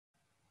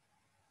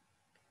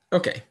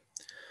Okay,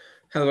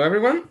 hello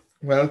everyone.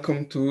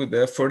 Welcome to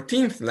the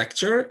 14th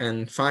lecture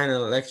and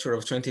final lecture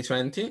of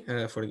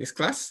 2020 for this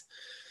class.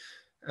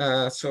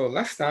 So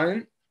last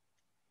time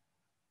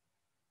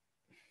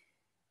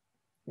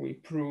we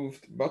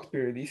proved bot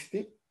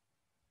periodicity,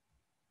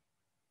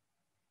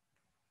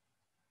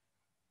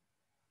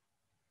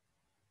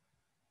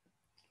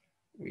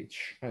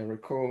 which I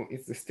recall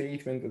is the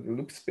statement that the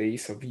loop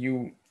space of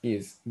U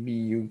is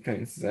BU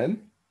times Z.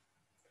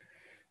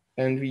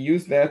 And we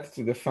use that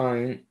to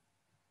define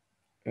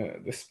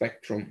the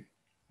spectrum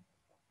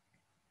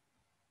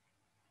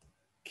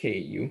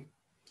KU,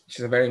 which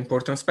is a very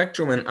important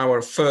spectrum and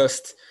our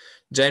first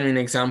genuine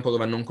example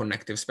of a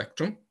non-connective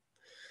spectrum.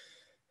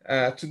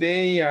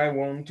 Today, I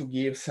want to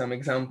give some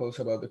examples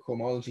about the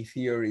cohomology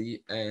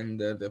theory and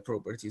the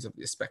properties of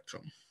this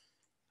spectrum.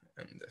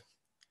 And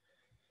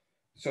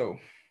so,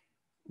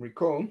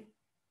 recall,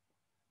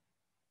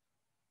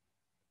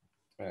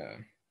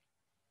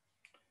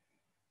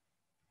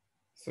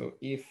 so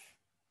if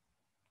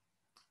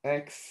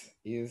X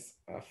is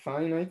a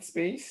finite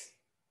space,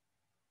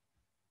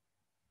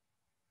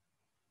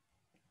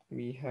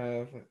 we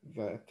have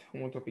that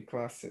homotopy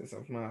classes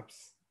of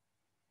maps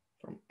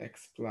from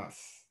X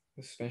plus,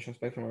 the suspension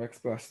spectrum of X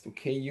plus to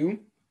KU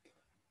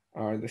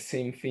are the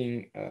same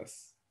thing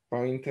as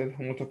pointed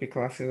homotopy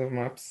classes of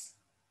maps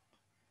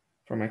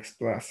from X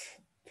plus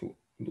to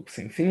loops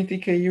infinity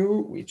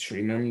KU, which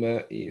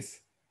remember is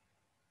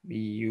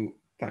BU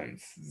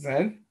times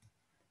Z.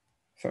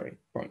 Sorry,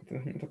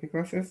 pointed homotopy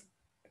classes.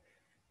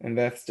 And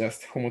that's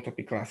just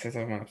homotopy classes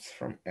of maps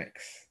from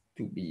X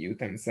to BU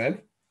times Z,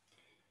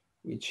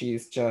 which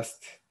is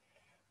just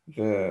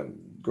the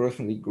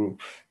Grothendieck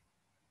group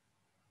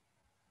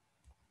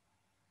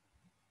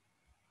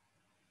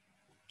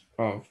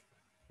of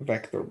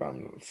vector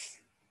bundles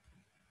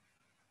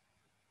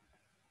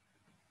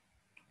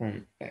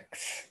on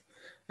X.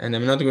 And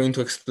I'm not going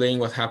to explain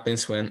what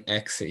happens when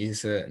X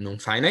is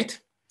non-finite,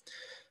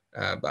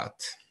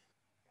 but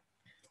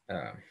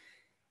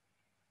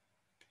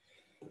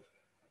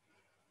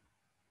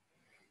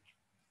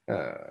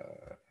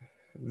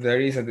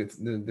there is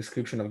the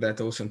description of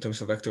that also in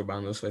terms of vector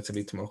bundles, so it's a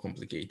bit more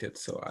complicated.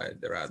 So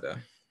I'd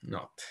rather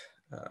not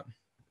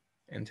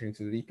enter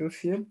into the details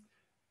here.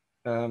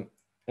 And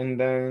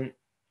then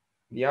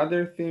the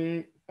other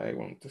thing I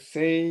want to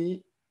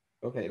say,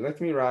 okay, let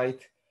me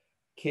write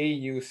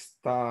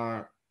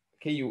KUN,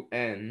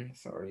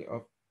 sorry,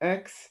 of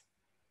X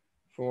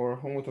for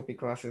homotopy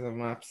classes of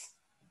maps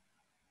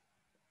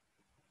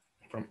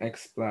from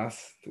X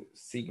plus to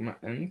sigma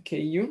n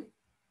KU,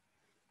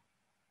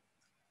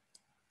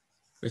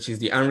 which is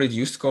the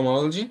unreduced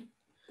cohomology.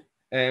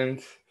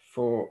 And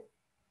for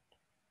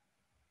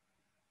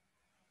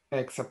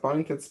X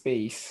appointed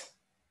space,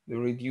 the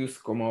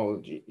reduced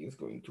cohomology is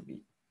going to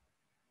be,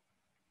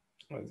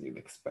 as you'd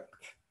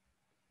expect,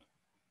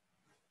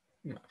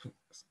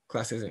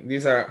 classes.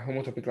 These are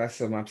homotopy classes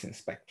of maps in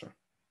spectra.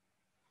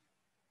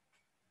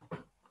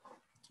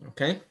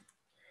 Okay,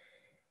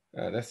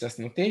 that's just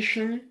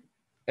notation.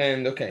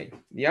 And okay,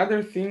 the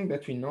other thing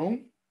that we know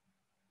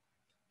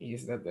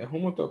is that the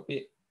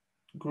homotopy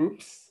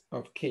groups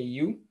of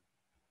KU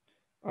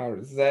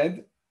are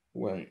Z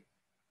when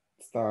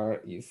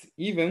star is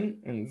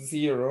even and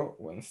 0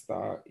 when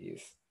star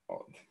is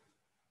odd.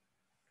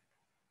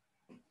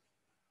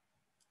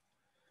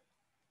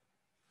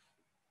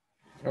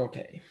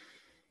 Okay.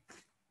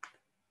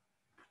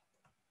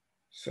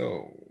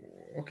 So,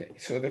 okay,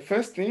 so the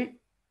first thing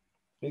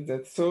is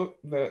that so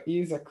there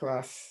is a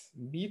class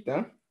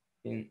beta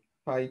in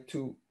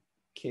pi2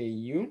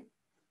 KU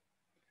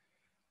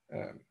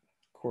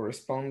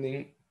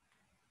corresponding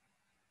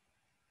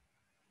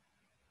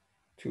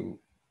to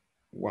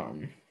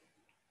 1.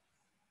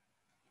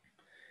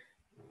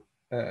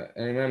 And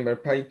remember,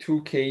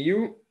 pi2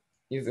 KU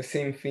is the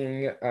same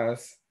thing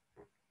as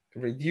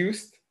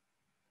reduced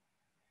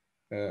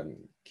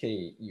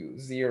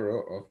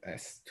KU0 of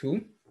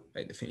S2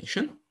 by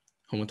definition,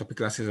 homotopy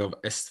classes of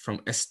S from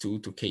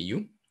S2 to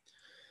KU.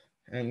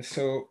 And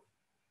so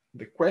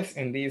the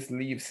question, and this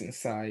lives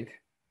inside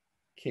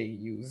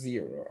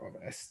KU0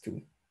 of S2,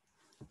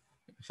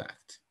 in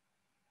fact.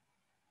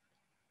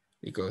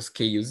 Because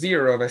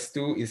KU0 of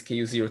S2 is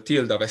KU0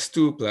 tilde of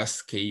S2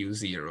 plus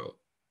KU0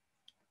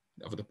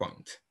 of the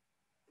point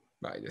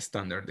by the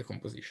standard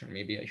decomposition.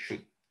 Maybe I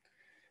should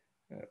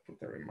put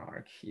a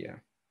remark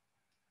here.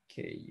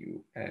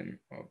 KUN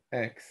of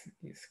X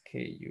is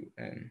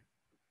KUN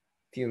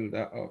tilde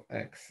of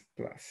X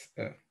plus,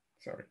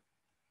 sorry,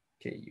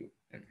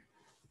 KUN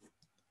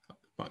of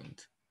the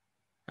point,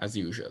 as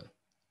usual,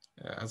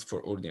 as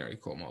for ordinary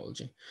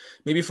cohomology.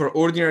 Maybe for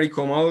ordinary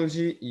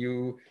cohomology,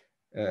 you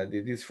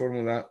this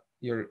formula,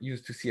 you're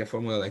used to see a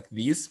formula like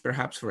this,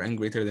 perhaps for n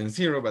greater than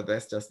 0, but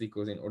that's just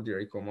because in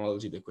ordinary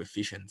cohomology, the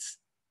coefficients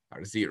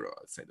are 0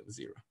 outside of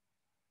 0.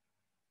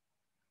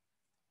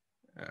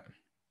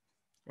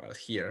 Well,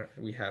 here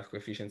we have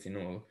coefficients in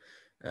all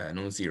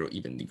non-zero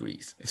even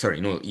degrees. Sorry,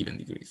 in all even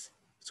degrees.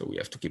 So we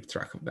have to keep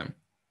track of them.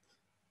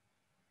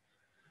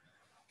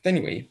 But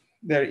anyway,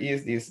 there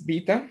is this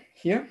beta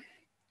here.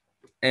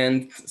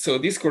 And so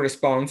this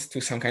corresponds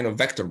to some kind of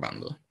vector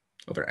bundle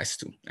over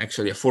S2,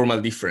 actually a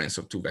formal difference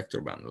of two vector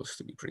bundles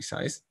to be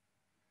precise.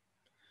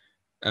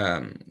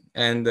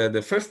 And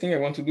the first thing I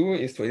want to do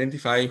is to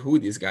identify who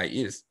this guy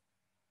is.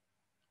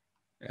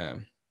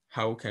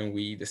 How can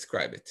we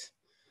describe it?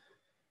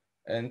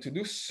 And to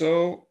do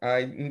so,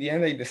 in the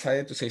end, I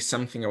decided to say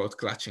something about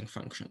clutching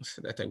functions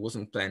that I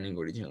wasn't planning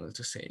originally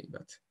to say,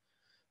 but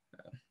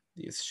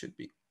this should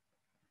be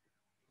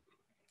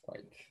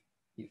quite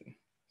easy.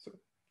 So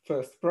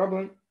first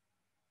problem,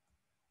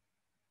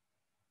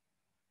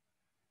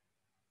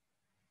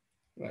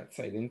 let's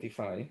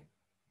identify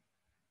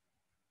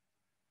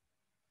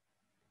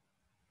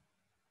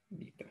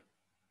beta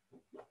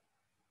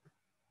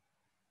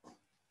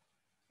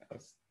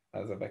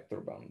as a vector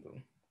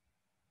bundle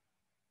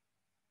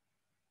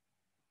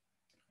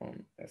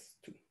on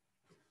S2.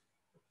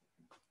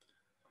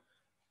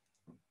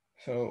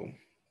 So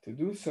to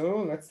do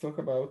so, let's talk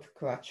about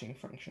clutching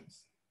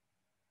functions.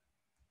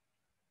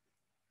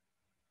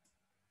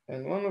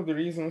 And one of the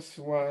reasons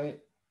why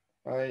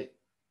I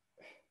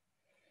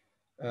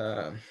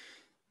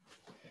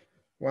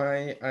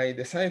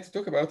decided to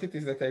talk about it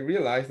is that I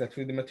realized that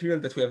with the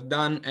material that we have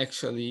done,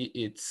 actually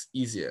it's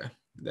easier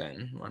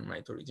than one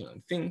might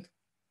originally think.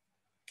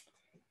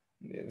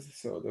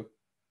 So the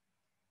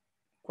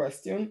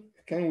question,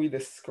 can we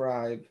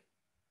describe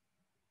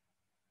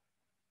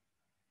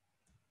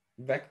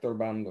vector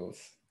bundles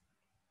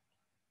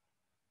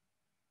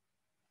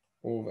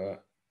over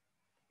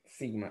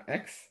sigma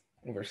x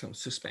over some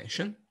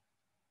suspension?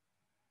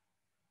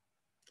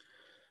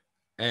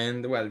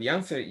 And well, the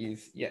answer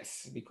is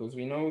yes, because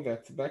we know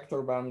that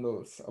vector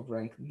bundles of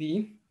rank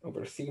D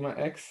over sigma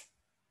x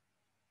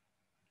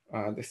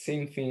are the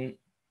same thing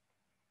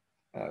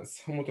as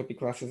homotopy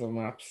classes of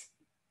maps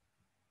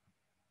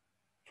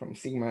from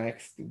sigma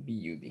x to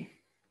BUD.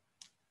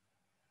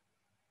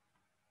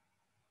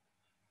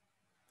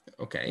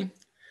 Okay,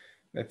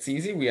 that's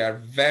easy. We are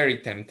very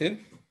tempted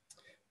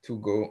to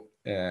go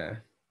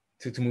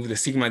to move the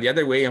sigma the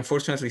other way.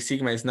 Unfortunately,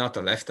 sigma is not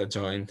a left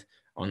adjoint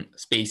on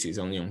spaces,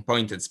 only on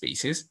pointed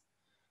spaces,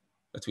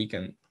 but we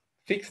can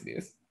fix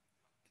this.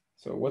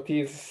 So what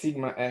is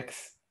sigma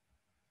x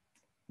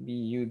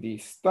BUD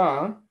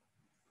star?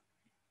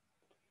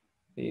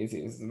 This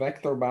is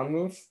vector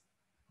bundles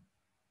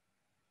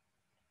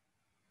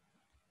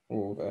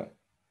over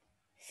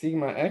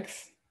sigma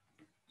x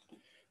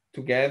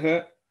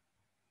together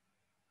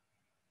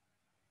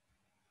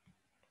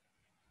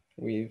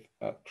with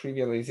a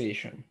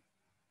trivialization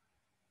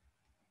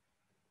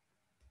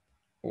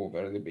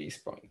over the base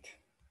point.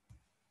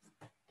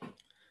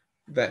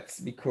 That's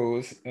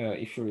because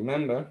if you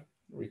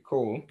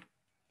recall,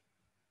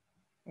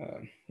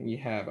 we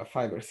have a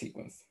fiber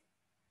sequence.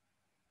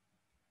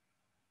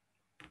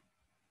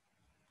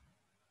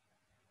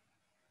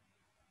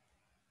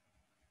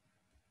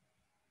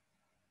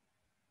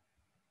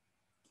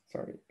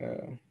 Sorry.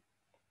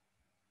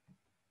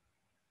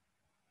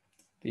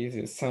 This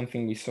is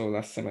something we saw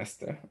last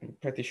semester. I'm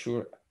pretty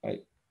sure I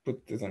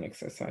put this an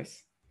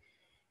exercise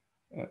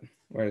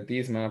where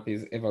this map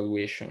is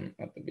evaluation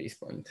at the base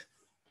point.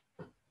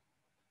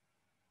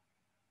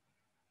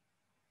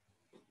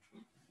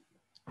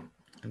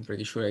 I'm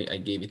pretty sure I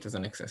gave it as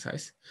an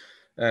exercise.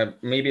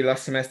 Maybe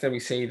last semester we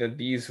say that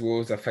this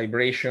was a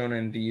fibration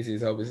and this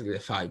is obviously a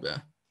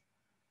fiber.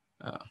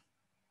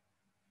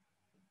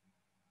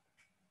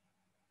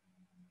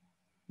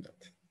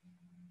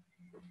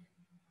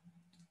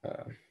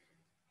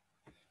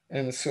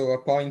 And so a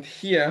point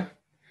here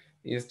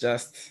is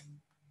just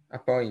a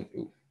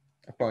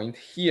point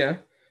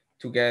here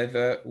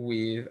together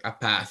with a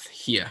path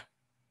here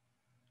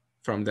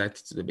from that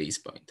to the base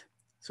point.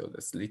 So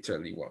that's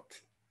literally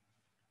what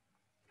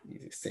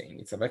this is saying.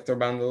 It's a vector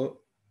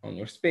bundle on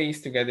your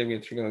space together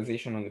with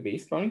trivialization on the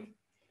base point.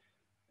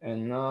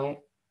 And now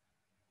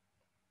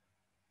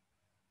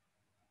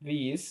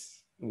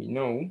this, we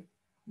know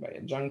by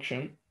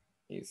adjunction,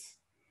 is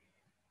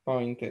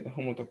pointed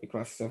homotopy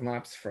classes of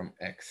maps from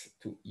X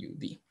to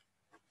UD.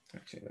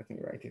 Actually, let me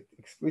write it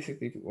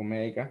explicitly to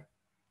omega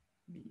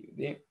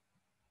BUD,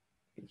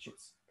 which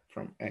is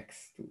from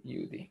X to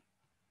UD.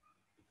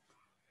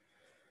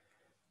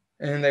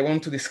 And I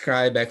want to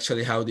describe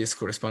actually how this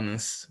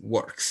correspondence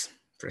works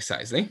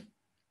precisely.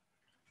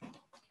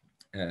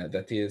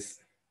 That is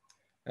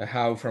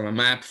how from a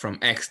map from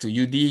X to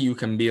UD, you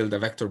can build a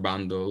vector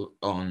bundle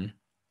on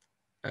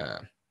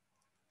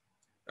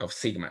of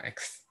sigma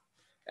X.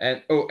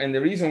 And and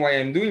the reason why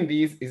I'm doing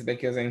this is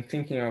because I'm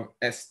thinking of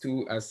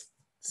S2 as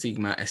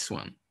sigma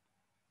S1.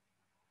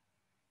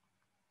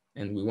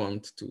 And we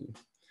want to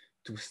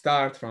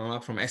start from a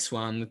map from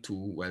S1 to,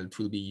 well, it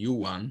will be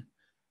U1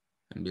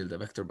 and build a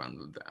vector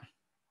bundle there.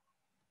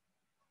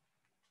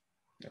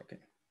 Okay.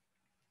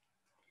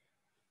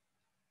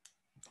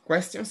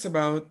 Questions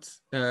about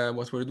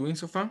what we're doing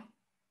so far?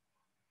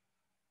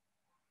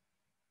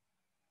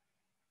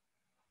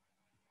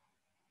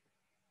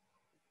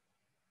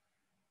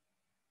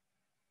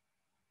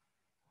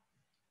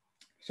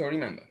 So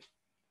remember,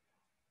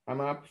 a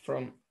map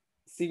from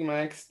sigma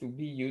x to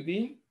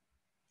BUD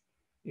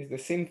is the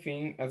same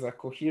thing as a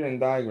coherent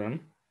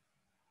diagram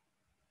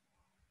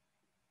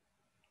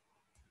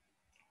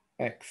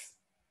x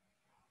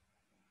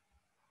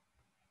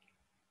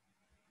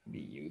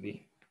BUD.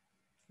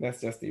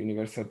 That's just the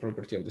universal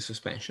property of the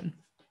suspension.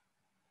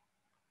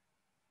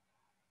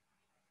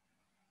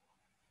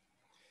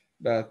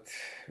 But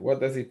what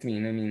does it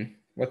mean? I mean,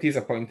 what is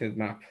a pointed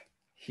map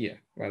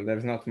here? Well,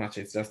 there's not much.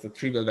 It's just a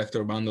trivial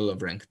vector bundle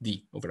of rank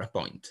D over a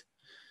point.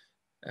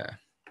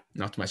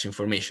 Not much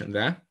information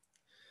there.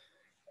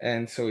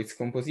 And so its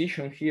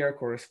composition here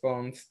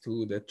corresponds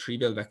to the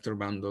trivial vector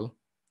bundle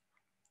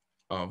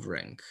of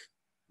rank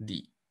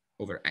D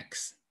over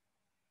X.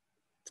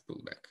 Let's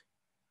pull back.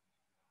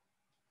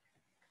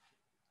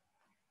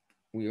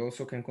 We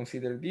also can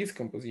consider this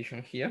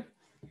composition here,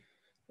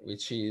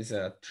 which is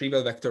a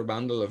trivial vector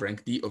bundle of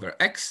rank D over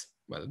X.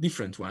 Well, a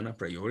different one a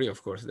priori,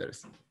 of course, they're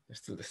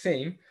still the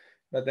same,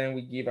 but then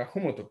we give a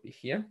homotopy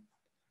here.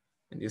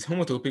 And this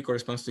homotopy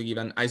corresponds to give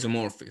an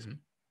isomorphism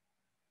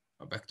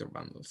of vector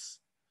bundles.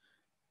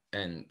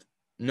 And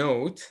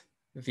note,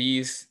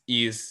 this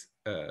is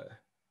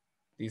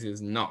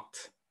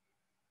not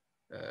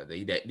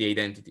the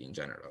identity in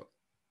general.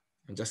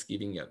 I'm just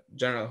giving a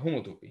general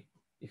homotopy.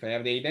 If I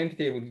have the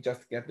identity, I would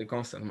just get the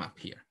constant map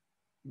here.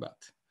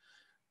 But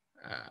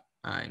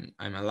I'm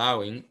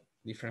allowing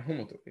different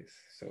homotopies.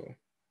 So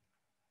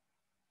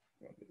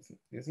what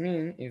this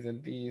means is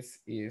that this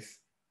is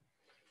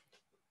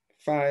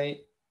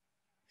phi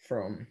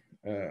from,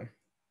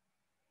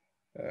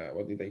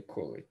 what did I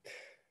call it?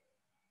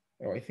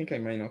 Oh, I think I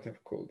might not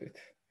have called it.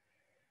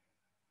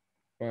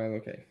 Well,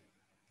 okay.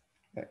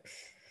 X,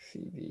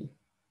 CD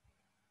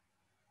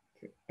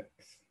to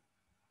X.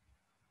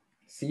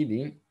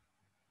 CD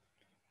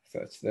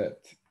such that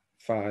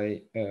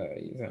phi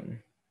is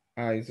an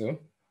iso.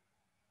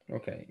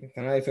 Okay, it's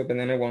an iso, but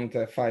then I want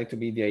phi to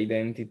be the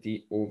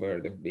identity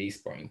over the base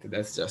point.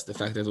 That's just the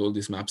fact that all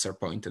these maps are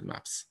pointed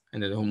maps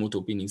and that the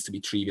homotopy needs to be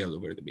trivial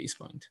over the base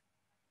point.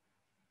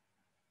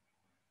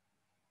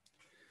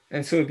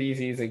 And so this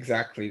is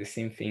exactly the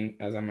same thing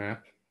as a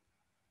map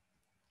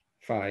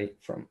phi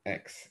from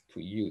X to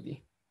UD.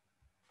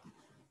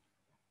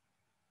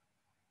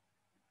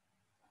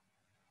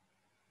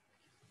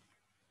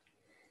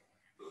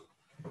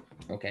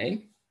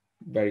 Okay,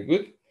 very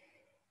good.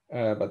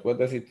 But what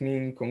does it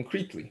mean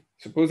concretely?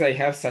 Suppose I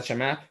have such a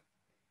map,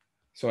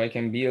 so I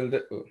can build,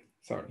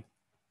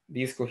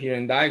 this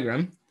coherent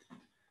diagram.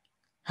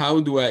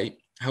 How do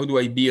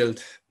I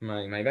build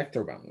my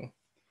vector bundle?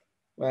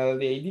 Well,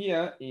 the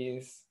idea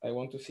is I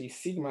want to see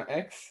sigma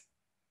x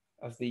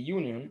as the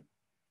union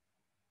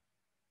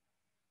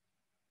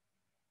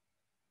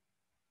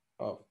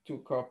of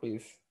two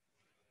copies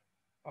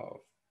of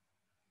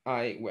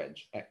I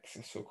wedge x.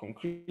 So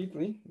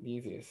concretely,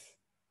 this is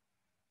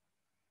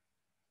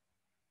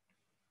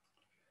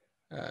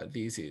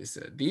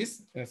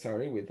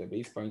with the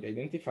base point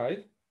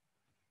identified.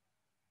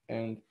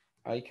 And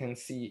I can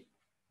see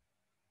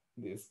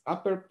this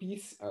upper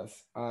piece as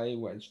I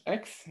wedge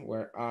x,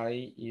 where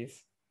I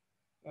is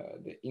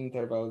the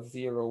interval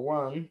 0,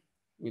 1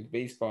 with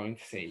base point,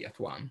 say, at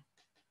one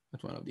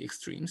of the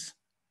extremes.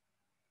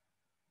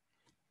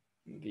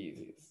 This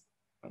is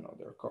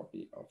another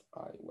copy of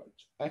I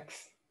wedge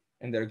x,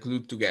 and they're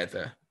glued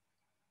together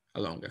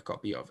along a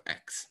copy of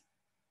x.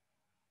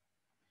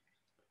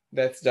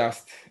 That's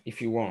just,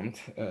 if you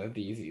want,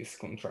 this is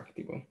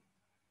contractible.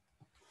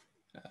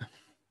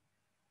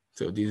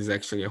 So this is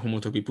actually a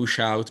homotopy push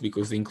out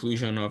because the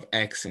inclusion of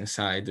x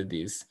inside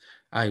this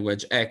I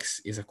wedge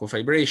x is a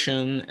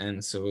cofibration,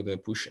 and so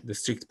the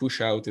strict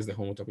push out is the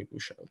homotopy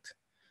push out.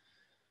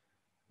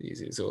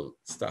 This is all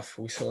stuff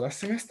we saw last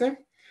semester.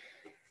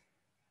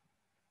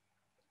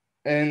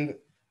 And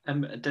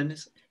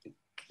Dennis,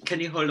 can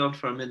you hold on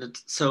for a minute?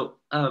 So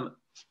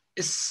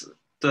is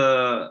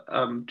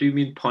the do you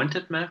mean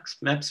pointed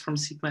maps from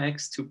sigma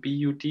x to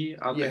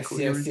BUD? Are yes, they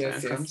coherent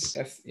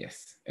diagrams?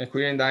 Yes.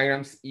 Coherent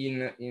diagrams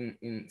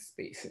in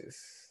spaces,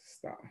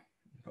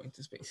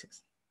 pointed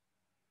spaces.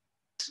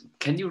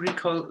 Can you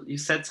recall, you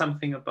said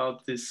something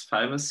about this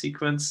fiber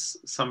sequence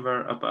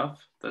somewhere above,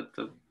 that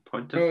the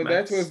pointed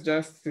maps? That was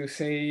just to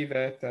say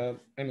that,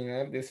 I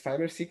have this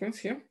fiber sequence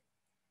here.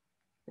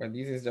 Well,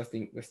 this is just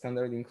the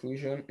standard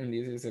inclusion, and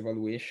this is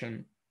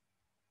evaluation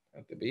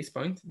at the base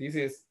point. This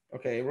is,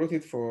 okay, I wrote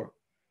it for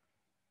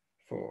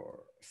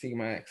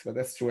sigma x, but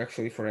that's true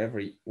actually for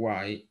every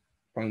y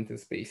pointed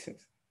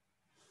spaces.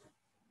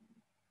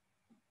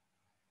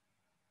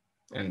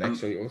 And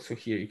actually also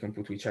here you can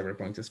put whichever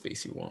pointed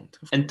space you want.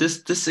 And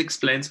this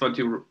explains what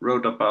you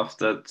wrote above,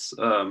 that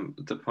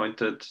the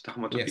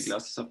homotopy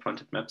classes of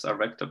pointed maps are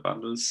vector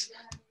bundles.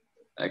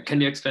 Can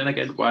you explain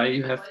again why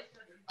you have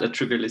the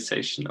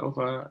trivialization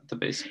over the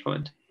base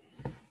point?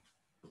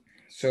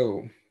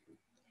 So,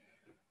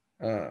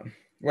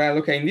 well,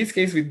 okay, in this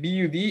case with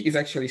BUD is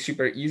actually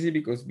super easy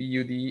because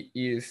BUD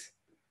is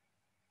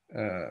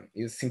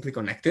simply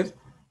connected.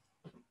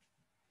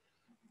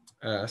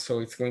 So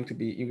it's going to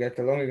be, you get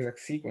a long exact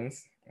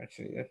sequence.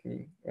 Actually, let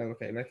me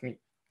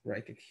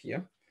write it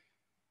here.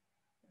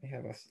 I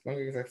have a long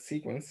exact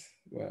sequence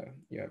where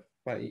you have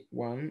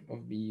pi1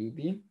 of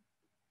BUD,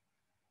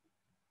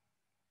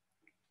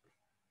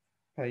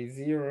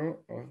 pi0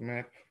 of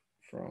map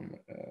from,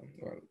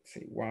 well,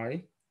 say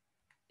y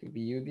to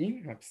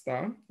BUD, map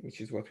star,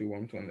 which is what we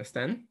want to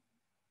understand.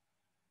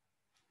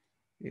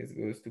 This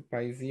goes to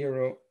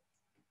pi0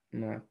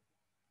 map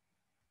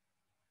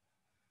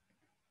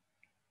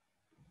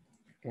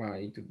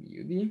y to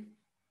BUD.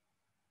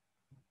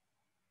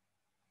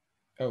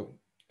 Oh,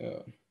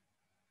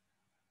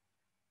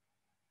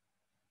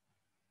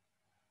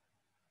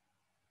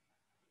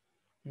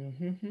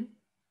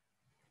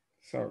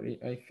 sorry,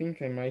 I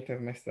think I might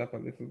have messed up a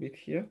little bit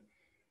here.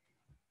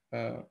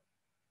 No,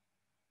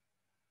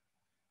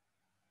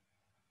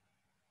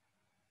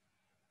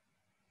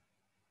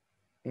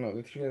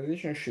 the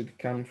trivialization should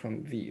come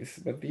from these,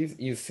 but this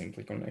is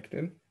simply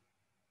connected.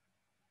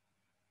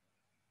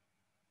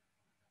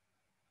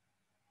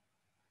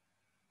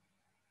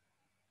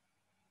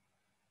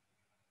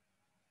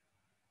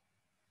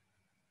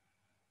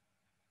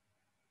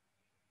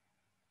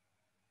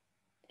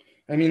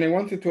 I mean, I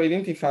wanted to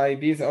identify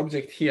this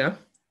object here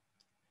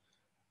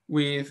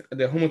with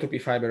the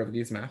homotopy fiber of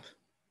this map.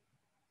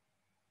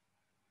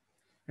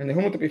 And the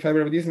homotopy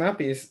fiber of this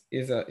map is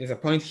a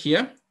point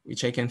here,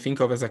 which I can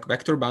think of as a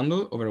vector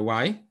bundle over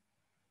y,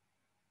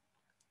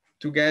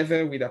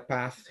 together with a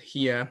path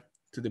here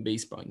to the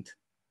base point.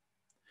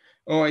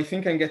 Oh, I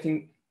think I'm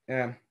getting,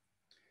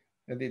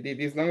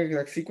 this long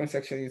exact sequence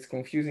actually is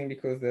confusing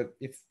because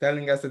it's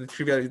telling us that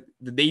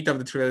the data of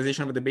the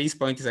trivialization of the base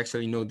point is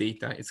actually no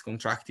data. It's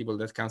contractible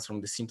that comes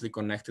from the simply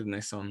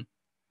connectedness on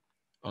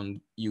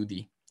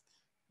UD.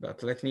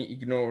 But let me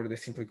ignore the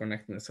simply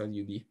connectedness on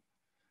UD.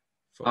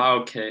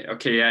 Okay,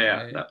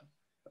 yeah.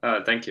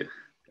 Thank you.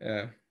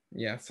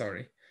 Yeah,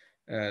 sorry.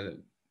 It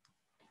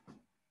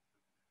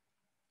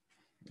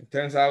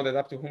turns out that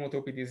up to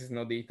homotopy, this is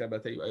no data,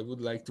 but I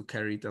would like to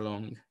carry it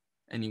along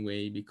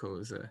anyway,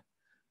 because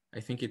I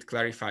think it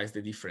clarifies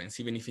the difference,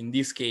 even if in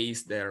this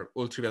case,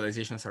 all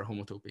trivializations are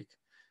homotopic,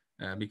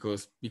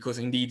 because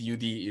indeed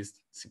UD is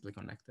simply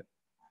connected.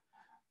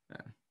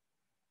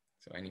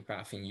 So any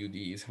path in UD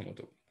is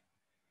homotopic.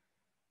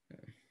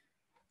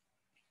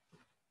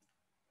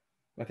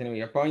 But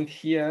anyway, a point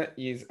here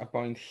is a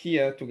point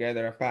here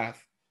together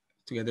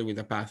with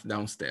a path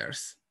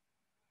downstairs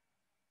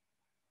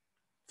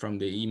from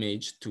the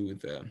image to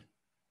the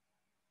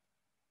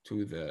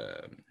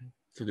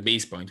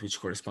base point, which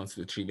corresponds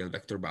to the trivial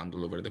vector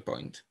bundle over the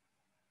point.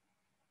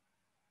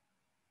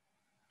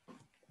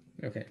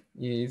 Okay,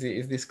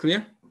 is this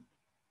clear?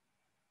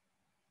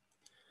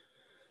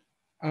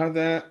 Are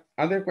there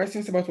other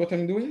questions about what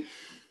I'm doing?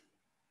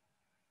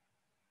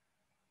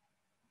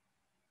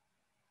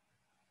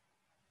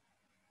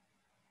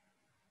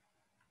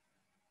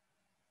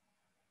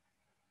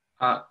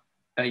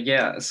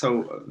 Yeah,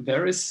 so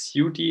where is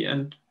UD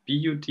and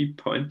BUD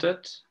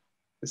pointed?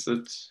 Is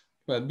it?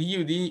 Well,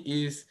 BUD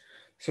is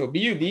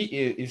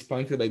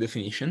pointed by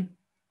definition.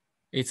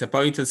 It's a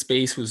pointed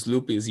space whose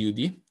loop is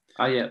UD.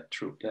 Yeah,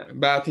 true, yeah.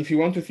 But if you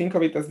want to think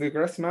of it as the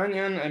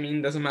Grassmannian, I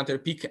mean, doesn't matter,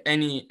 pick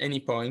any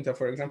point.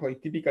 For example, I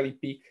typically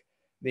pick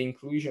the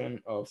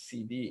inclusion of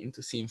CD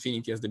into C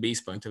infinity as the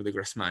base point of the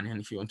Grassmannian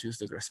if you want to use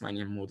the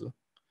Grassmannian model.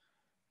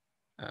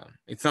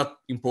 It's not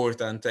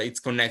important, it's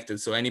connected,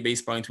 so any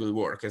base point will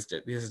work. This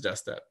is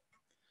just a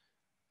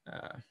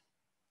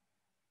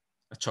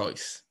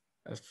choice,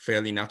 a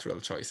fairly natural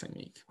choice I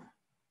make.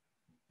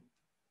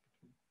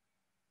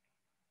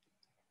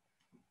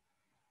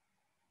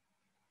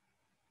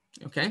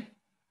 Okay.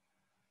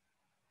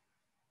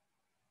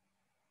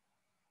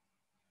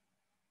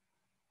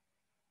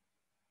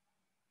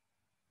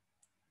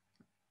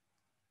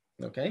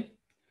 Okay,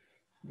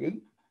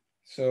 good.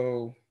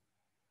 So,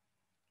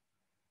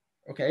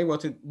 okay,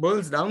 what it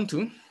boils down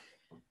to,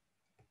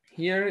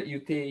 here you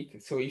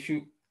take, so if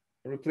you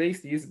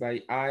replace this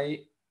by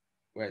I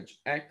wedge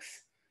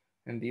X,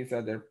 and these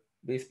are the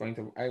base point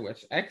of I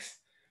wedge X,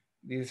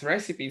 this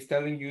recipe is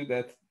telling you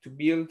that to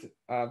build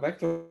a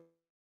vector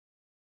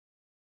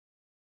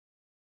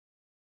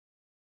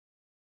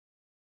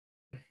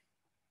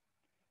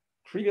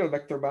trivial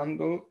vector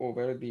bundle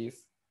over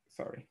this,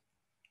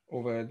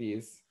 over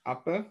this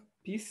upper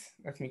piece,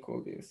 let me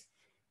call this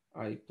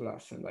I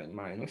plus and I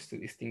minus to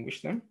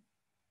distinguish them.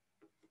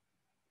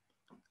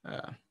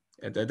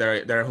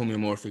 They're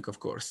homeomorphic, of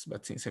course,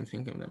 but since I'm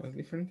thinking of them as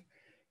different.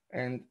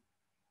 And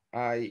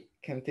I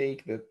can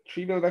take the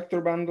trivial vector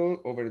bundle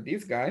over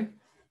this guy,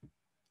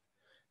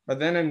 but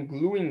then I'm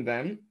gluing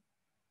them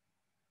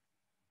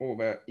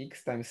over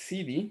X times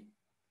CD,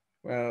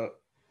 well,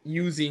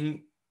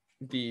 using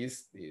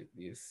this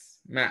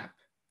map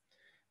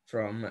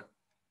from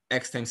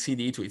X times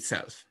CD to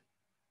itself.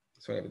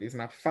 So I have this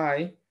map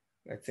phi,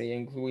 let's say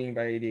I'm gluing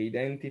by the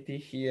identity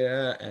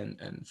here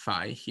and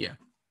phi here.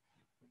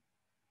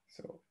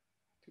 So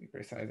to be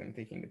precise, I'm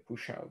taking the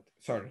push out.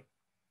 Sorry,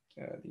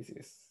 this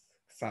is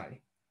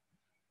psi.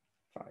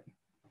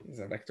 This is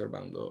a vector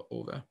bundle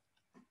over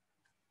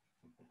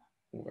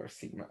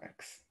sigma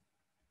x.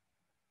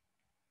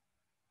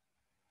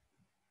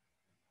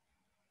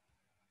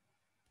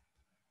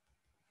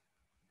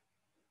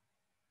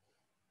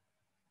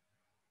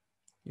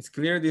 It's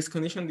clear this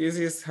condition. This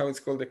is how it's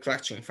called the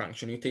clutching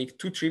function. You take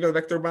two trivial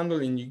vector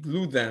bundles and you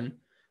glue them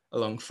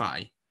along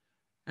phi.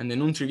 And the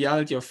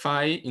non-triviality of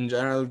phi in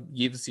general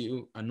gives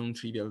you a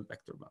non-trivial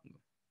vector bundle.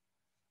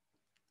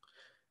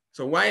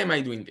 So why am I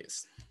doing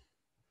this?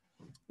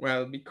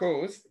 Well,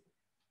 because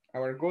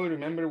our goal,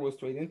 remember, was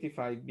to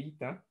identify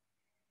beta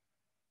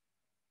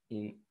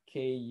in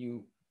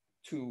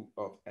KU2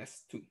 of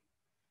S2.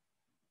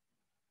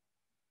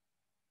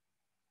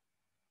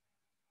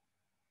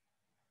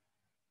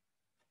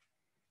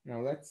 Now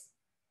let's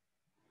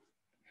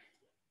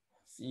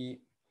see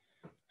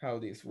how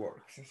this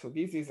works. So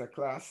this is a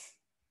class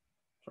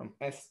from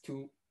S2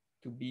 to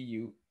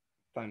BU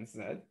times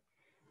Z.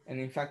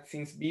 And in fact,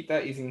 since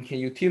beta is in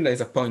KU tilde,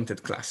 is a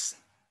pointed class.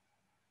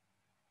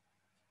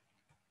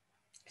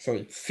 So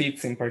it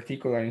fits in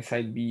particular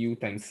inside BU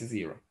times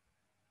 0.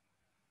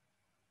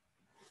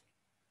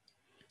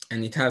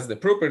 And it has the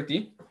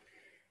property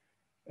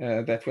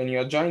that when you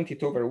adjoint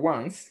it over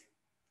once,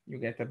 you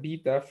get a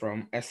beta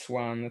from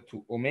S1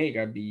 to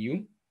omega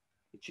BU,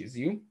 which is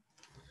U.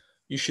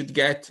 You should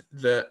get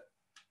the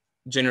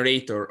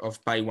generator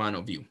of pi 1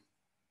 of U.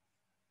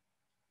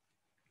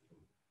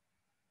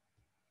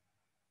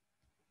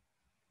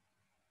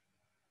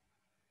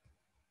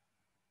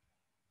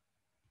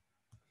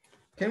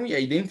 Can we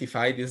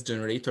identify this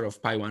generator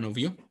of pi 1 of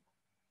U?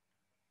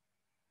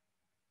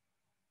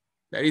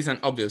 There is an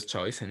obvious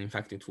choice, and in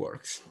fact it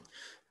works.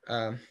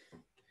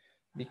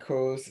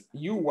 Because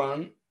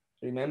U1,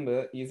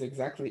 remember, is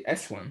exactly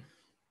S1.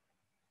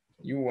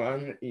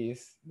 U1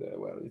 is the,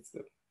 well, it's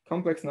the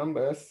complex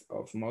numbers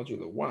of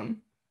modulo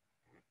 1.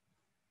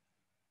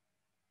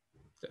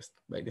 Just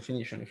by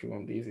definition, if you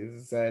want, this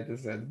is Z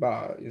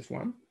bar is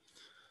 1.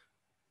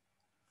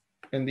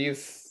 And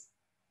this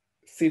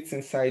sits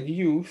inside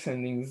U,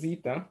 sending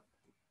zeta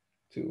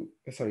to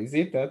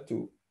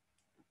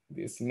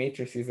these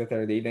matrices that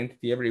are the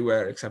identity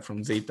everywhere except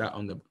from zeta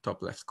on the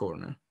top left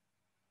corner.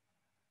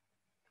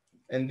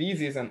 And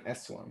this is an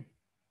S1.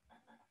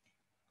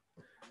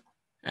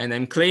 And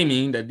I'm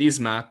claiming that this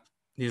map,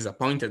 this is a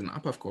pointed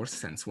map, of course,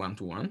 sends 1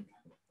 to 1.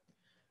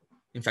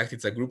 In fact,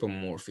 it's a group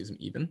homomorphism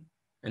even.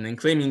 And I'm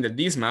claiming that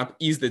this map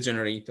is the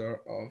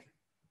generator of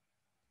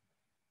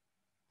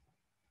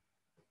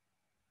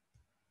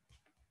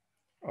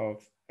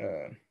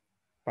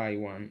pi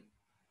 1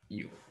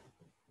 U.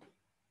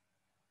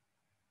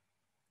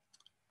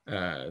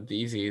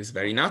 This is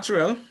very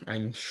natural.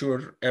 I'm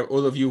sure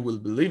all of you will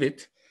believe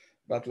it,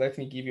 but let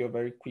me give you a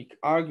very quick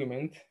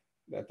argument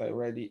that I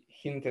already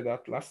hinted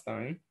at last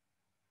time.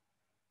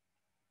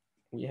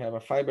 We have a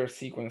fiber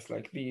sequence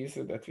like this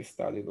that we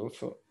studied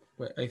also.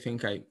 I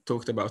think I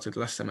talked about it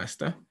last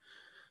semester,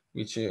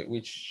 which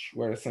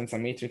sends a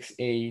matrix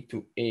A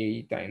to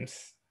A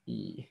times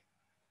E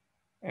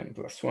n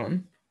plus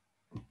 1.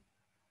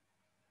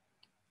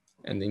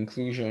 And the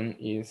inclusion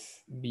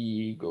is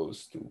B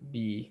goes to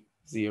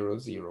B0,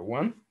 0,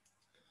 1.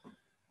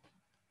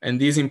 And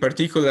this in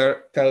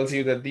particular tells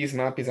you that this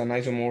map is an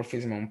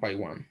isomorphism on pi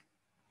 1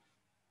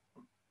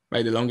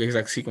 by the long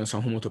exact sequence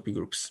of homotopy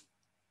groups.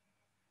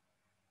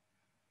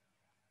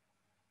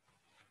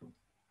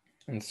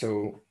 And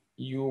so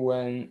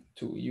UN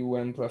to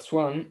UN plus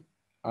 1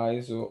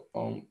 iso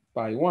on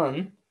pi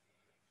 1.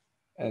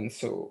 And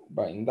so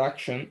by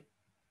induction,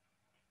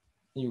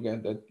 you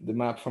get that the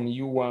map from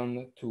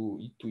U1 to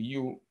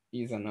U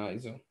is an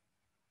iso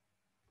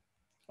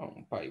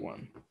on pi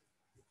 1.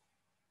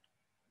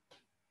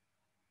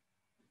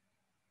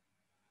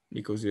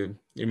 Because you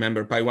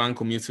remember pi 1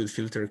 commutes with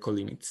filter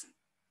colimits.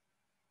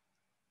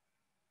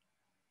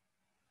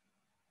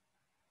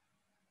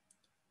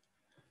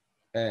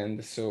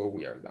 And so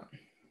we are done.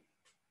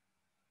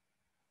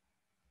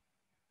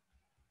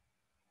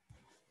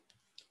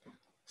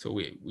 So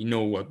we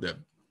know what the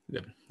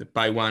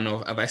pi 1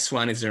 of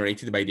S1 is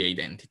generated by the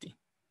identity.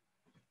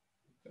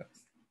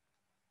 That's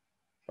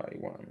pi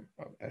 1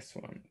 of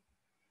S1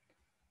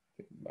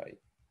 by.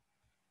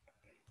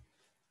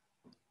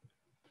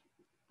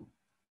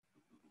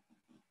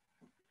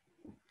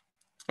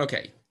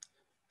 Okay,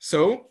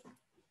 so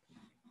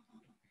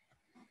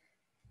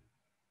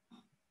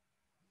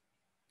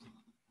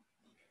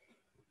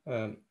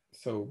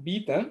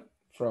beta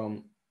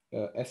from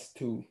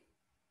S2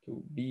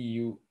 to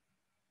BU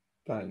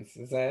times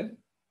Z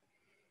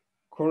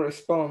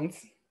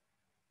corresponds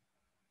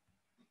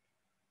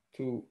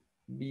to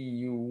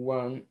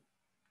BU1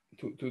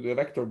 to the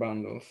vector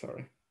bundle,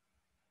 sorry,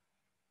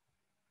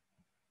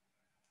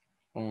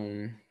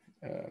 on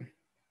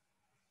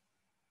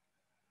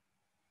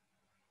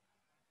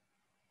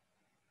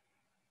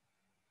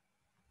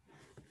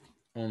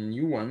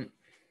U1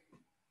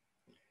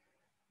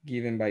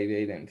 given by the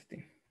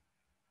identity.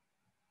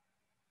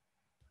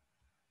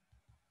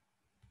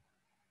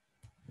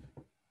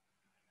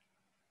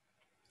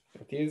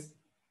 That is,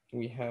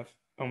 we have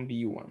on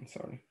BU1,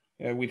 sorry,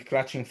 with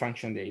clutching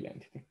function the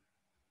identity.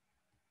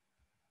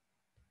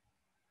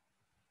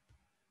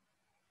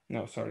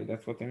 No, sorry,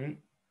 that's what I mean.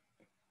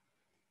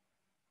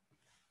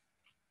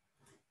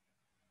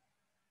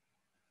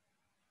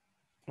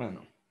 Oh,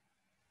 no.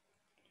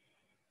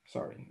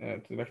 sorry,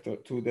 to the vector,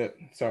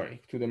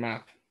 to the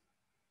map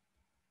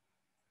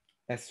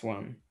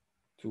S1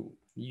 to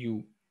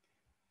U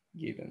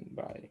given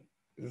by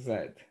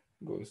Z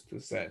goes to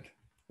Z.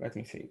 Let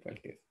me say it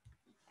like this.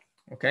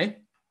 Okay.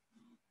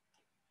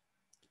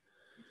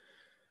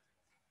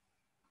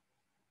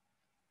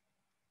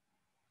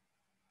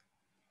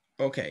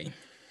 Okay.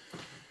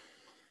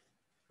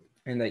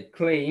 And I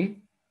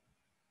claim,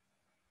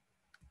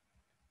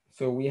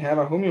 so we have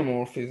a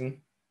homeomorphism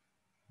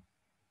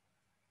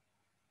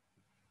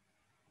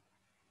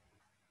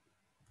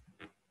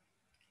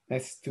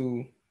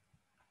S2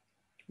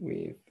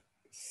 with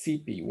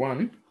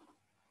CP1,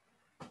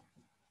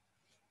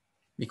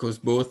 because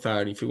both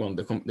are, if you want,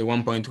 the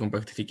one-point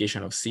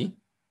compactification of C.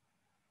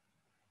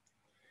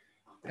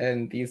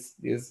 And this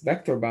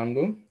vector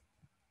bundle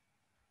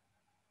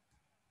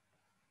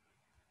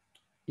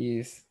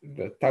is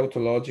the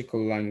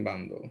tautological line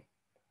bundle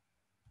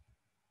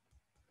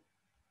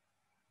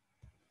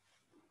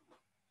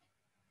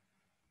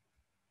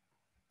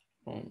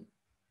on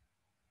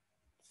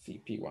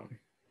CP1.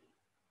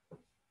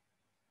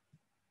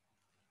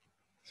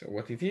 So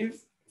what it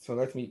is, so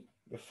let me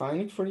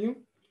define it for you.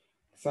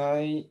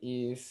 Psi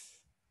is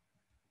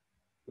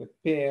the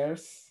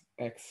pairs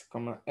x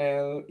comma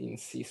L in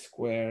C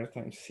squared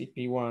times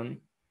CP1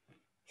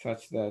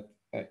 such that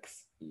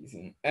x is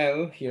in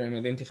L. Here I'm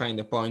identifying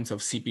the points of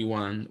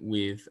CP1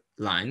 with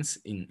lines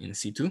in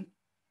C2.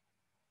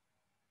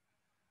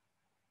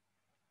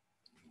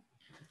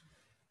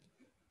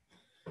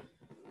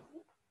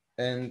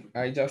 And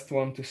I just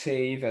want to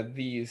say that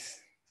these,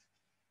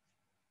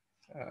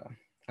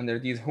 under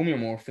these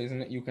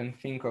homeomorphism, you can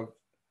think of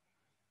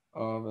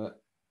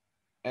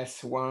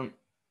S1,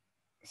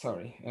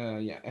 sorry,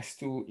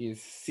 S2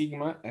 is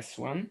sigma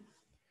S1.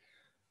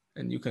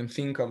 And you can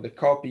think of the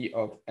copy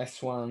of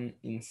S1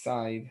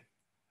 inside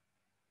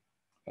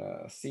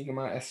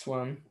sigma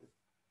S1,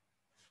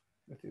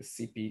 that is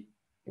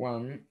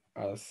CP1,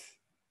 as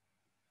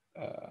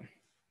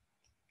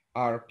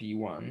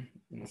RP1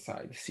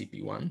 inside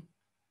CP1.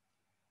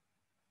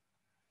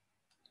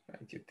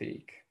 Right, you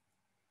take,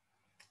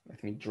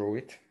 let me draw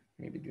it,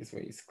 maybe this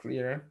way is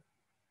clearer.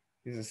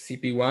 This is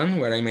CP1,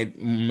 where I'm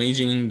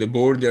imagining the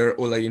border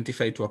all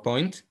identified to a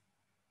point.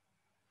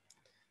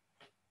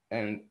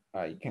 And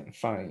I can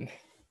find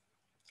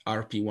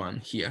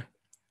RP1 here.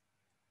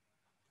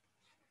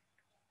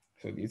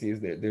 So this is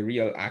the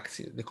real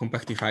axis, the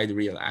compactified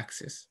real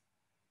axis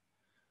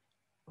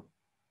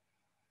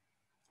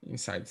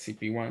inside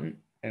CP1,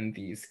 and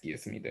this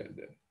gives me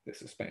the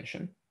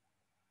suspension.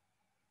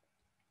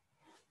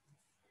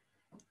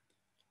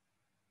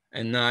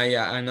 And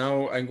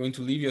now I'm going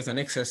to leave you as an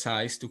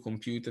exercise to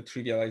compute the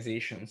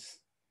trivializations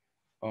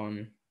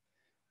on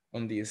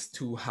these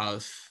two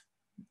half,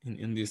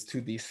 in these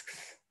two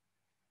disks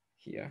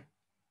here.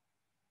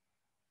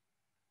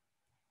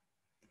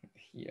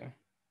 Here.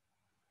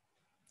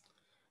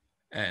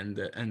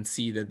 And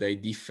see that they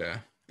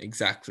differ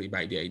exactly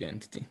by the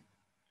identity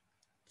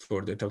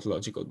for the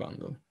tautological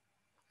bundle.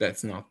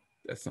 That's not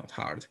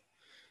hard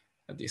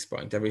at this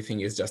point.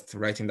 Everything is just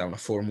writing down a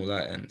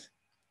formula and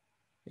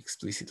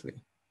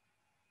explicitly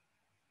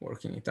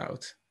working it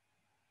out.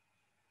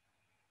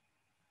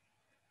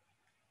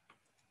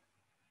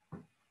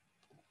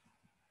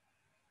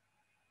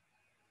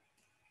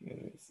 There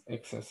is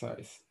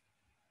exercise.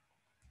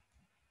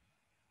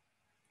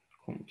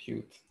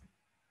 Compute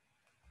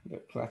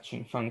the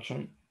clutching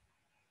function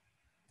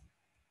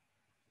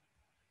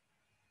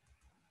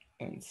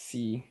and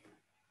see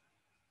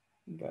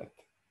that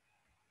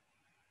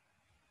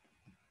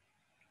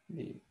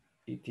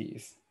it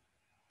is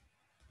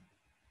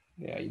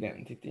the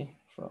identity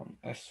from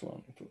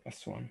S1 to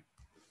S1.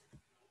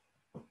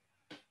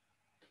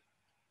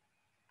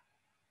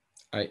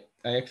 I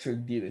actually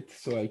did it,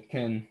 so I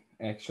can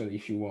actually,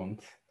 if you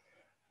want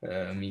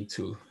me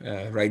to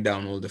write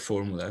down all the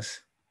formulas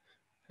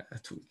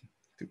to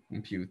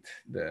compute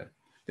the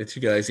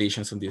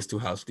trivializations on these two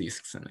half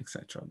disks and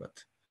etc.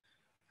 But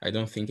I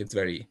don't think it's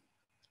very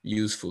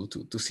useful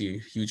to see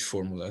huge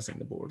formulas in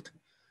the board.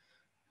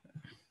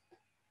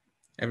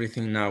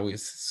 Everything now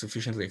is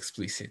sufficiently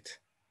explicit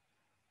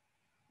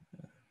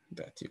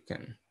that you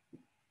can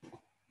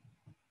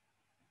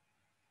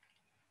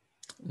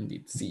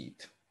indeed see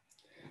it.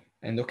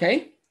 And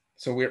okay,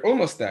 so we're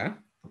almost there.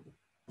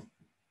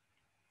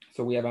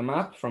 So we have a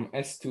map from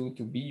S2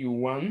 to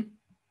BU1,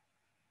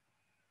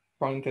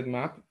 pointed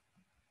map,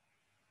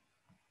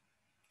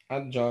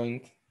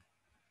 adjoint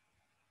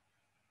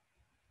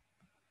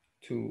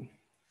to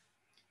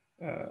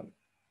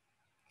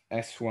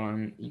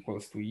S1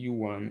 equals to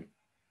U1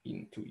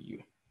 into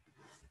U.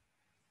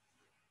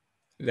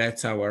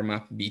 That's our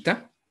map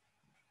beta.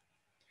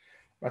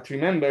 But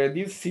remember,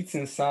 this sits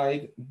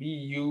inside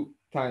BU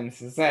times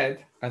Z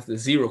as the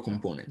zero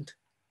component.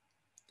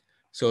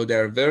 So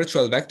there are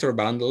virtual vector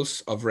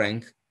bundles of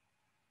rank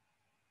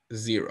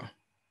 0.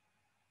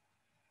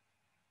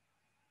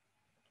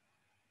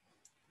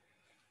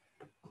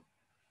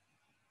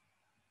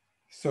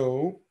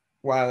 So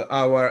while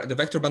the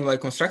vector bundle I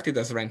constructed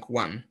as rank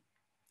 1,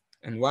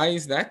 And why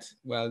is that?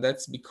 Well,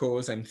 that's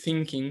because I'm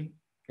thinking,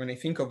 when I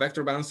think of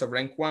vector bundles of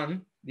rank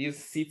 1,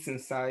 these sits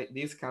inside,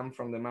 these come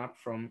from the map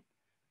from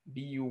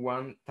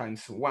BU1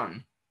 times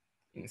 1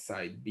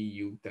 inside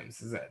BU times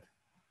Z.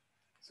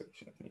 So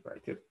let me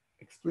write it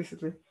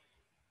explicitly.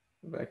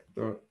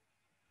 Vector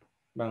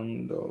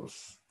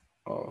bundles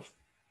of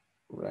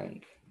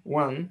rank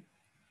 1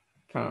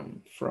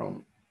 come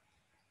from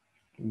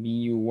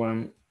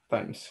BU1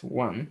 times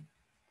 1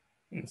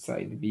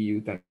 inside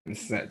BU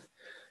times Z.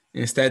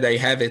 Instead, I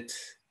have it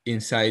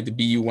inside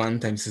BU1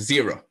 times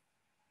 0.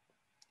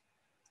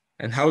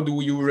 And how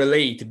do you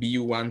relate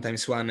BU1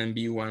 times 1 and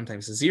BU1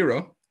 times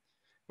 0?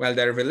 Well,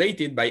 they're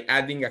related by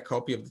adding a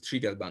copy of the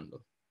trivial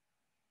bundle.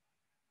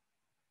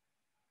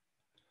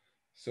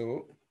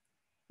 So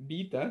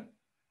beta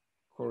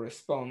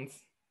corresponds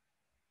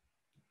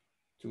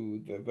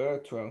to the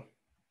virtual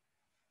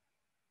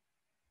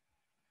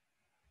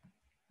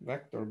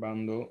vector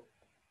bundle,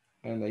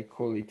 and I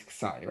call it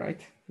psi,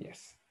 right?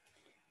 Yes.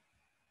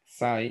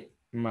 Psi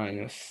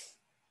minus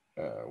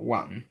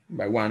 1.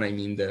 By 1, I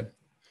mean the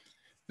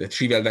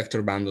trivial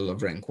vector bundle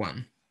of rank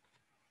 1.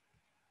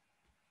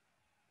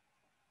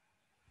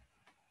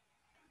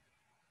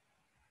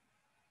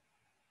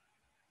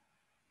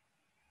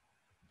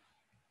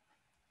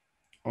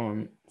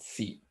 On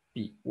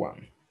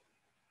CP1.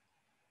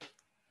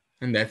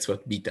 And that's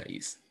what beta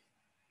is.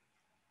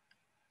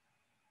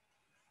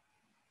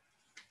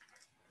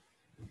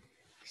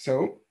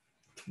 So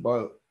to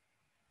boil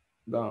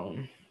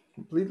down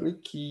completely,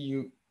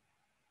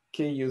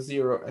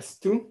 KU0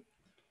 S2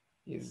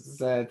 is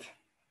Z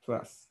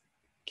plus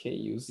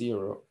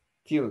KU0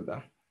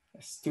 tilde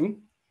S2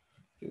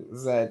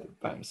 Z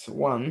times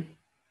 1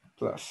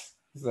 plus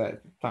Z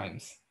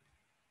times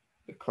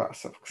the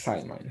class of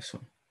psi minus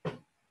 1.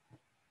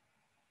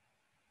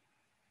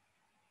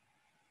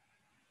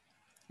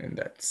 And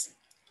that's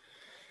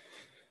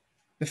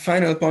the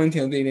final point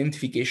in the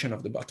identification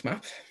of the bot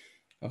map,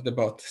 of the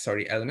bot,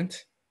 sorry,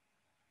 element.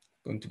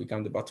 Going to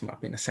become the bot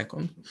map in a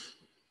second,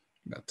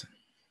 but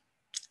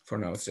for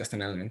now it's just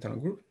an element on a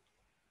group.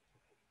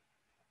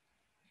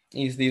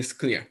 Is this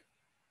clear?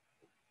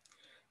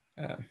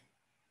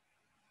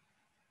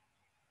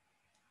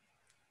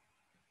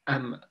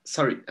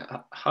 Sorry,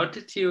 how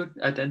did you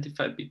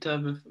identify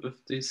beta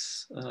with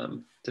this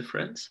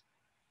difference?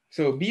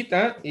 So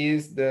beta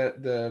is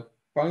the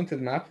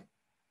pointed map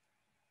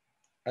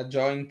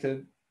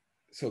adjointed.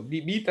 So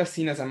beta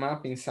seen as a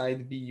map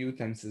inside BU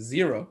times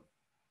 0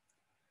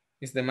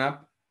 is the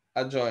map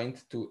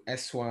adjoint to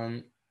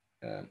S1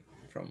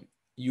 from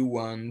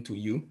U1 to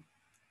U.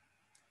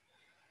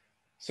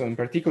 So in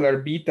particular,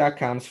 beta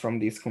comes from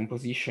this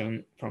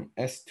composition from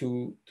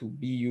S2 to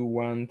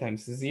BU1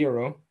 times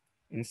 0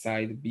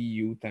 inside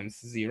BU times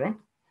 0.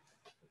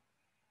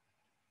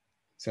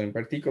 So in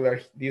particular,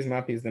 this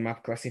map is the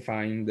map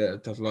classifying the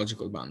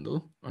tautological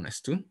bundle on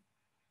S2,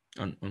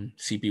 on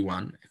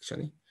CP1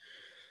 actually.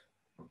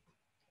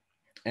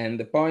 And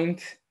the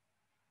point,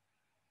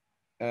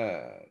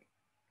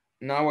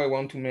 now I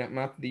want to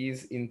map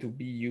these into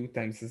BU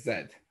times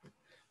Z.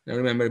 Now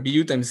remember,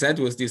 BU times Z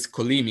was this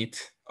colimit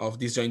of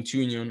disjoint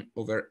union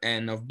over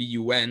N of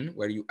BUN,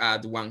 where you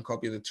add one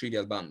copy of the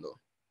trivial bundle.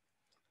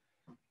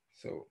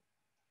 So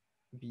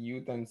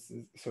BU times,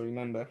 so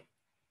remember,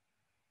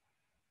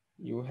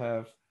 you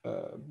have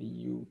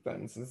BU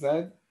times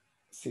Z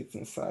sits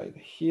inside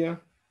here.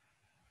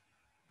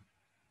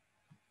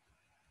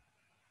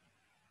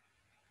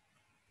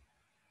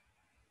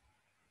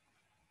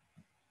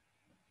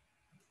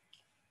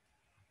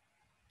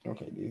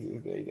 Okay, this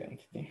is the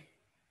identity.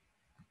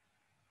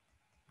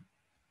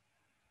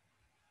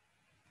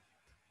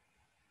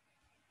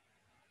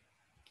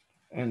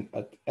 And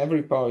at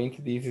every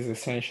point, this is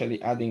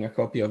essentially adding a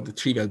copy of the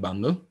trivial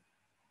bundle,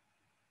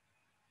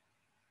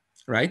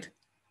 right?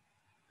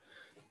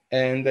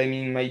 And I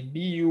mean, my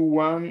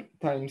BU1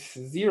 times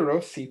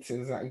 0 sits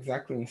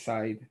exactly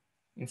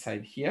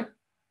inside here.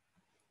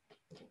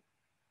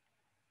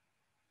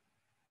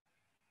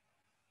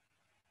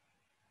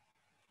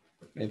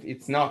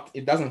 It's not,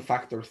 it doesn't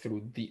factor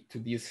through to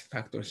this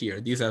factor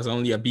here. This has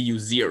only a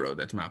BU0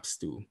 that maps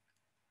to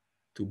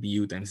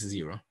BU times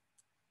 0.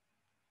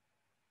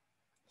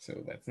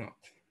 So that's not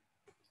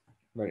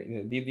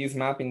very, this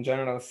map in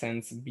general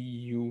sends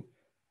BU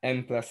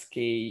n plus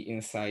k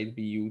inside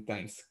BU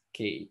times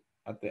k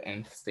at the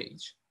nth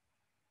stage.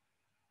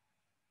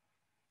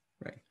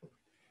 Right.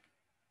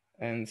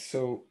 And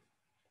so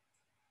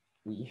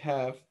we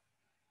have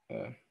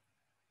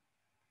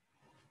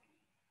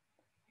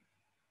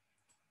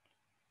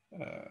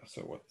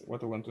so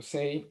what I want to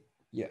say,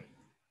 yeah.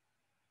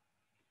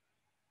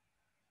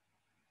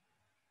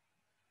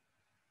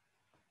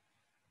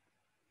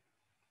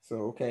 So,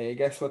 okay, I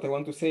guess what I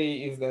want to say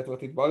is that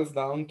what it boils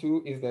down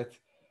to is that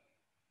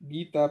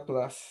beta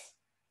plus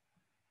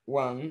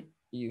 1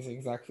 is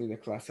exactly the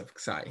class of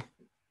psi.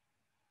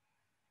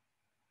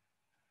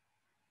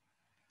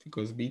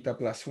 Because beta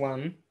plus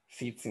 1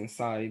 sits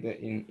inside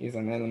is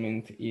an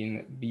element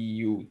in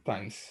BU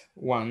times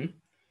 1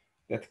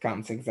 that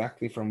comes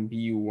exactly from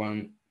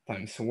BU1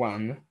 times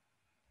 1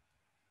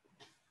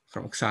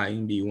 from psi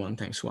in B1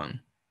 times 1,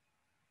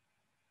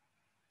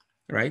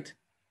 right?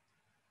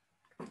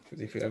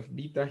 Because if you have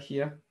beta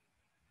here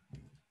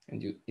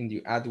and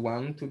you add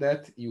 1 to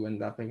that, you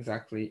end up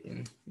exactly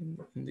in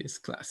this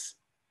class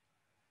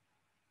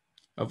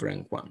of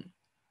rank 1.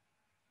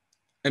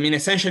 I mean,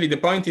 essentially, the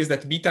point is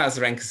that beta has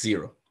rank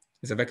 0.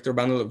 It's a vector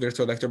bundle,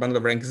 virtual vector bundle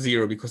of rank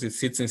 0 because it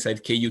sits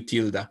inside Ku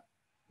tilde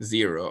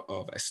 0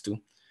 of S2.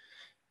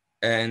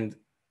 And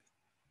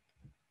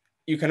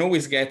you can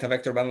always get a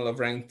vector bundle of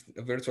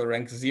a virtual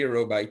rank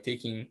 0 by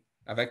taking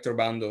a vector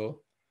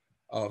bundle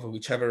of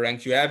whichever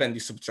rank you have and you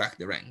subtract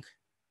the rank.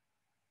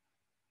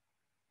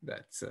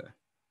 That's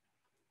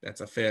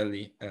a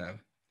fairly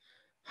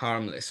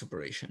harmless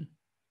operation.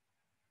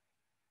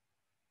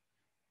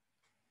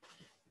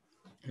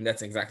 And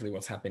that's exactly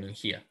what's happening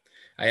here.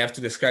 I have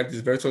to describe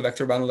this virtual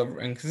vector bundle of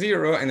rank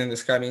 0 and then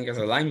describing it as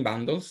a line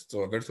bundle,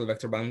 so a virtual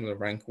vector bundle of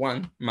rank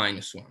 1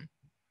 minus 1.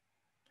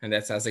 And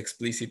that's as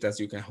explicit as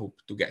you can hope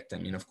to get. I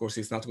mean, of course,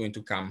 it's not going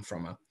to come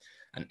from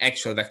an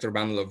actual vector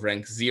bundle of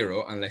rank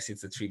 0 unless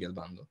it's a trivial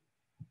bundle.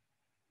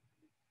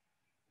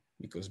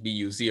 Because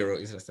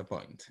BU0 is just a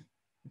point.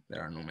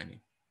 There are no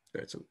many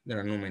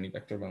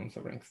vector bundles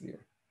of rank 0.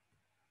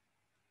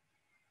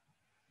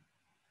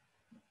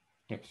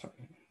 Oh,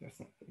 sorry, that's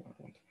not the one I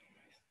want to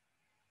memorize.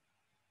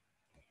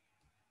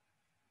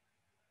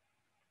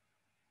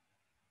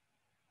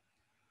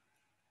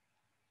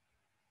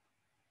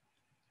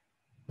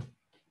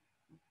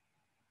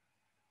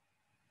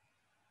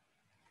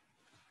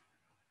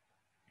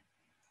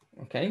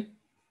 Okay.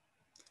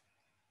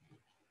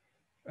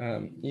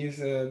 Is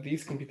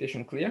this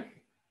computation clear?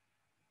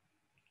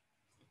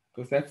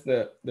 Because that's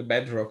the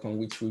bedrock on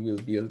which we will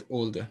build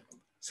all the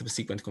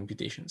subsequent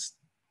computations.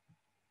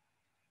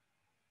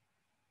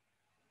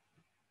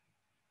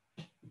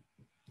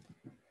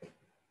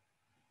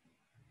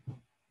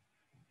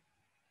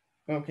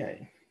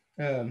 Okay,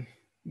 the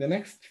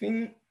next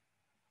thing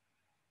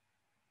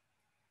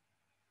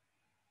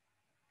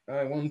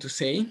I want to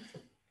say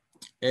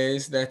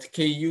is that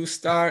Ku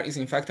star is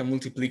in fact a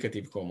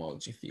multiplicative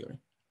cohomology theory.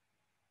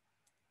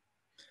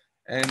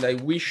 And I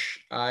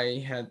wish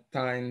I had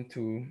time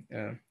to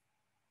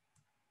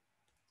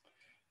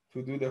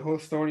do the whole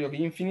story of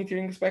infinity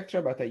ring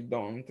spectra, but I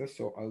don't.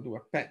 So I'll do a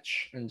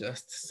patch and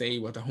just say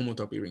what a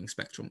homotopy ring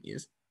spectrum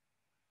is.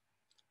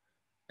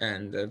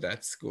 And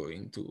that's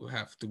going to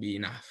have to be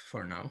enough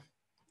for now.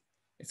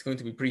 It's going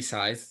to be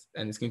precise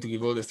and it's going to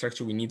give all the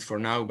structure we need for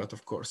now, but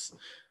of course,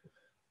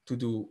 to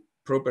do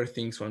proper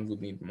things, one would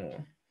need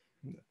more.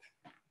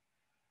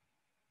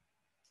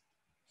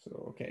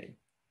 So, okay,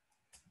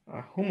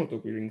 a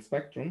homotopy ring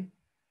spectrum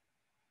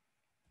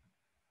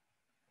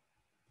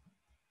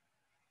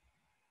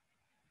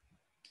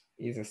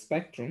is a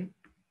spectrum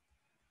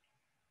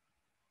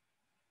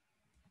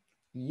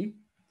E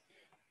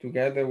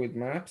together with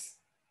maps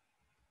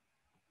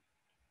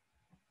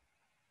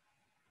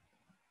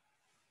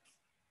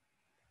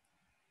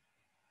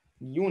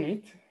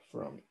unit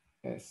from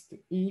S to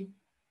E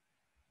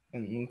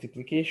and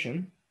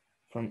multiplication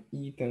from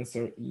E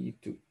tensor E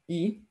to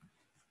E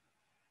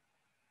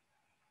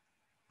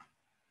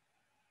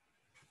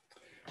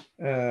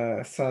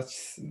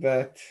such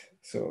that,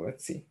 so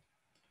let's see,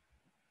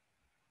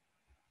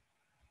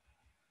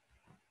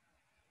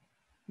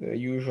 the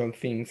usual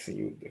things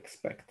you'd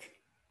expect.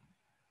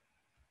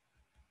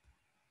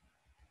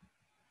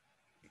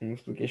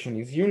 Multiplication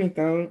is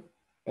unital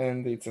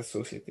and it's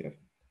associative.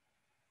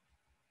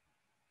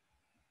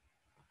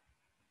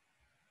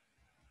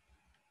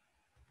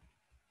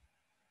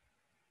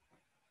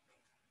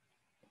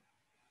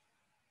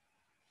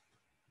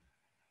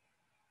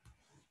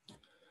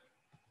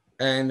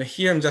 And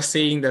here I'm just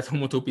saying that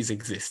homotopies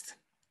exist.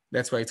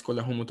 That's why it's called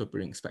a homotopy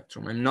ring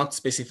spectrum. I'm not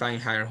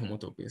specifying higher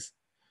homotopies.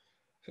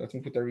 So let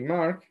me put a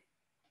remark.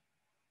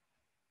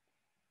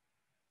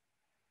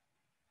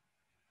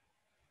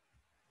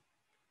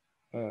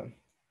 To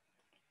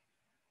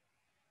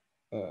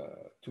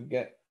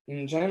get,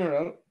 in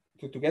general,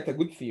 to get a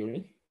good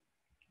theory,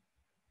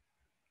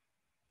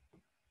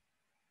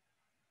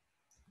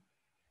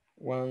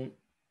 one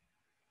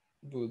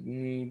would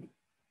need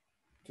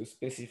to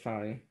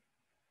specify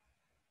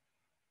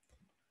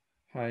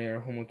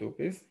higher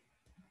homotopies.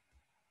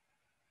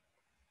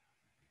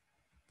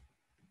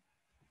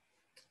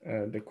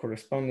 The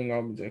corresponding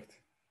object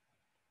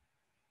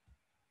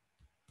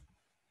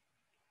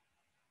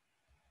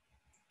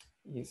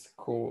is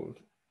called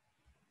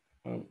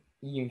an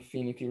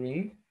E-infinity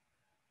ring.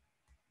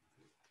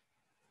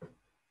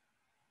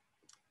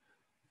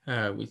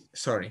 An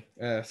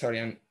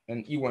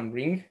E1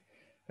 ring,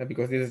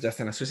 because this is just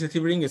an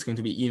associative ring. It's going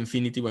to be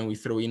E-infinity when we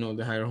throw in all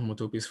the higher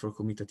homotopies for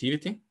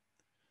commutativity.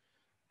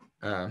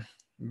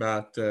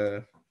 But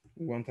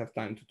we won't have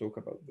time to talk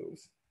about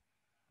those.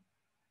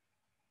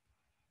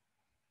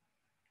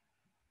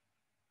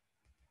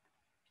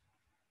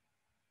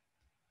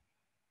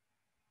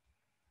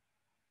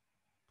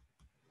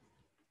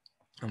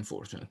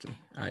 Unfortunately,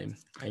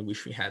 I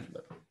wish we had,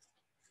 but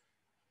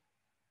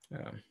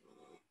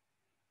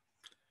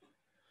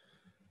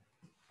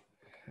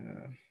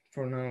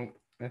for now,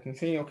 let me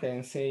say, okay,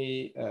 and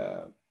say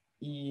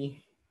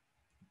E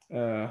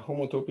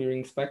homotopy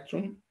ring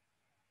spectrum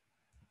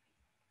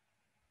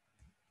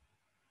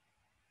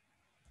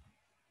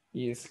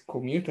is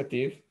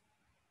commutative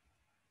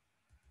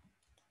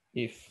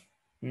if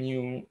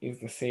mu is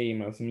the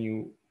same as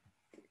mu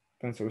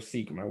tensor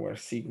sigma, where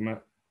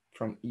sigma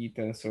from E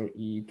tensor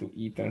E to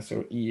E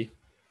tensor E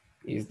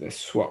is the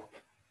swap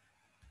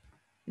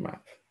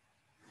map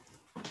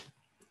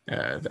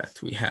that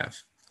we have.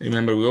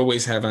 Remember, we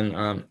always have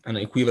an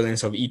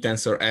equivalence of E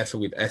tensor F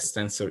with S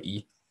tensor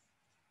E.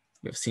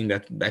 We've seen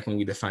that back when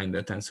we defined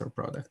the tensor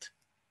product.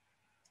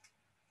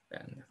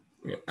 And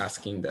we're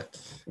asking that,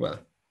 well,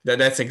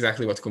 that's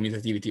exactly what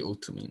commutativity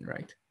ought to mean,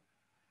 right?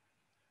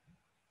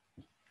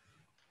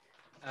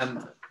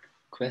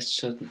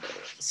 Question.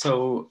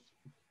 So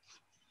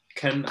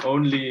can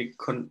only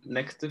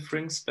connective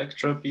ring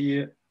spectra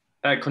be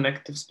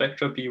connective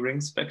spectra be ring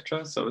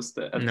spectra? So is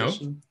the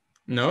addition?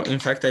 No, in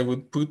fact, I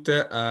would put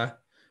a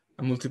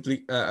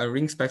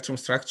ring spectrum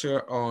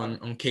structure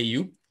on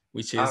Ku,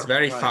 which is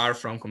very far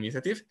from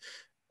commutative,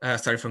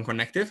 sorry, from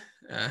connective.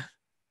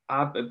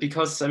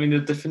 Because I mean, the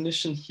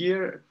definition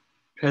here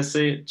per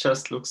se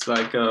just looks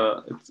like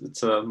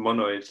it's a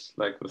monoid,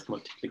 like with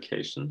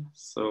multiplication.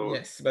 So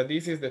yes, but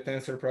this is the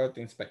tensor product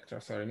in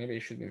spectra. Sorry, maybe I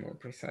should be more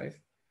precise.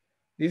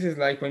 This is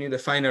like when you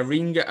define a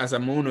ring as a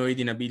monoid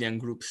in abelian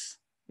groups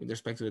with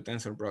respect to the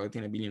tensor product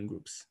in abelian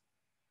groups.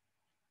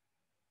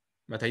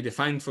 But I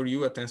defined for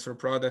you a tensor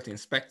product in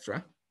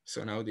spectra.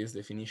 So now this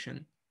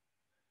definition.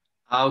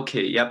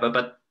 Okay, yeah,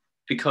 but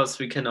because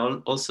we can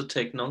also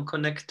take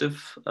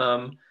non-connective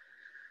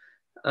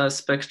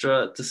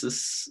spectra, this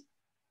is,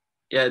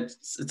 yeah,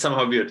 it's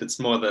somehow weird. It's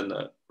more than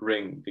a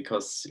ring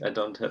because I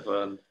don't have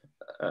a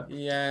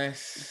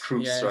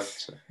group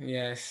structure.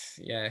 Yes.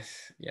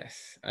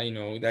 I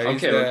know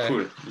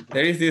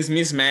there is this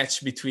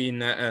mismatch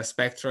between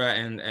spectra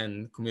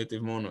and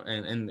commutative mono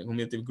and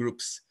commutative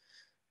groups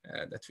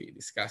that we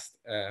discussed.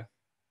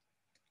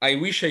 I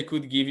wish I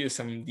could give you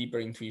some deeper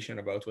intuition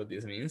about what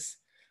this means.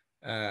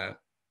 I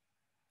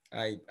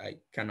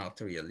cannot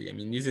really. I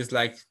mean, this is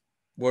like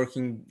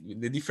working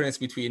the difference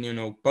between, you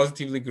know,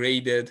 positively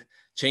graded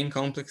chain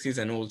complexes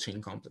and all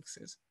chain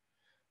complexes.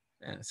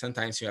 And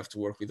sometimes you have to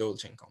work with all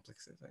chain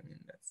complexes. I mean,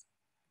 that's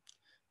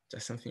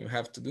just something you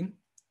have to do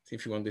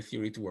if you want the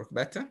theory to work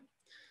better.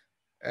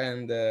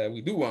 And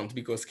we do want,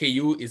 because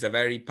Ku is a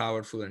very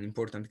powerful and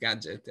important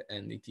gadget,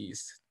 and it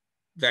is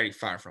very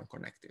far from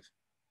connective.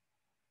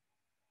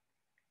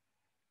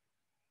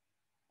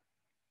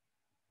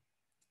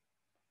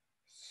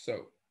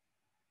 So,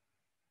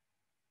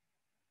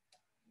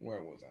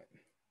 where was I?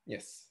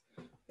 Yes.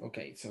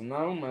 Okay, so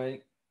now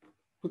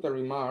put a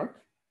remark.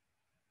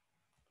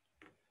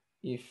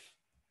 If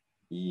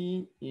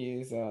E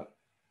is a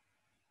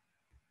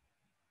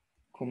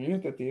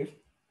commutative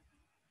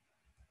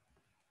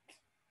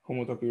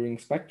homotopy ring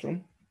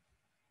spectrum,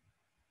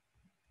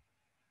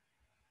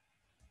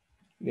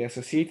 the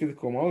associated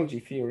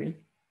cohomology theory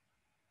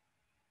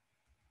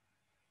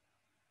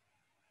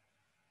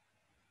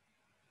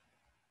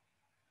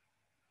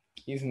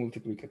is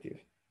multiplicative.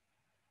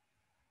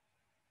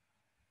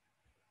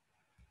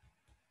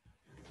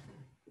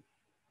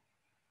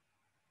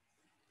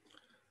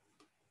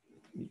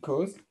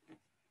 Because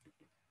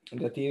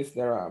that is,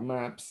 there are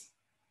maps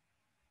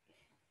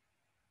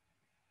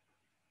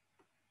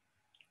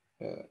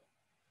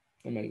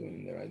am I going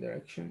in the right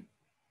direction?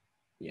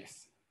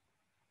 Yes.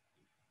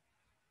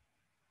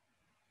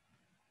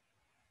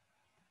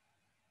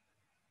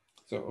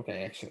 So,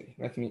 okay, actually,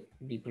 let me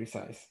be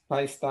precise.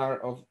 Pi star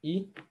of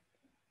E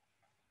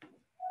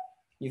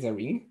is a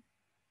ring.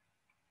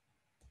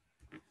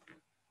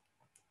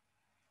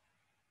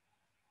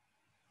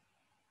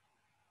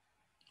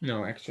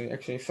 No,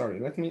 actually, sorry.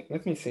 Let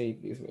me say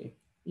it this way.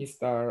 E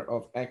star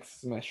of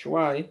X smash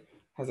Y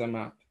has a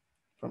map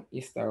from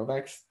E star of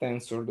X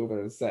tensored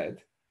over Z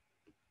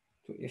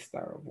to E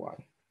star of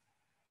Y.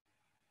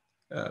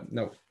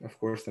 No, of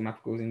course, the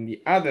map goes in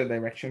the other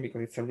direction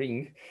because it's a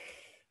ring.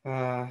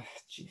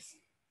 Jeez.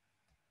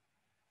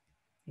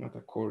 Not a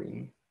core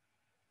ring.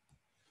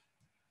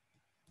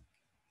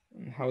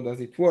 And how does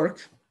it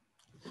work?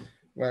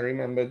 Well,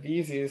 remember,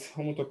 these is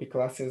homotopy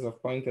classes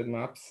of pointed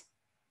maps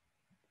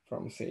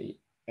from, say,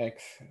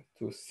 X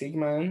to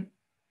sigma n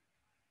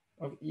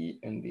of E,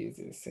 and these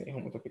is, say,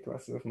 homotopy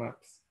classes of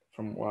maps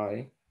from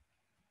Y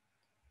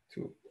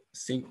to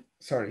sigma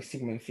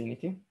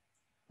infinity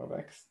of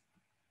X,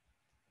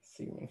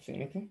 sigma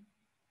infinity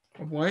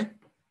of Y.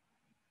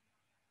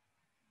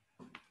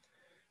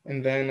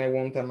 And then I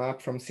want a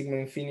map from sigma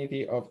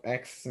infinity of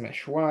X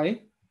smash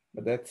Y,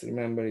 but that's,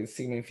 remember, is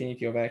sigma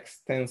infinity of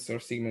X tensor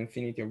sigma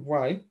infinity of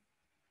Y.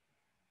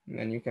 And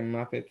then you can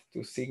map it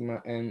to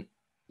sigma n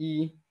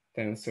E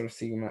tensor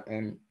sigma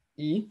m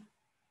E.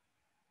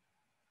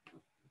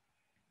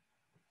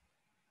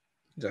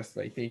 Just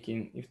by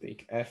taking, if you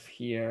take F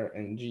here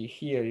and G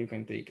here, you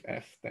can take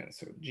F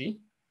tensor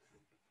G.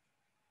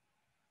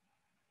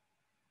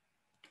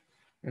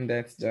 And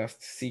that's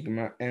just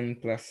sigma n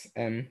plus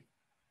m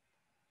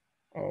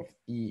of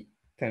E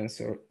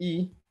tensor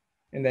E,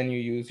 and then you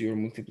use your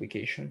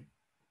multiplication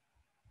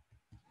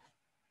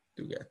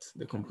to get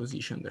the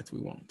composition that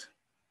we want.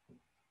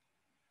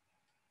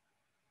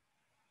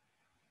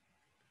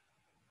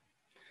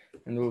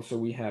 And also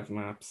we have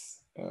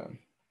maps,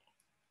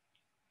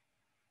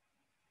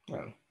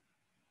 well,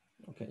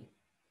 okay.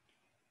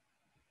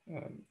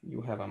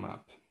 You have a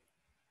map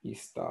E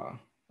star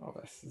of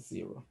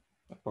S0,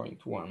 a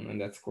point 1,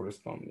 and that's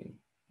corresponding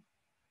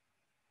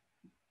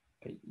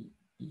by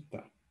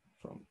eta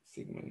from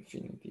sigma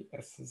infinity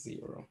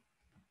S0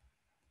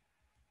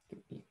 to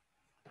E.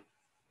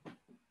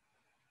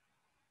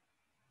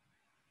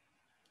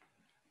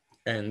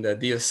 And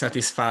these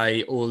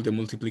satisfy all the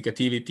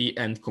multiplicativity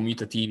and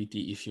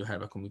commutativity if you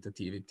have a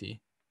commutativity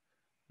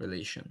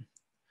relation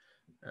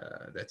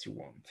that you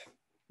want.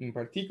 In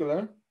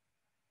particular,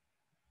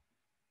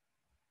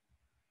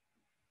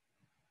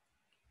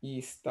 E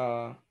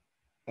star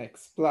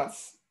x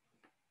plus,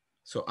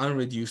 so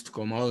unreduced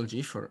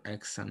cohomology for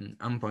X and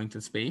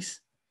unpointed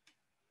space,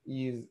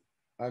 is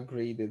a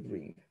graded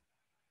ring.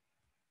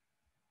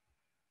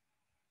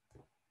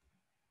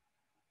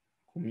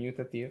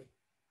 Commutative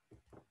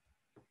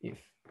if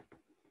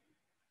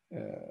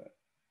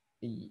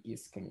E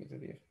is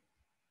commutative.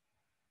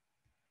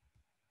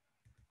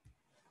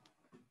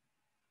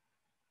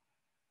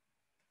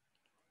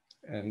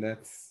 And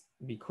that's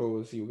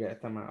because you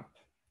get a map.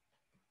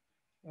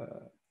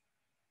 What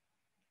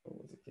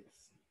was it? X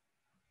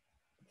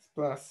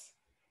plus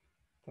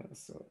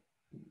tensor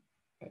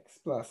X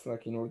plus,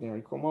 like in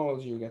ordinary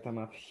cohomology, you get a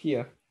map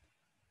here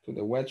to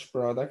the wedge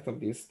product of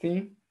this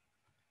thing,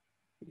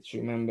 which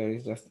remember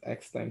is just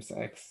X times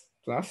X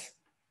plus.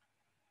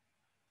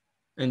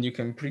 And you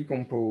can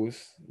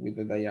pre-compose with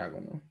the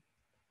diagonal.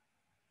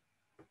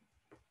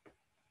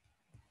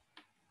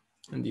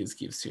 And this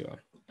gives you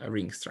a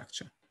ring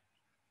structure.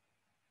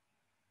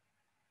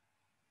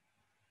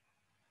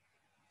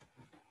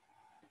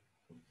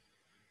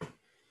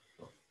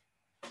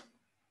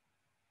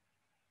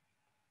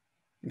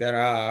 There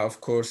are,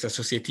 of course,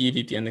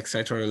 associativity and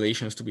exciter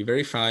relations to be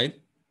verified.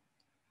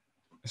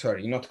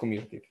 Sorry, not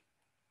commutative.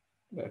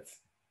 That's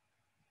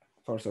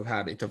force of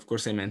habit. Of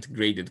course, I meant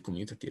graded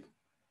commutative,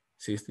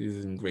 since this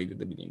isn't graded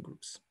abelian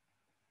groups.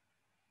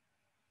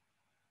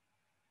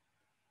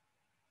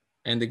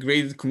 And the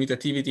graded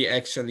commutativity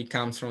actually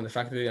comes from the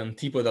fact that the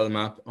antipodal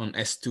map on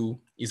S2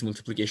 is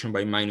multiplication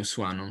by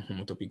 -1 on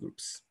homotopy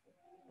groups,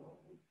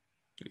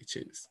 which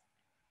is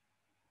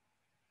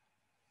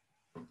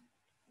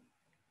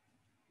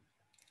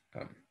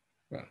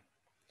well,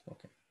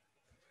 okay.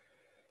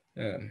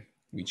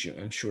 Which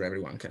I'm sure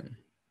everyone can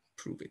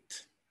prove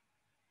it.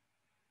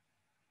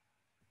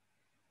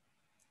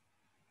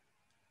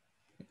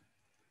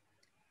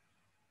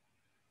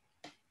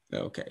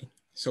 Okay,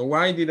 so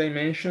why did I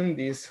mention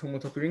this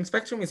homotopy ring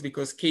spectrum? Is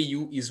because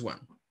Ku is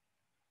 1.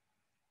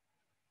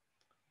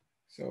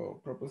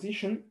 So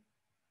proposition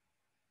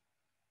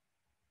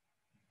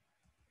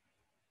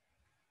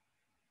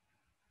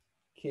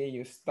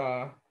Ku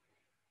star,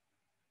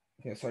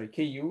 okay, sorry,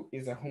 Ku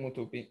is a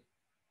homotopy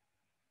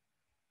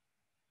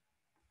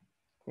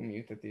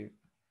commutative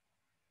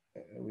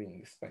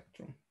ring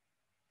spectrum.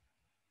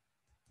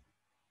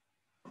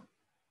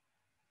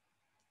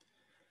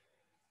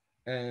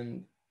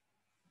 And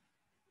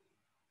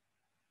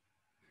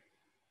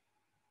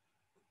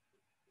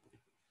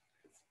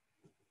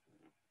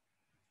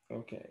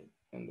okay,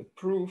 and the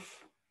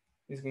proof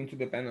is going to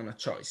depend on a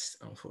choice,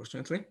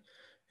 unfortunately.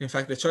 In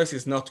fact, the choice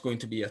is not going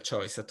to be a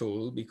choice at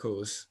all,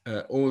 because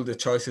all the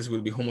choices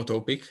will be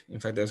homotopic. In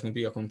fact, there's going to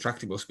be a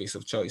contractible space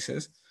of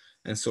choices.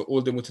 And so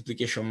all the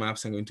multiplication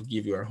maps I'm going to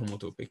give you are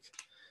homotopic.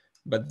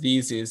 But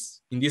this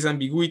is, in this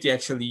ambiguity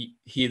actually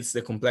hits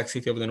the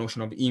complexity of the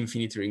notion of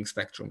infinite ring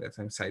spectrum that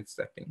I'm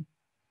sidestepping.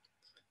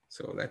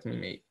 So let me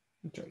make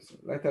a choice.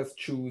 Let us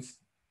choose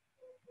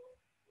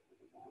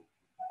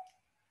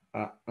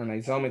an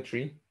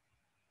isometry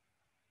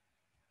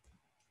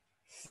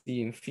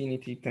C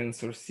infinity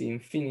tensor C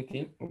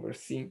infinity over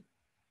C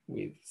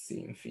with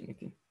C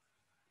infinity.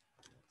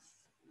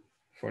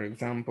 For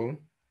example,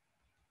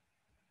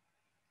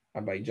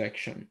 a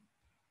bijection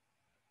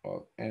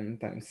of n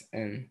times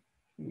n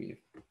with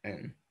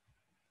n.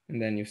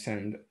 And then you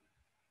send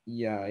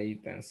EI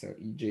tensor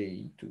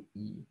EJ to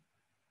E,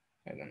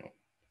 I don't know,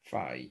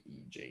 phi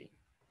EJ.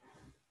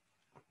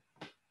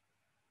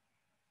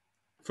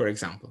 For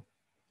example,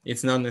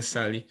 it's not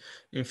necessarily,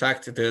 in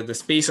fact, the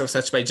space of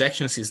such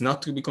bijections is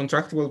not to be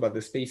contractible, but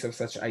the space of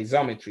such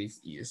isometries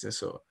is.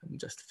 So I'm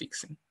just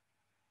fixing.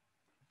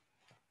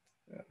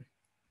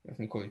 Let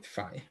me call it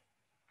phi,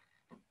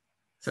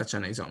 such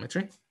an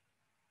isometry.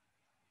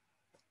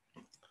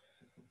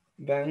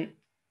 Then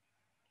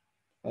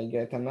I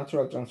get a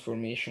natural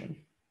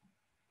transformation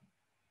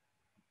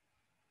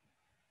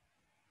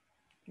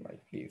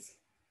like this.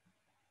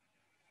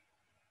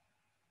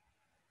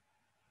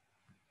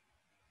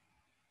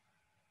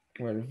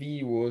 Where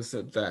V was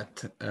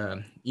that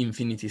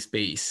infinity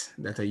space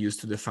that I used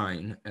to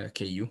define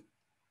Ku.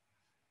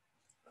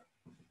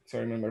 So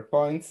remember,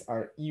 points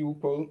are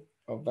eupole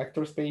of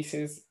vector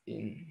spaces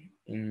in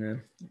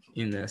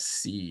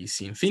C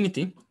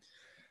infinity,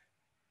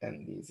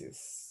 and this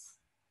is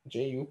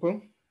J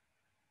upo,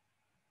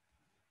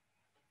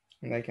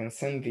 and I can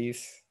send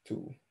this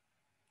to,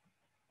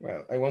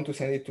 well, I want to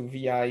send it to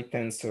VI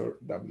tensor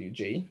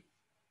WJ.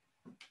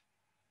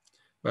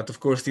 But of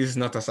course, this is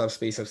not a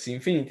subspace of C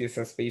infinity, it's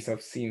a space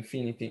of C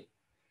infinity,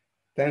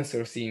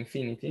 tensor C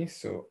infinity.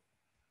 So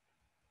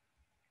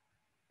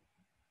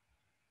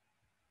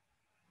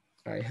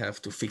I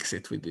have to fix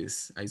it with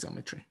this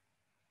isometry.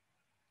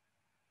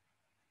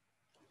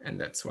 And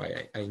that's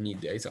why I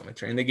need the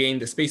isometry. And again,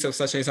 the space of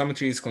such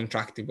isometry is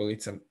contractible.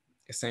 It's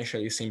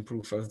essentially the same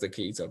proof as the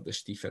case of the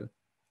Stiefel,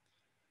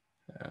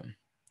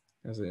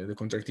 as the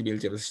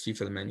contractibility of the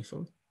Stiefel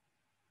manifold.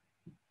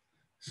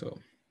 So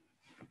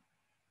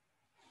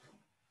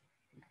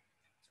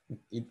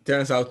it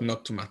turns out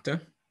not to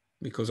matter,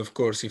 because of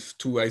course, if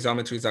two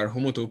isometries are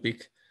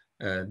homotopic,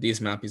 this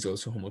map is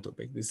also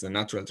homotopic. This is a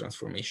natural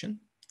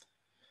transformation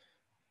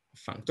of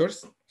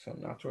functors, so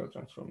natural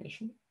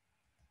transformation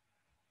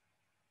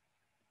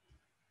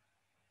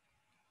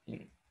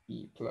in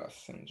E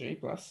plus and J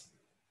plus.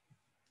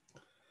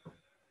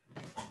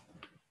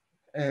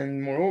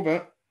 And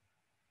moreover,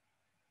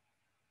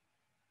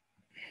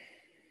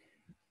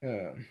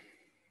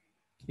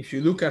 if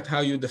you look at how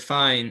you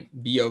define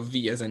B of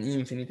V as an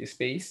infinity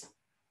space,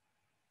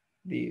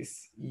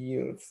 this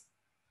yields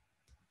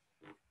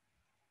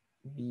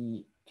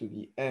B to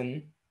the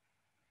n,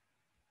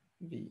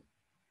 V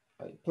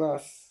I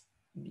plus,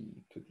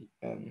 B to the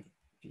n,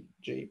 V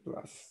J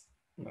plus,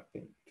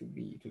 mapping to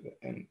B to the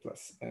n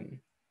plus n.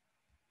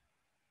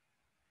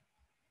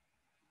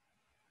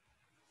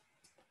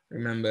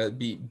 Remember,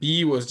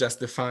 B was just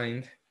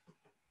defined.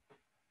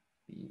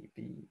 B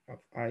of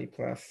I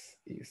plus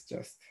is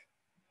just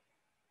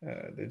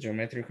the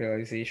geometric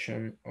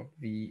realization of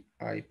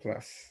VI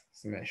plus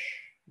smash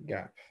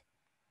gap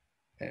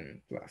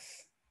n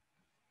plus.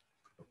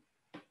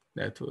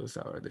 That was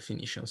our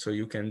definition. So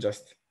you can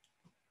just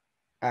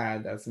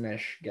add a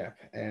smash gap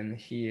n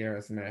here,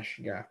 a smash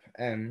gap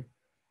n,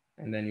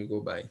 and then you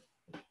go by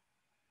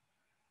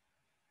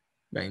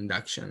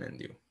induction, and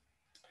you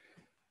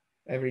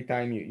every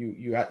time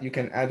you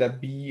can add a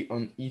b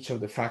on each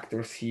of the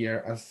factors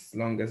here, as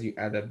long as you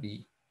add a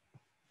b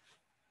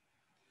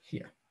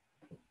here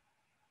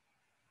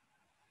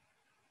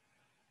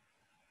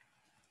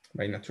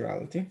by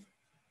naturality.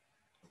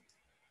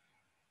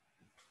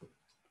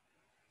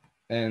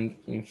 And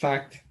in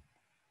fact,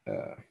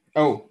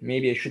 oh,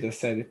 maybe I should have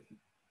said it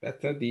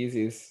better. This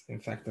is in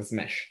fact a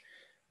smash.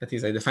 That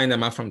is, I define a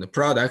map from the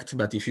product,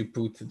 but if you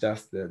put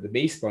just the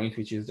base point,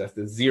 which is just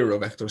the zero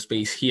vector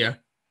space here,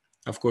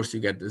 of course you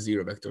get the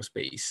zero vector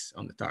space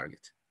on the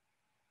target.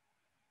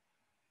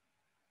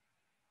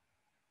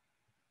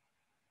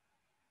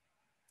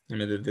 I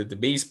mean, the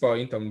base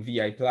point on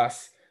VI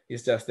plus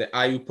is just the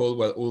I pole,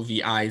 while all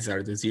VIs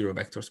are the zero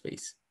vector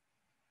space.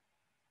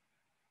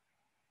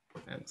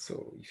 And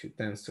so if you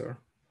tensor,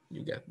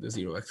 you get the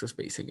zero vector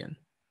space again.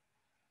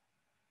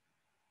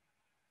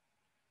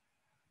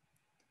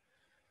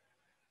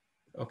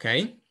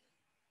 Okay.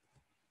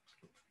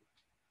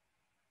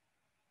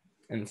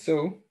 And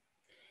so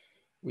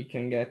we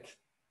can get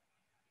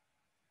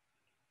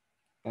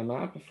a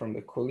map from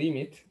the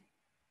colimit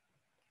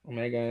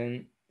omega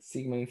n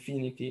sigma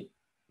infinity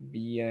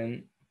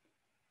bn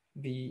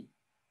v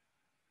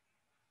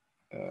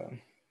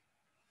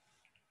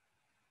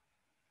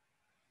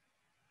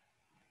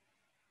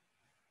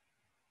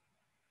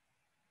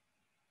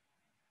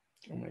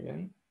omega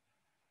n.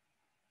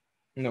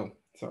 No,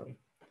 sorry.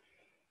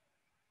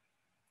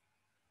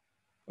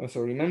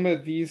 So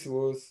remember, this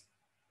was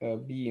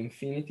b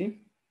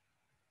infinity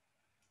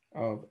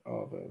of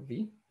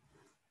v.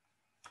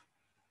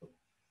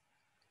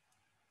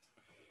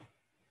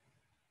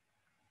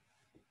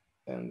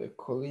 And the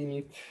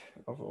colimit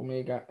of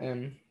omega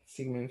m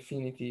sigma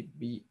infinity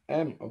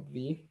bm of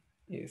v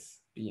is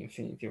b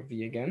infinity of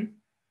v again.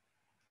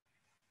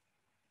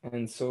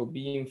 And so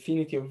b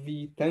infinity of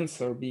v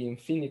tensor b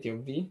infinity of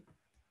v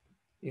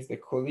is the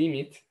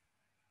colimit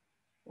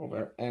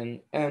over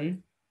n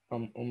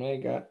on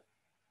omega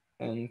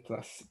n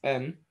plus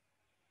m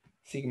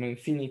sigma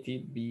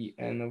infinity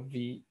bn of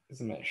v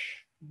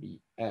smash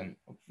bm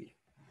of v.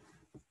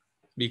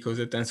 Because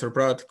the tensor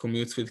product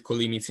commutes with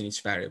colimits in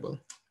each variable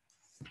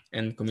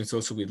and commutes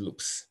also with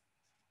loops,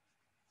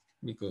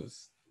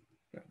 because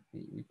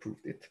we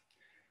proved it.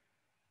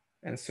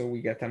 And so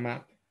we get a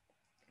map,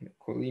 the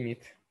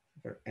colimit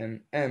over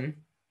nm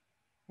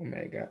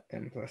omega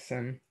m plus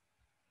m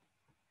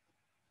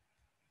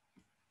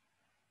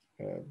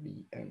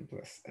bm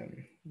plus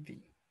m v,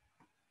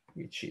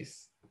 which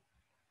is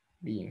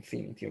b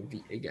infinity of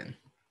v again.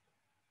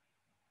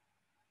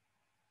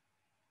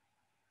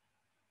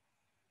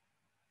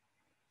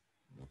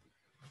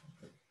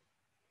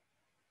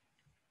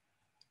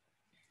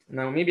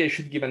 Now maybe I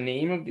should give a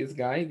name of this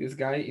guy. This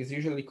guy is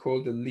usually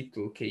called the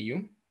little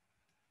ku.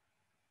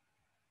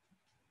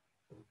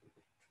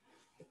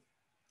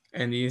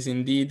 And is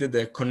indeed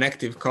the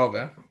connective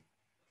cover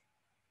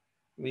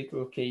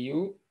little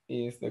ku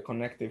is the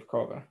connective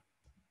cover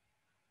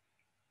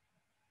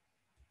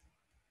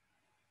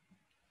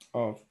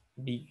of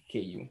big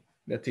ku.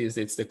 That is,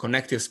 it's the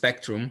connective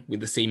spectrum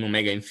with the same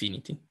omega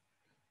infinity.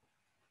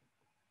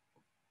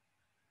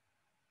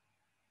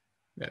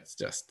 That's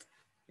just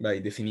by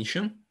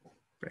definition,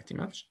 pretty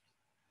much.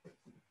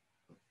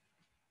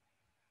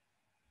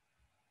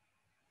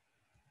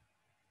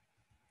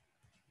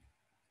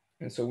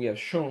 And so we have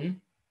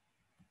shown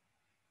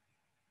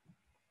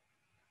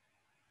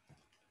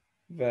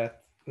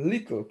that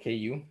little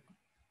ku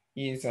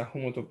is a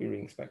homotopy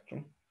ring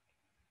spectrum.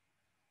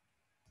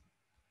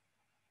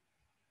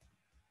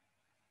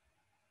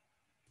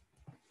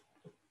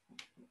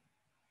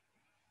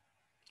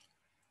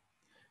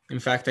 In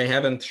fact, I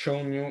haven't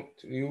shown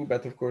you,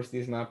 but of course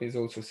this map is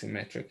also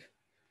symmetric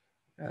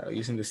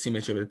using the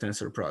symmetry of the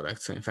tensor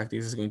product. So in fact,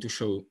 this is going to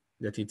show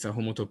that it's a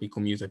homotopy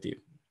commutative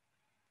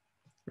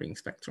ring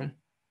spectrum.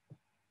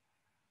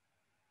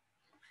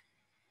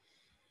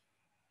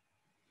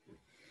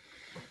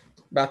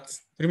 But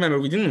remember,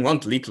 we didn't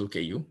want little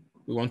ku,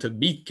 we wanted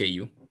big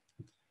ku.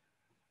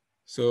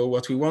 So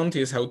what we want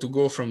is how to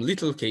go from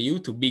little ku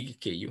to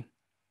big ku.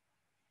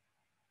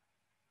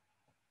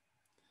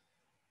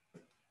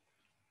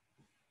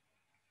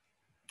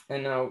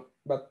 And now,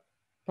 but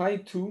pi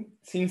 2,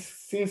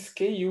 since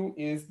ku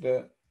is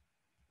the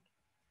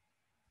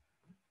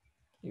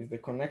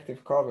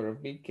connective cover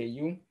of big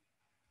ku,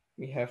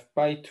 we have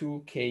pi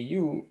 2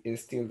 ku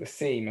is still the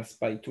same as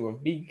pi 2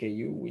 of big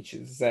ku, which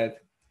is z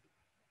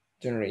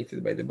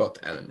generated by the bot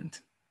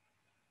element.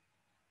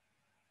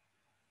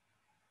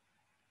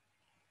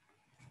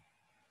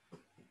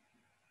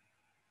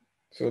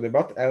 So the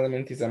bot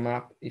element is a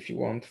map, if you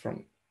want,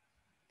 from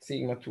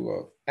sigma 2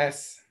 of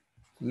s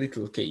to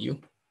little ku.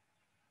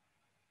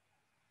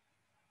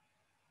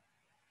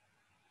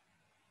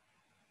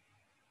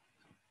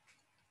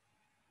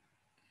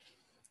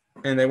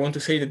 And I want to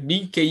say that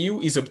big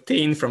ku is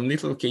obtained from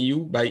little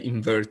ku by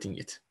inverting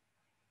it.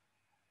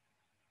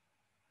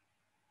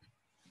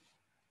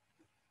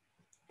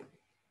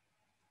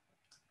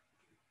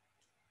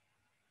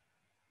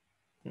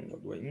 And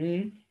what do I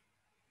mean?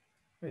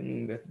 I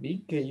mean that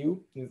big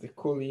ku is the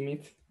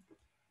co-limit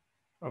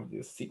of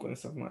this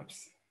sequence of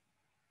maps.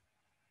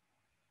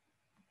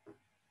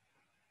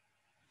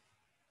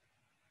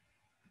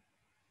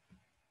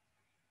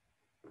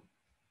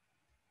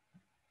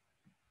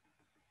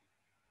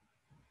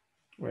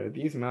 Where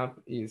this map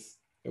is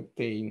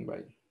obtained by,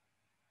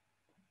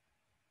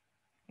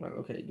 well,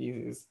 okay, this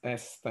is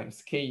s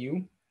times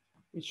ku,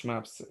 which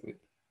maps with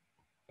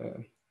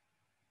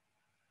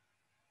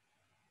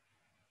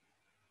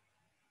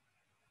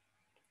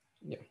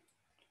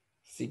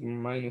sigma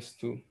minus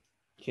 2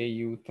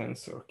 ku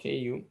tensor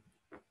ku,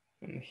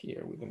 and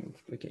here with the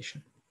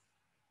multiplication.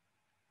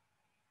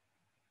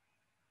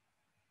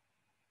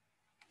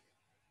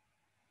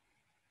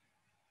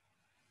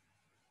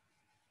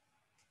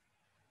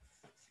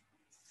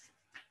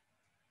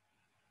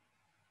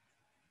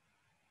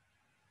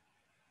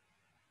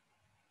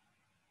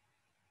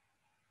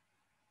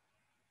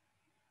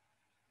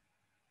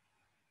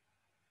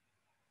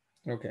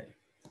 Okay.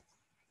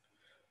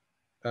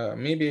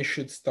 Maybe I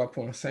should stop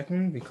 1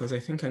 second because I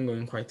think I'm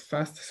going quite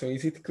fast. So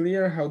is it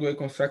clear how do I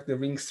construct the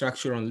ring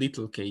structure on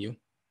little ku?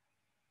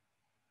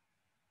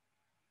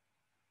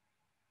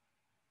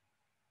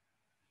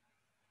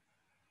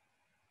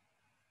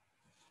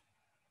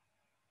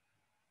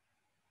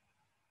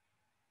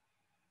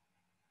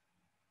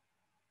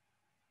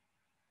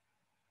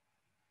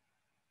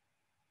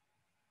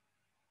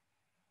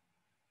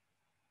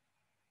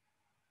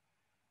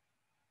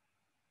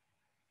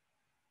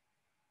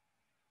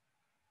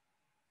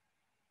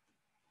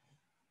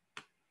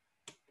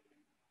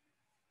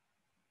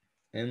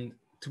 And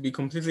to be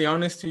completely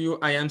honest to you,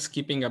 I am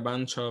skipping a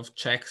bunch of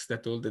checks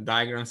that all the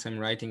diagrams I'm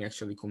writing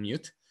actually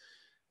commute.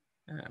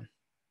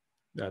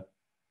 That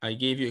I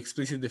gave you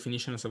explicit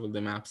definitions of all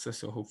the maps,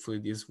 so hopefully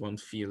this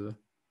won't feel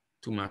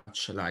too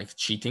much like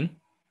cheating,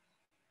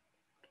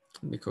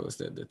 because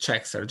the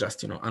checks are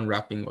just,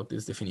 unwrapping what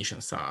these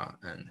definitions are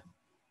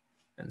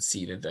and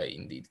see that they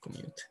indeed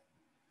commute.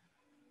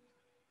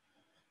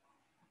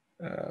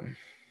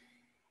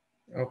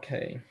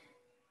 Okay.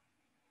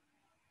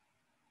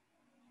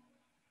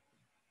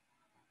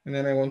 And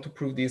then I want to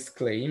prove this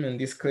claim, and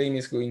this claim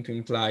is going to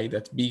imply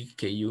that big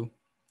ku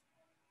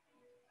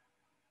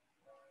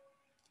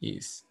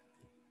is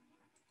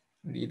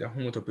indeed a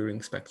homotopy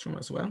ring spectrum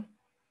as well.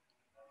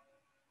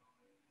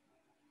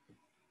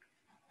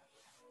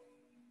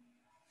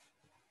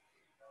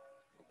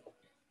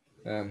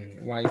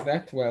 Why is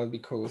that? Well,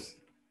 because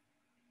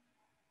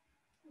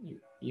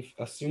if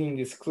assuming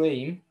this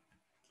claim,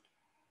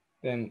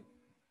 then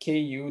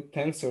ku,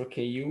 tensor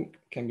ku,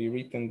 can be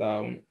written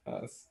down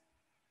as,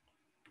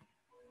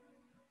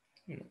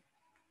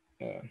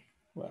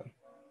 well,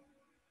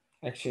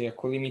 actually a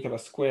colimit of a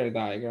square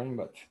diagram,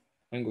 but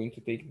I'm going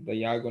to take the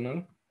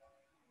diagonal.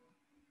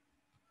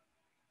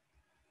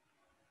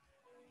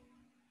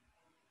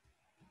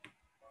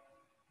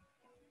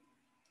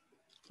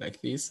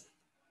 Like this.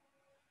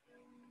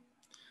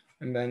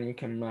 and then you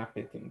can map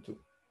it into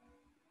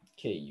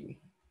KU.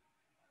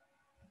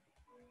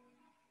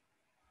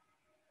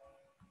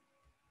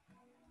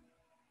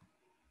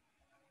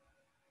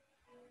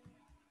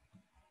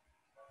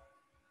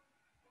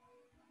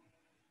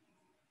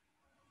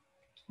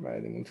 By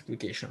the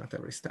multiplication at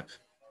every step.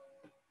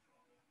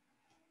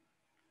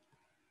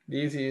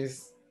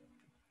 This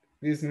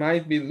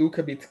might look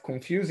a bit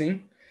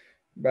confusing,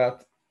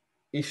 but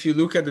if you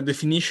look at the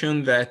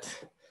definition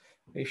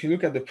if you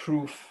look at the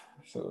proof,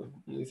 so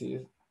this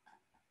is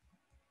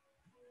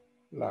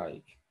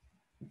like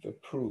the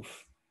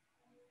proof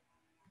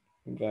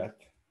that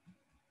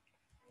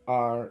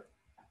R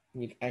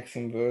with X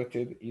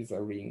inverted is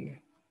a ring.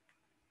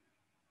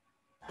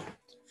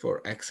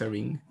 For X a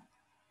ring.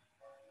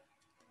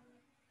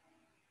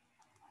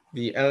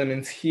 The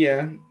elements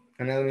here,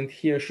 an element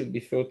here should be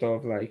thought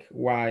of like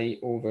Y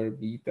over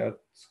beta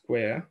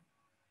square,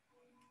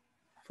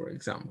 for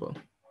example.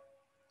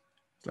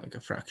 It's like a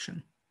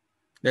fraction.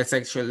 That's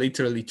actually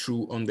literally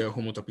true on the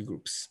homotopy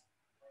groups.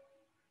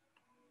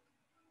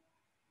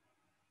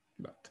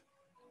 But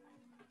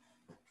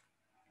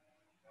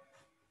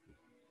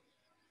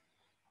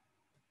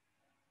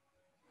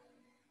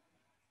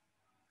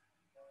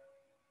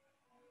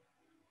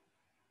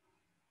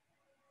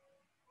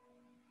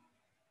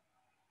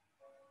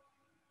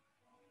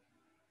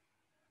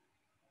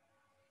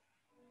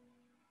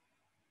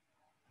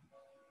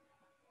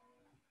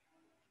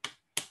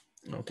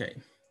okay,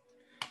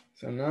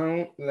 so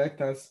now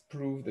let us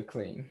prove the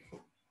claim.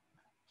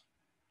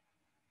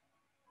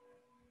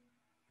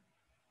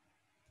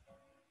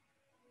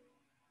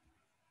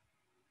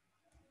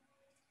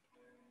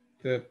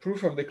 The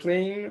proof of the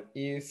claim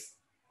is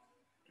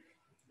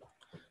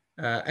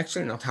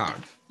actually not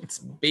hard. It's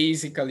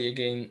basically,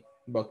 again,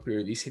 about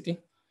periodicity.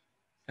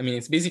 I mean,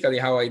 it's basically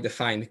how I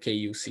defined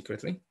KU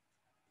secretly,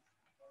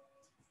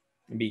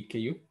 big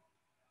KU.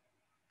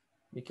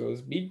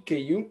 Because big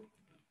KU,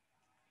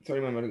 so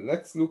remember,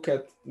 let's look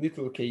at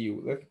little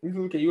KU.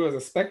 Little KU as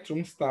a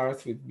spectrum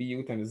starts with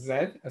BU times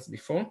Z as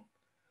before.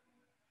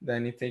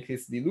 Then it takes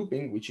its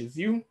delooping, which is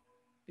U.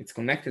 It's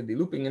connected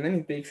delooping, and then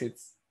it takes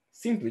its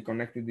simply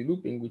connected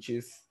delooping, which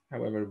is,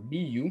 however,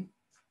 BU.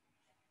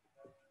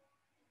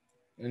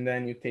 And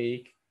then you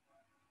take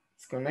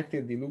its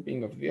connected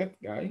delooping of that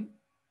guy,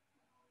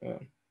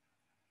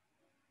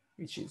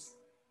 which is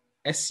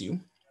SU.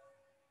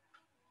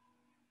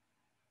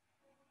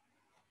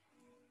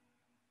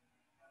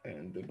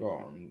 And go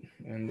on.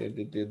 And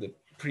the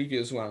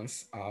previous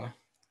ones are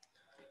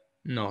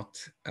not,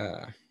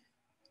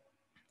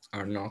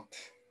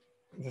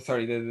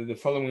 sorry, the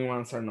following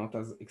ones are not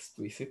as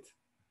explicit.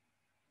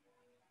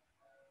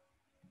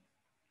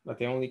 But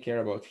I only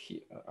care about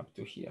here, up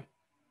to here.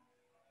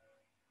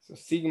 So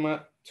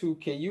sigma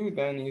 2KU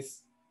then is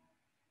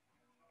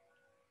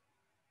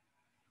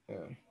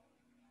what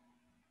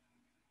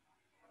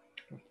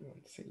do I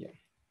want to say? Yeah,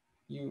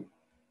 U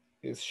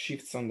is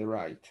shifts on the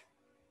right.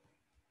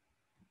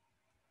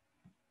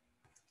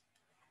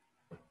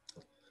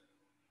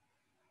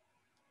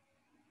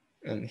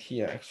 And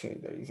here actually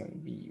there is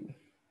an BU.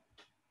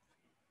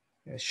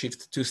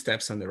 Shift 2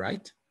 steps on the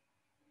right.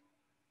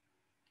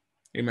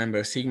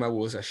 Remember, sigma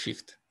was a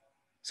shift.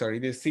 Sorry,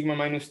 the sigma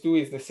minus 2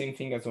 is the same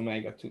thing as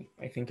omega 2.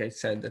 I think I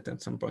said that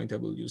at some point I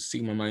will use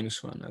sigma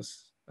minus 1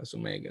 as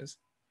omegas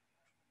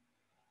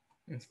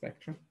in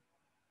spectrum.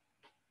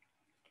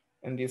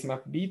 And this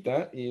map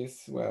beta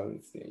is, well,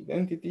 it's the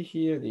identity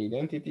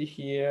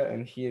here,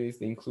 and here is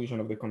the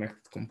inclusion of the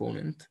connected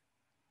component.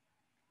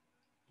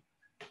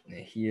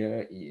 And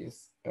here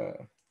is,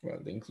 well,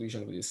 the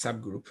inclusion of the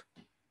subgroup.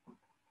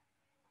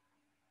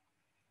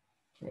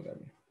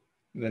 Whatever.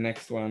 The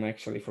next one,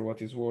 actually, for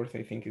what it's worth,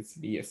 I think it's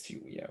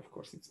BSU. Yeah, of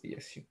course, it's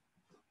BSU.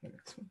 The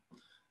next one.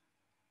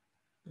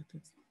 But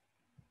it's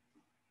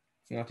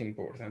not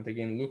important.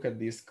 Again, look at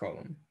this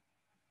column.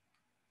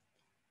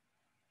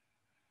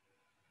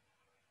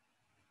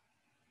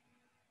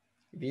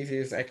 This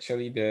is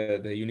actually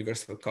the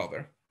universal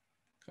cover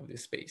of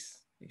this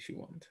space, if you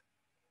want.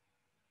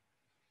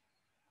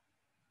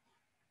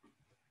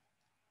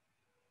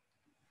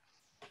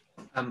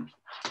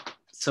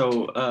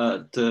 So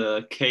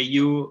the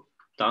KU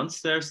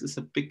downstairs is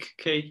a big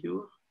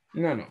KU?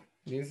 No,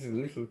 this is a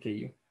little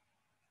KU.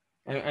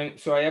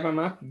 So I have a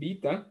map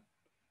beta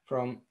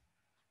from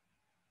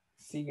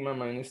sigma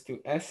minus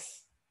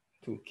 2S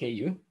to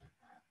KU,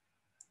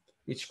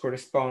 which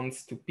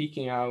corresponds to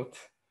picking out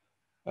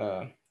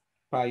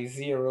pi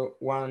 0,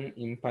 1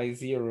 in pi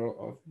 0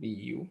 of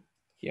BU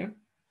here.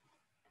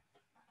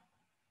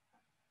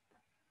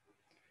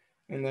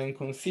 And then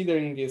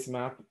considering this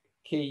map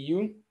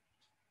KU,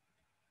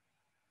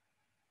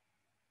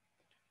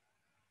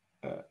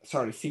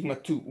 sorry, sigma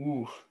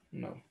 2,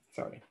 no,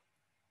 sorry.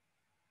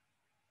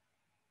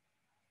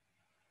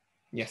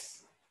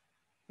 Yes,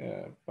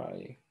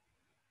 by,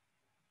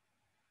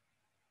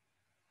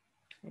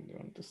 what do I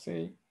want to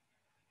say?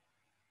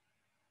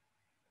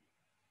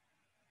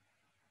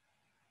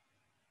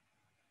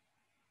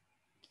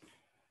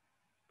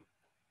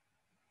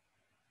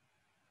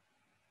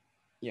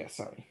 Yeah,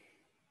 sorry.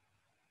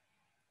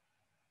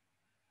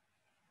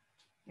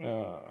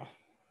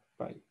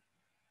 by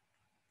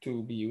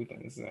 2 bu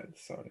times z,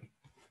 sorry.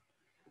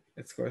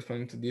 It's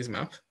corresponding to this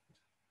map.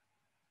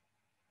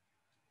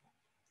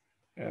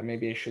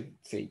 Maybe I should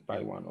say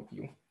by 1 of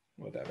u,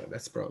 whatever,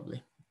 that's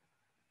probably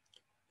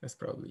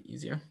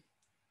easier.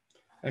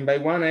 And by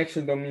 1, I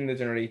actually don't mean the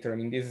generator. I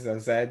mean, this is a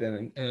z,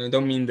 and I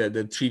don't mean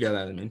the trivial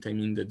element. I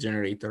mean the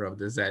generator of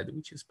the z,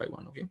 which is by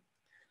 1 of u.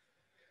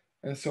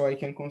 And so I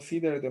can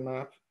consider the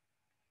map.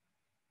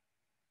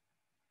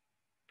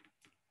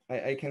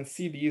 I can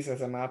see this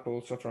as a map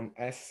also from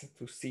S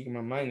to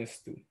sigma minus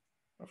 2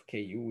 of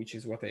Ku, which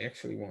is what I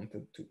actually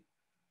wanted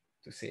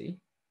to say.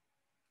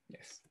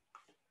 Yes.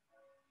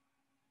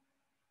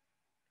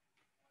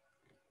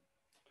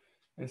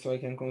 And so I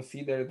can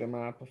consider the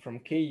map from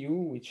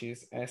Ku, which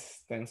is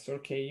S tensor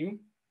Ku,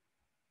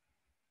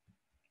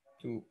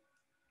 to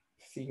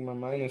sigma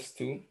minus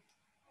 2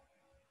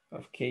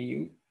 of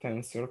Ku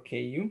tensor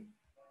Ku.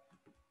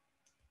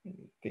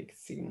 Take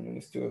sigma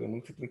minus 2 of the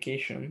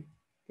multiplication,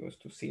 goes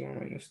to sigma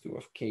minus 2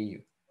 of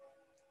Ku.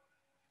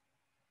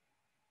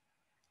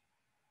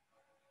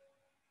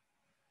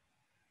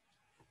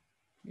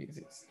 This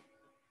is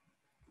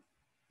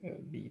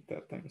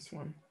beta times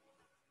 1.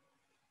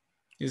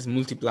 Is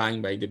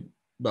multiplying by the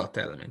bot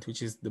element,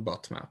 which is the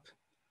bot map.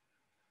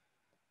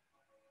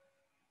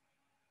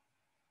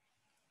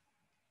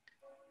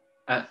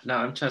 Now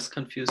I'm just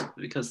confused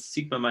because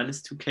sigma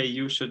minus 2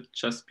 Ku should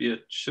just be a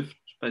shift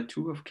by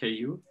 2 of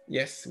Ku.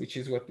 Yes, which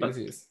is what this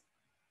is.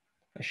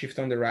 A shift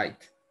on the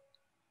right.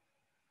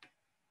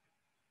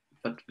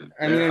 But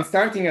I mean, I'm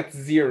starting at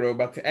 0,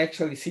 but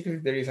actually secretly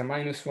there is a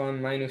minus 1,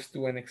 minus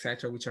 2, and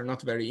etc., which are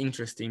not very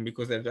interesting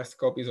because they're just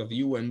copies of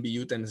u and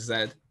bu times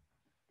z.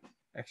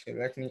 Actually,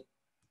 let me,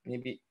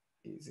 maybe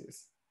this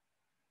is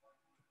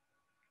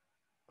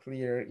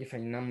clear if I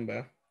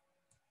number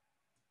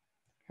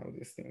how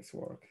these things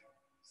work.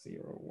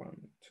 0,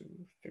 1, 2,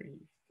 3,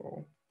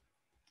 4.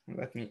 And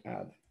let me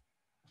add.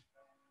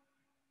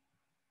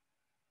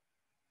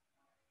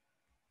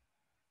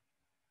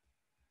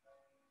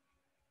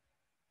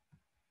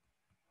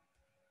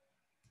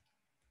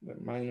 The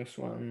minus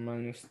 1,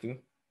 minus 2.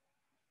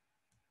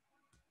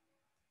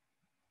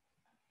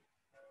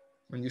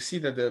 And you see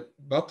that the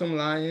bottom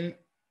line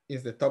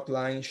is the top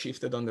line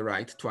shifted on the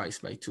right twice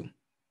by 2.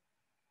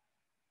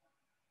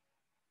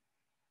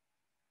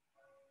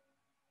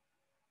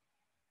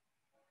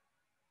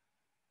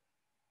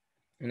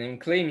 And I'm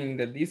claiming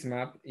that this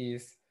map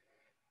is,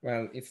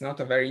 well, it's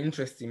not a very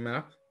interesting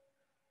map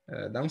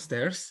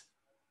downstairs.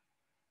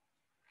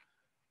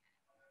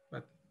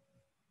 But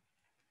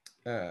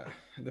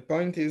the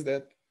point is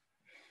that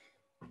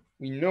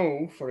we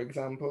know, for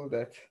example,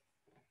 that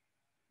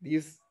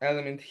this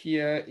element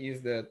here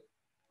is the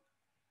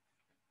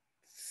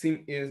this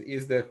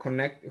is the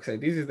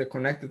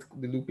connected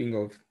the looping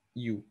of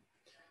u,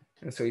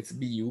 and so it's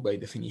bu by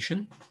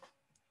definition.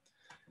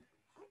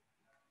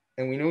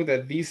 And we know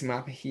that this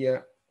map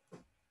here,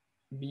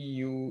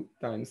 bu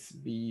times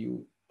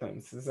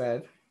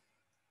z,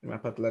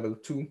 map at level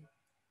 2,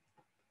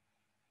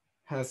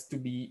 has to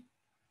be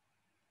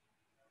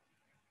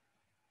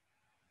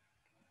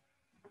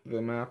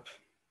the map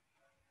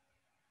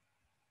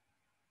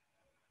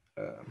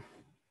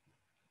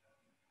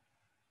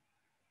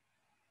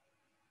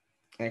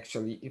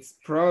actually, it's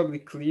probably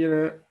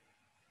clearer.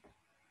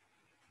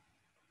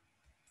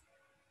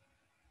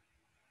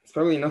 It's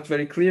probably not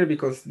very clear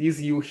because this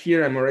u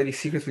here, I'm already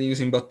secretly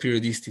using bot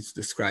periodicity to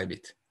describe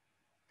it.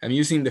 I'm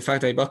using the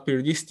fact that bot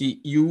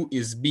periodicity u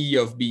is b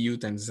of bu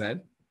times z.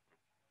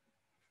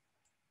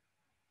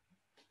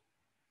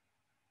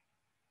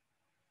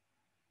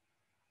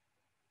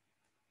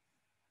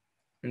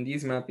 And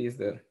this map is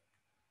the,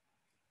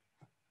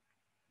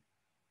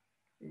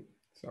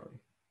 sorry.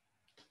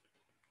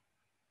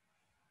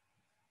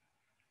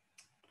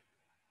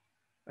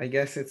 I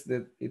guess it's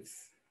the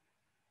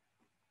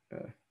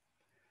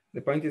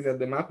point is that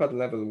the map at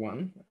level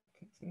 1,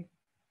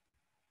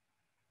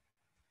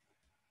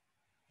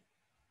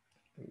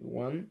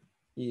 one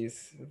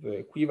is the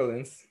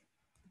equivalence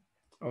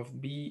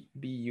of b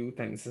bu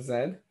times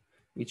z,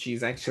 which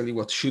is actually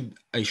what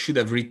I should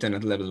have written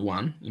at level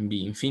 1 in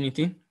b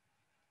infinity,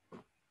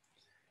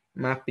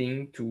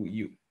 mapping to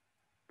u.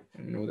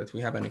 And we know that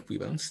we have an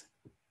equivalence,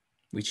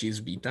 which is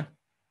beta,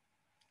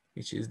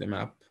 which is the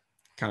map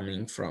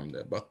coming from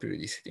the bot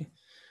periodicity.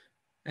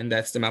 And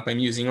that's the map I'm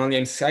using, only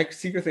I'm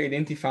secretly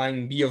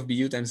identifying b of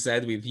bu times z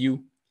with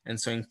u, and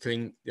so I'm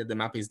claiming that the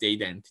map is the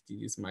identity.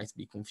 This might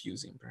be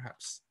confusing,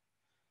 perhaps.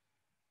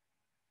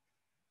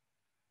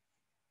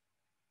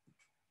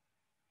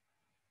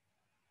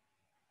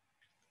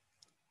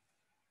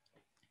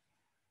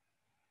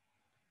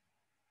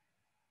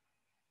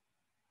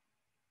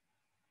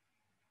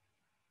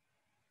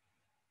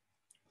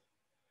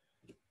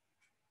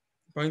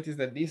 Point is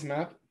that this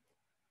map,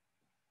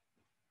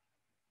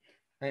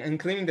 I'm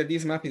claiming that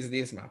this map is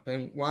this map.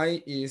 And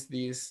why is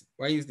this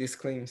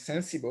claim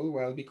sensible?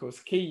 Well, because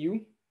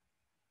Ku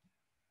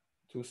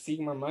to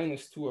sigma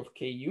minus 2 of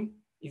Ku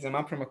is a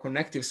map from a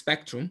connective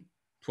spectrum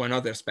to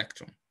another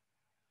spectrum.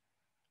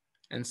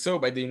 And so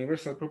by the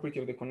universal property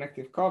of the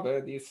connective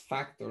cover, these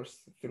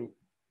factors through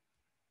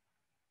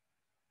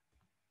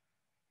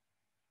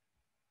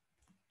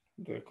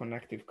the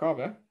connective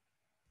cover,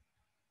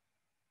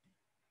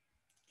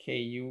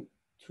 Ku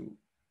to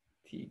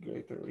t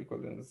greater or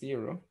equal than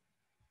 0,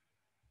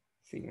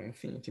 sigma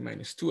infinity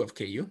minus 2 of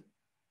Ku.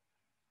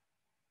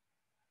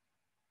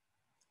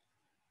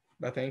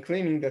 But I'm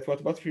claiming that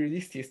what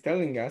periodicity is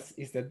telling us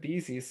is that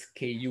this is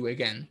Ku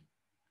again.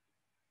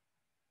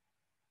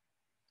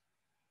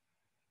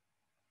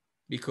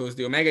 Because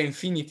the omega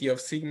infinity of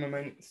sigma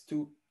minus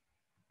 2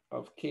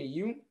 of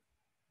Ku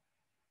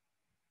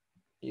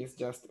is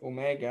just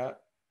omega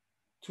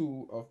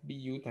 2 of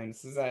Bu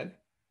times Z,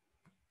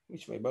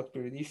 which by Bott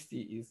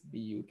periodicity is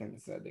Bu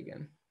times Z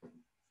again,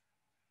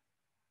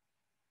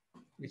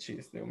 which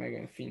is the omega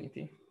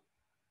infinity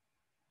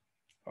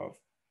of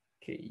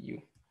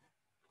Ku.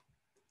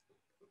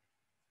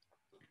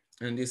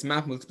 And this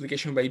map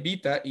multiplication by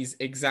beta is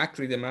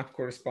exactly the map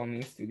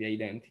corresponding to the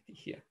identity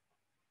here.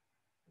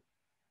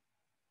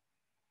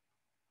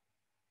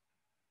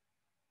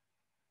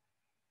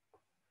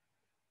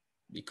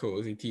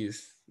 Because it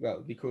is,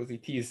 well, because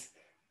it is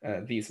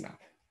this map.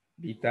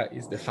 Beta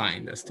is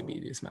defined as to be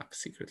this map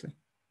secretly.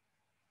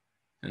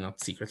 And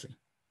not secretly,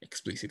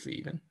 explicitly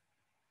even.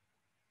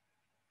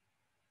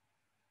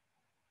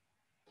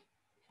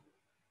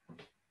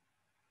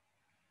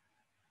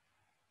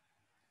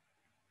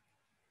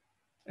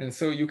 And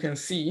so you can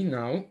see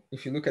now,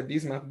 if you look at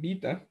this map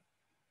beta,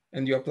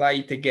 and you apply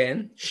it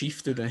again,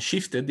 shifted and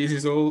shifted, this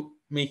is all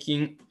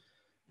making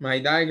my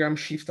diagram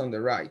shift on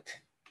the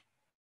right,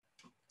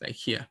 like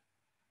here.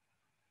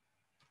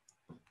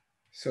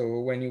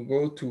 So when you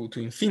go to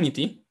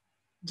infinity,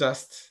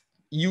 just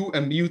U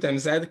and Bu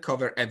times Z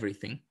cover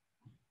everything.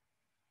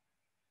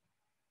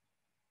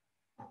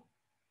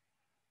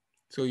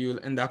 So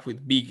you'll end up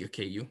with big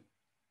Ku.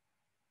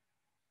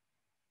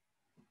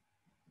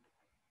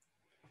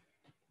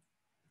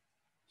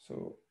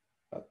 So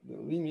at the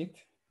limit,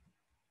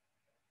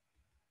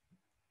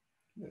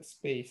 the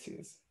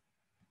spaces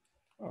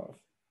of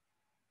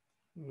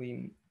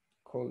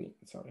calling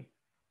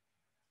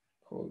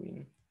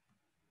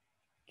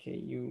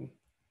Ku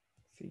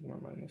sigma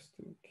minus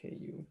 2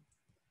 Ku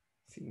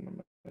sigma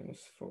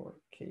minus 4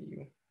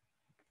 Ku,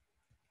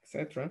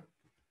 etc.,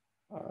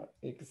 are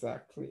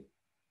exactly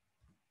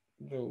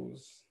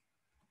those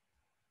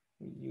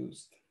we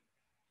used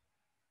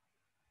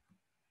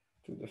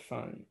to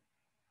define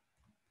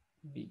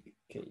big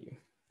Ku.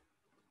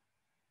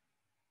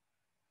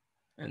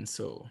 And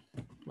so,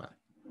 well,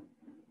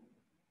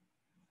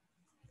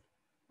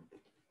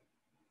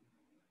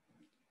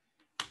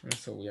 and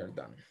so we are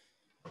done.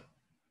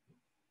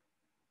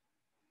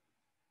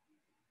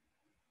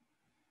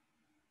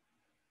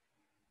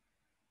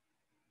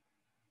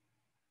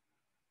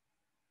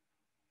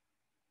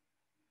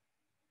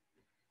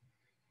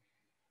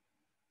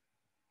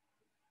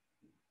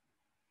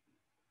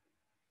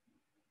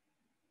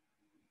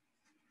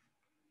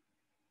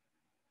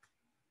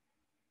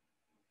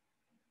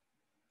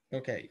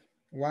 Okay,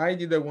 why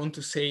did I want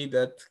to say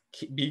that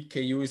big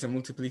Ku is a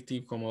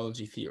multiplicative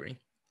cohomology theory?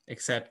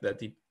 Except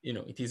that it,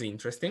 it is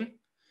interesting.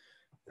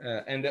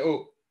 And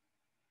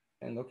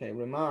okay,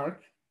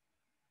 remark,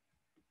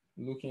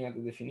 looking at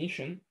the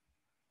definition,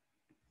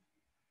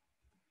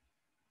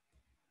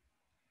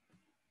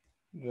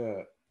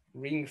 the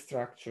ring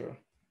structure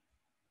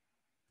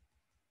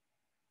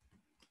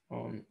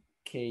on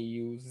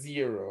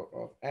Ku0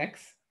 of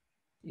X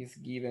is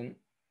given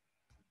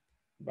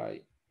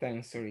by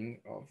tensoring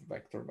of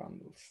vector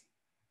bundles.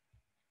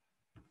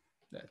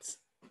 That's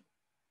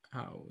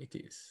how it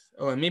is.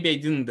 Oh, and maybe I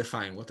didn't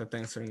define what a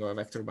tensoring of a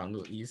vector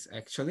bundle is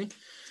actually,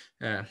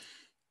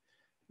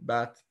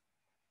 but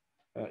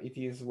it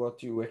is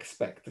what you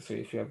expect. So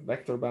if you have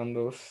vector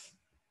bundles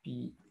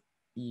P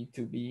E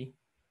to B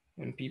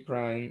and P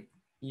prime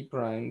E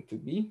prime to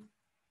B,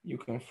 you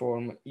can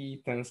form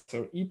E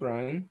tensor E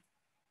prime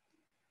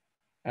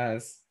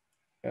as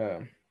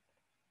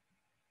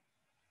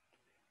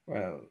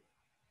well,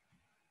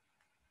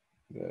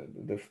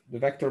 the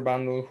vector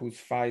bundle whose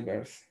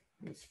fiber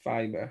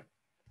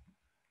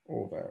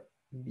over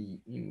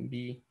B in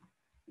B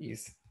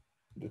is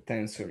the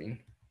tensoring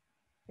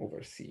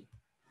over C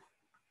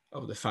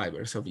of the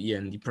fibers of E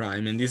and D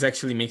prime. And this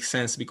actually makes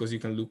sense because you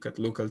can look at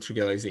local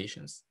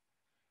trivializations.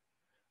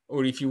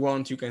 Or if you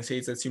want, you can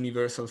say that's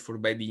universal for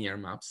bilinear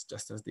maps,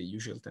 just as the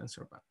usual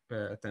tensor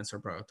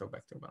product of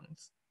vector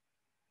bundles,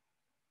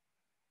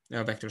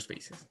 vector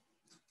spaces.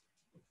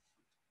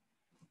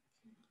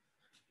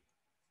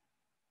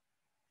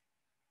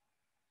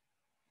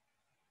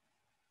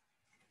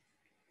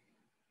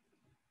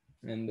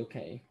 And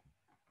okay.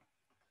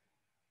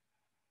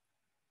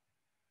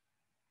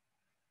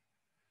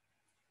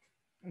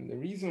 And the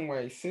reason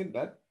why I said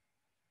that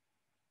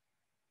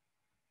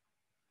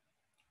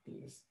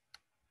is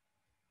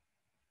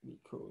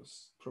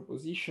because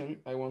proposition,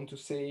 I want to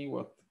say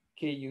what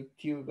Ku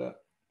tilde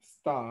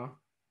star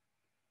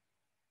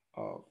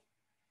of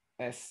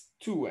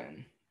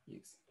S2n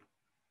is.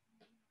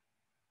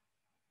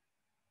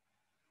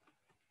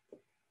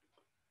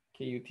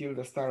 ku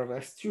tilde star of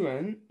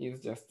S2n is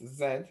just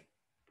Z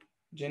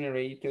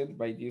generated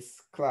by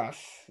this class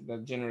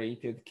that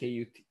generated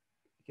ku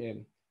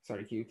tilde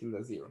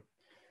 0.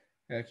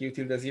 Ku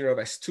tilde 0 of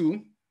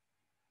S2,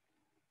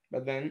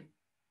 but then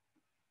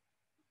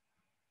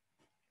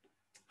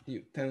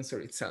you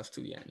tensor itself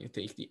to the n, you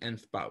take the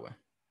nth power.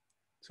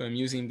 So I'm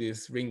using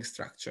this ring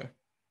structure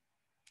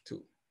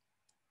to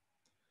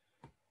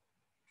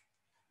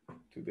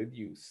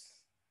deduce.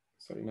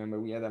 So remember,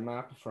 we had a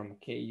map from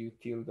ku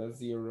tilde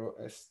 0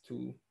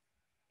 S2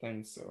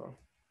 tensor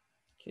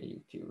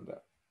ku tilde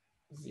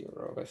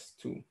 0 of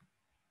S2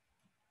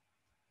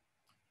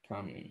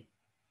 coming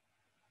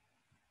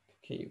to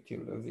ku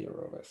tilde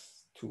 0 of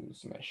S2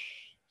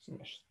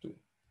 smash 2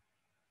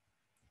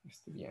 is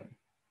to the n.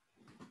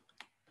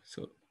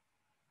 So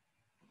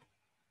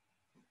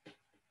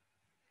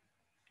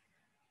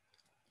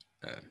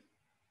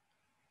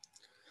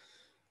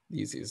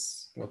this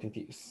is what it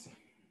is.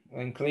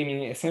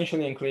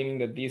 Essentially I'm claiming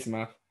that this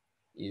map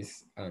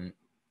is an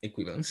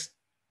equivalence,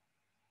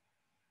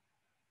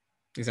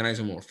 is an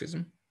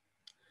isomorphism.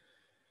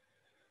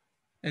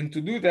 And to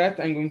do that,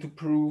 I'm going to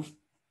prove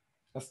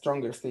a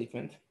stronger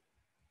statement.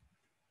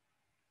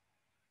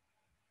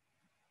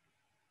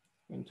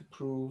 I'm going to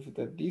prove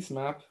that this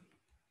map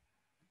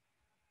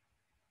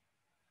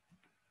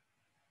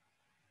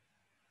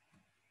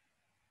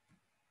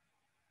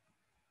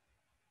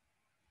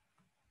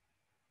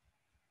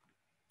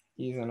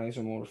is an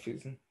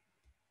isomorphism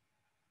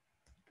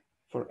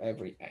for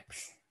every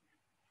x,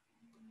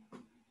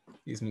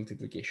 this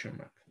multiplication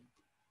map.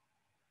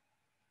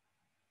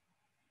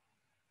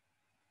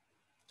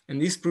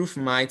 And this proof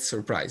might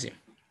surprise you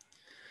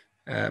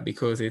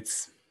because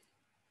it's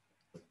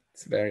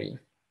very,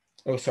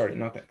 oh, sorry,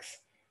 not x,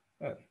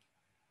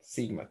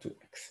 sigma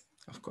 2x,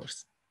 of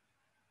course.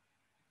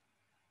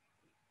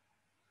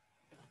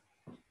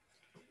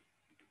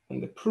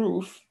 And the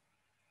proof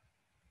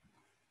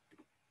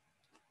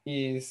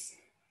is,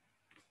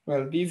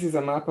 well, this is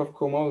a map of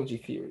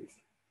cohomology theories.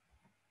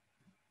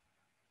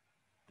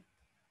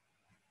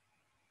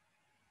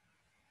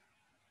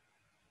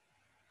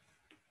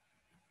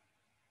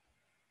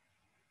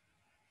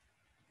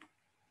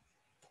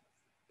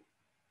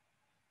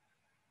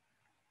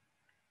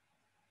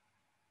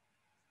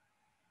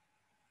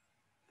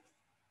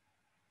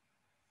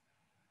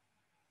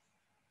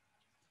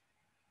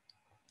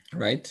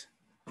 Right?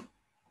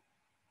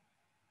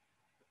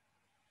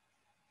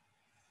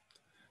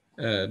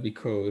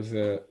 Because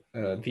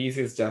this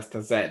is just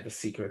a Z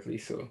secretly.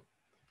 So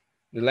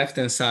the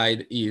left-hand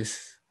side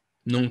is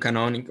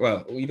non-canonical,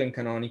 well, even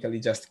canonically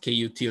just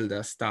ku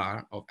tilde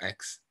star of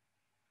x.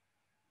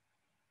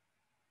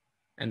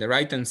 And the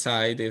right-hand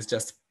side is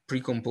just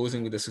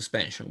precomposing with the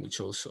suspension, which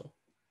also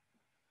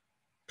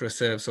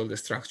preserves all the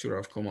structure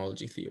of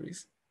cohomology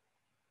theories.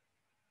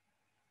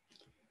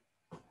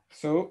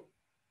 So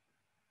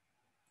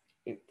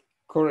it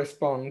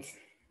corresponds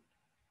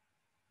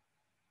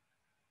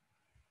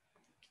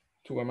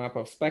to a map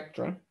of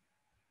spectra,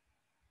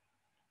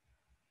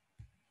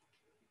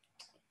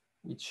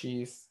 which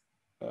is,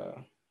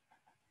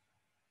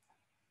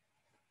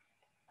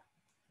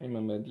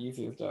 remember, this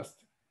is just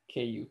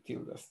ku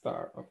tilde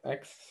star of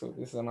x. So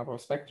this is a map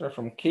of spectra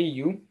from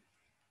ku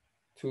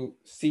to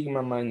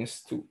sigma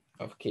minus 2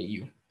 of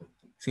ku,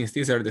 since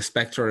these are the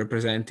spectra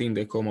representing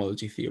the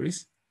cohomology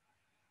theories.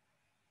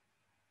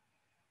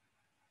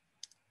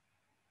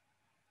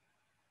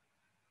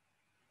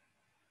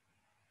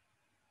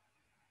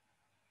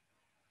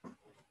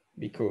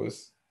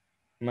 Because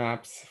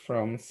maps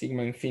from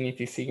sigma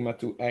infinity sigma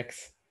to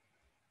x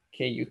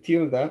ku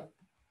tilde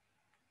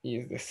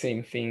is the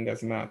same thing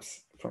as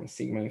maps from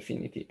sigma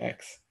infinity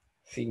x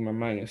sigma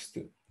minus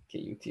 2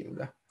 ku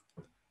tilde.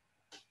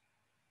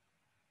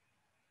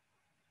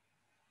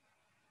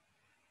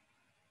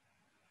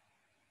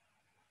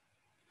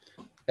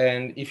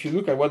 And if you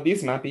look at what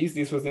this map is,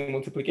 this was the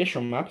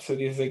multiplication map. So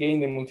this is again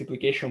the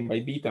multiplication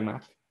by beta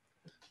map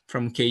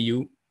from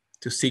ku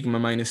to sigma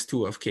minus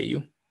 2 of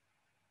ku.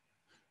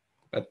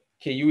 But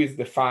ku is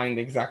defined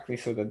exactly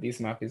so that this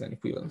map is an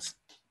equivalence.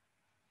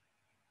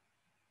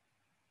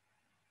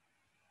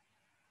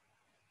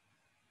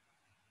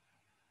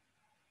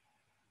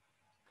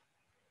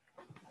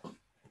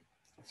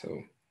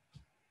 So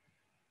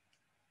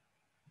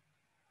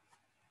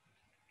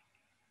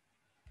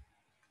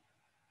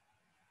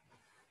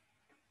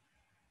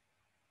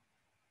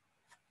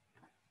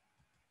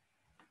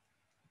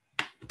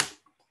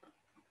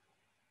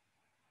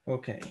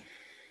okay,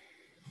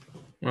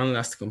 one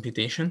last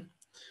computation.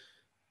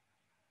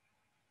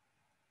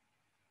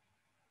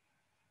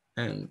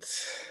 And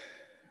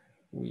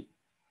we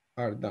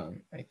are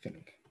done, I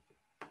think.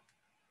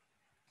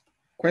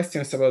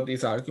 Questions about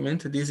this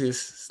argument? This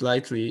is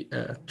slightly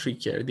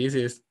trickier. This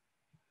is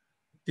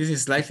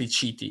slightly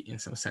cheaty in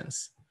some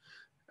sense.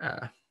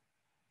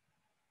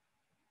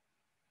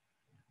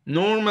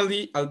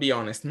 Normally, I'll be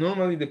honest,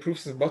 normally the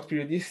proofs of Bott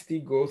periodicity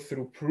go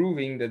through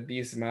proving that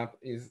this map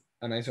is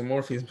an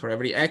isomorphism for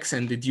every x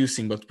and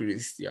deducing Bott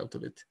periodicity out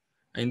of it.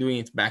 I'm doing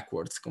it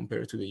backwards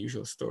compared to the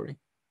usual story.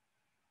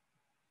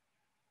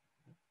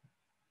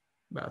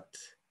 but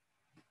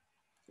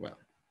well,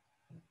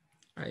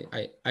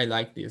 I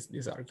like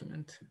this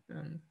argument.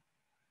 And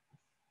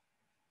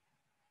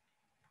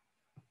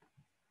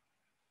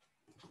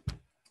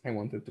I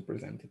wanted to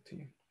present it to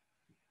you.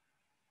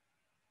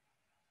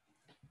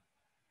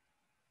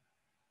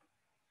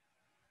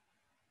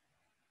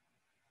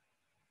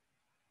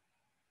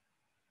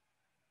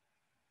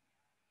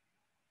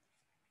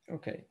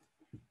 Okay.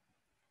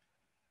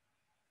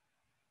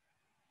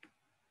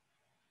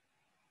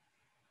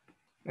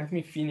 Let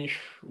me finish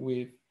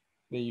with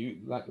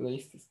the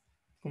latest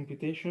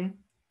computation,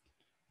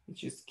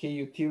 which is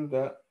Ku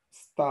tilde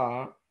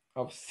star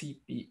of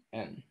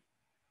CPN.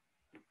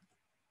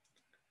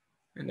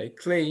 And I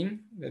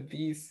claim that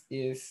this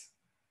is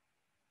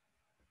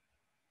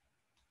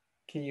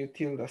Ku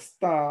tilde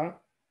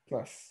star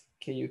plus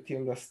Ku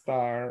tilde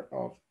star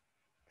of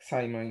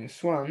psi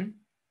minus 1.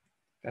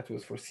 That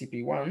was for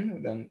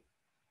CP1. Then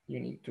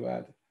you need to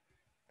add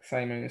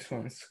psi minus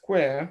 1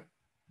 square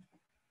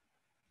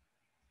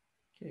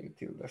Ku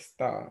tilde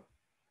star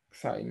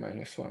psi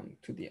minus 1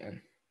 to the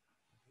n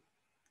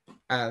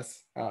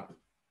as a,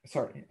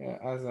 sorry,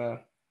 as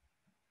a,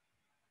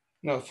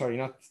 no, sorry,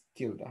 not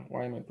tilde.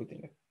 Why am I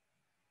putting it?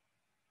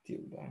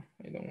 Tilde.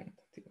 I don't want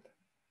tilde.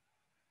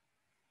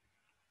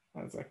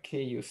 As a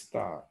Ku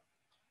star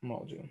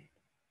module.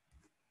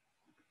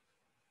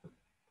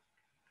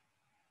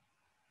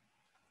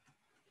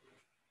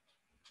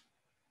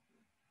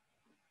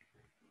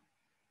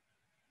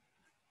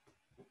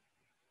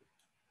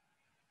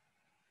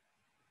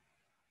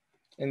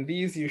 And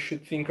these, you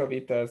should think of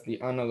it as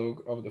the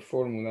analog of the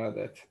formula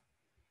that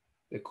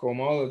the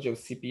cohomology of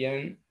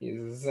CPN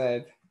is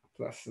Z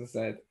plus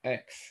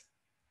ZX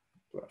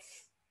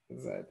plus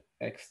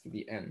ZX to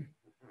the n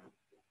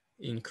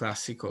in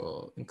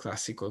classical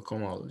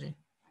cohomology.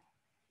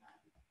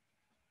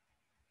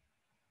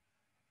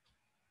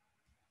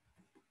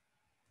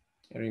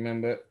 And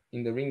remember,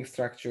 in the ring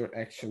structure,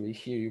 actually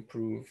here you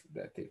prove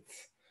that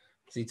it's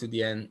Z to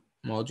the n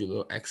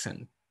modulo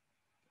xn,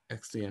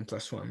 x to the n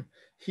plus 1.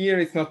 Here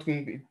it's not going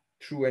to be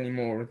true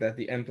anymore that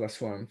the n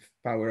plus 1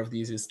 power of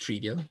this is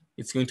trivial.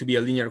 It's going to be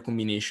a linear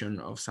combination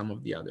of some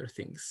of the other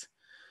things.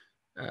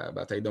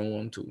 But I don't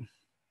want to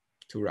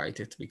write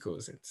it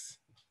because it's,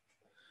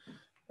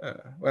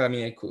 well, I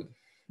mean, I could,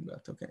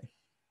 but okay.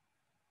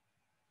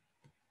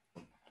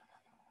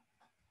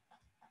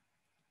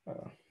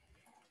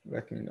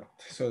 Let me not.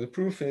 So the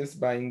proof is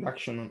by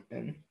induction on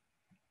n.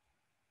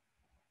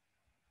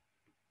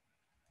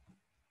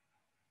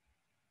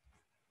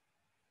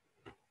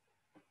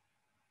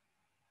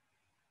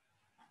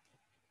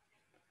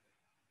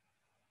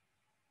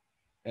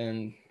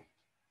 And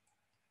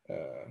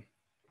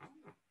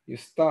you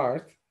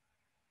start,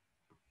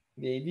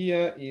 the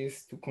idea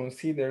is to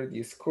consider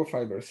this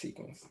cofiber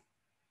sequence.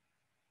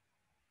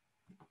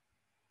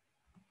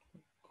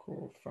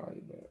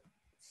 Cofiber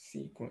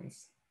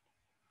sequence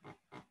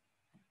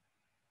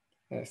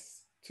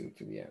S2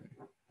 to the n.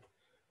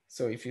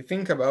 So if you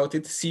think about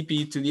it,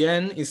 Cp to the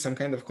n is some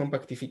kind of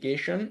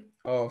compactification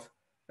of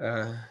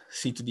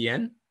C to the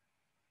n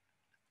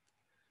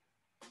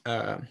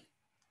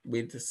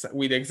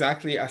with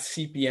exactly a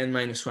Cpn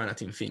minus 1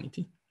 at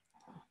infinity.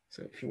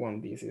 So if you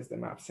want, this is the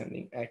map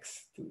sending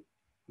x to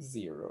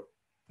 0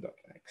 dot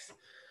x.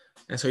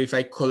 And so if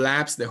I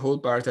collapse the whole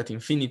part at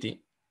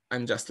infinity,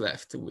 I'm just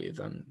left with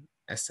an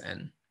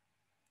Sn.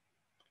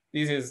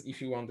 This is, if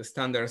you want, the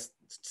standard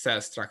cell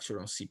structure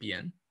on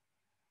CPN.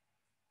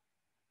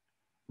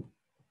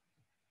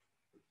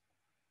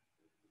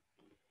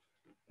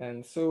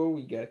 And so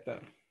we get a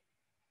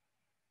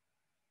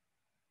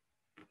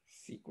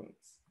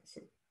sequence. So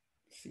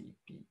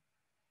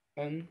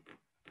CPN,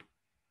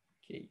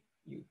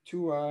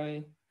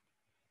 KU2I,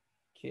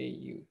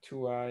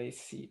 KU2I,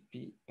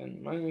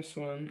 CPN minus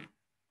 1,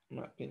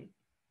 mapping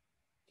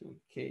to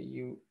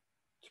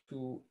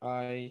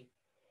KU2I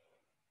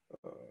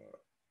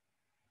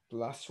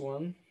plus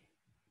 1,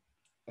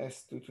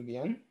 S2 to the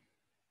n.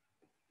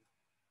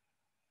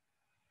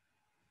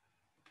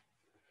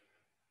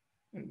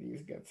 And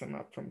these gets a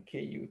map from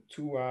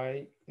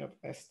KU2I of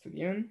S to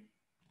the n,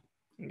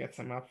 and gets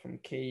a map from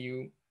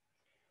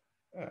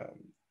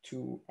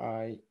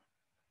KU2I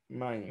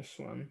minus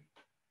 1,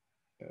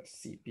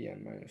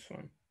 CPN minus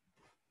 1.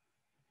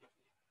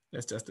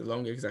 That's just the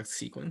long exact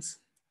sequence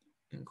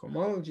in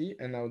cohomology.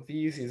 And now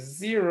this is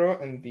 0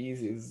 and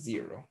this is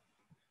 0.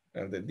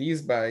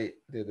 These by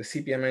the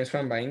CPN minus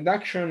 1 by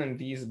induction, and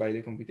these by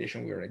the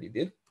computation we already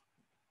did.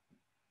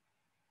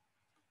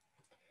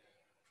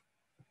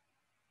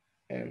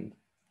 And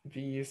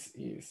this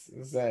is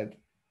Z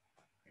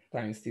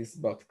times this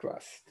bot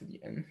class to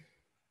the n.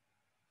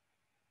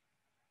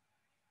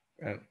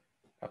 And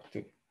up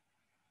to,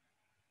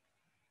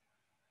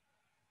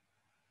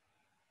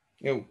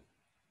 oh,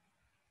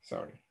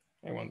 sorry,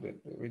 I want the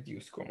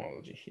reduced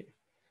cohomology here.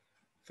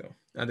 So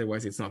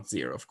otherwise it's not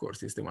 0, of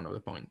course, it's the one of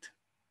the point.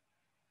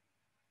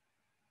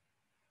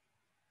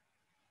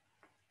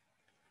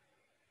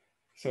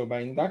 So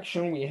by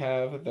induction, we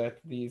have that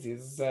this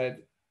is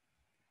Z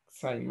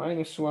psi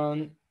minus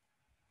 1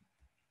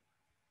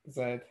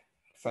 z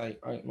psi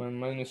I1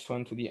 minus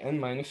 1 to the n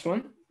minus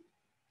 1.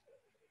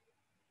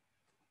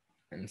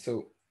 And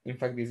so, in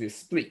fact, this is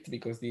split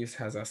because this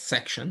has a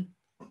section,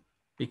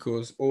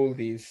 because all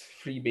these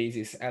free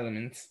basis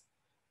elements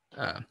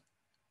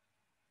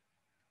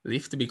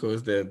lift,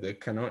 because the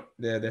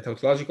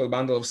tautological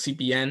bundle of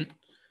CPN,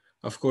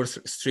 of course,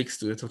 restricts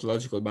to the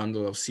tautological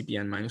bundle of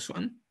CPN minus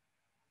 1.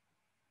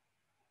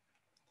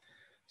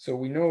 So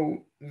we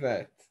know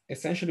that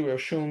essentially we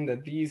have shown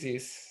that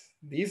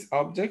this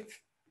object,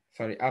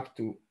 sorry, up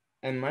to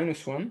n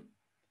minus 1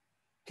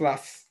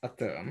 plus a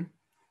term,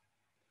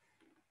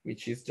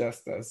 which is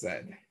just a z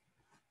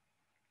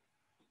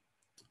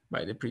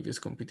by the previous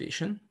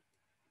computation.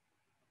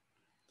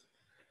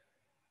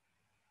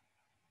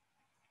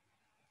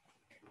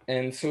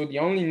 And so the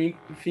only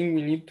thing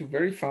we need to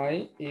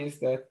verify is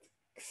that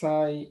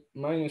psi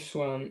minus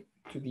 1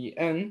 to the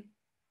n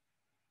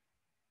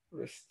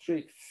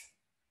restricts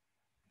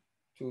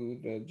to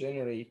the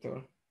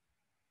generator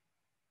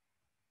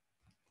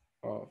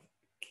of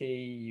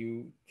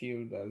ku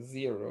tilde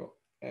 0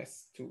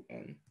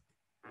 s2n.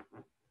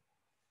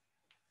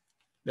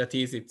 That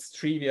is, it's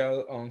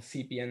trivial on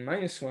CPN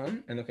minus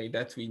 1. And okay,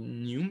 that we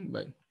knew,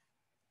 but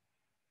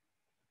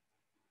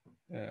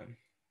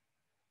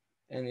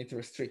and it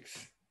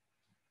restricts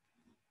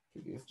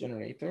to this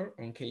generator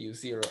on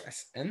ku0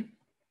 sn.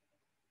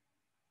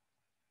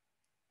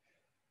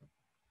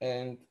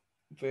 And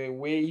the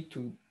way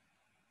to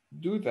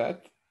do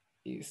that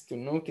is to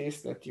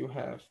notice that you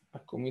have a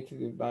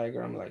commutative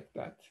diagram like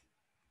that.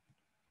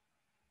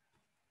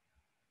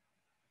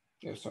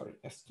 Oh, sorry,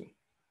 S2.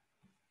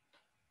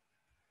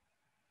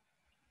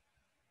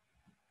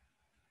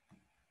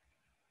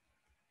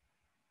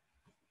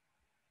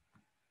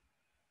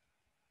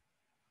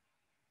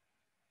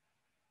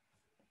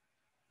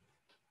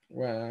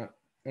 Well,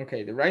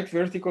 okay, the right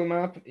vertical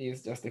map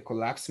is just a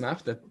collapse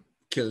map that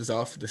kills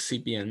off the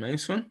CPN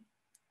minus 1.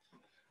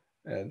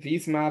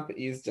 This map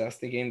is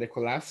just, again, the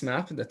collapse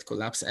map that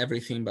collapses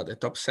everything but the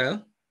top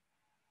cell.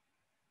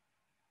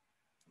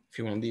 If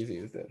you want, this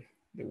is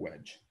the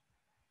wedge.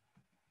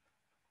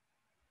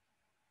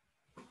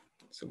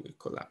 So we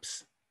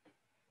collapse.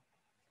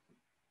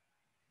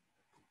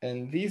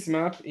 And this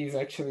map is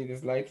actually the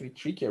slightly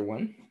trickier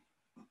one.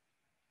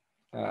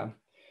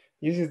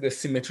 This is the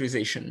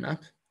symmetrization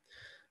map,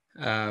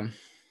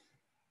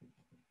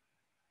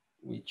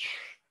 which,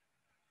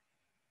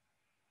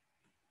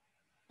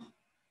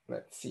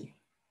 let's see.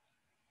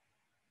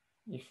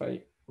 If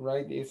I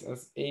write this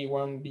as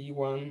A1,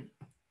 B1,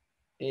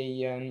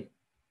 AN,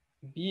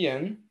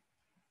 BN,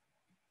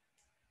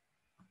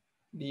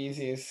 this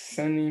is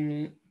sending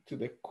me to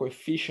the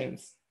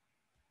coefficients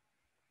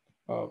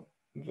of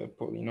the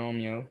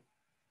polynomial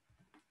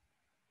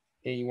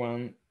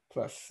A1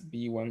 plus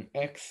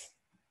B1x,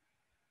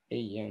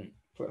 AN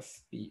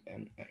plus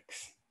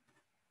BNX.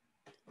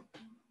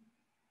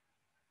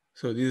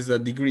 So this is a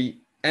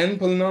degree n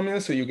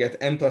polynomial, so you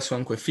get n plus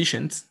 1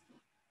 coefficients,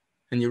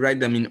 and you write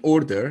them in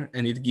order,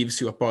 and it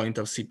gives you a point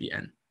of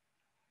CPN.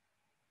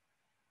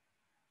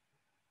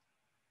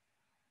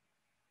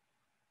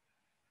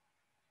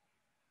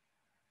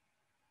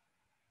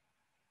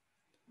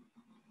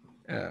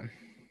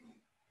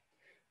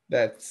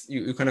 That's,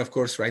 you can of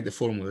course write the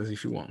formulas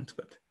if you want,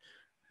 but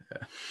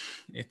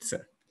it's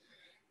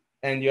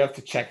and you have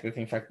to check that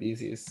in fact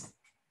this is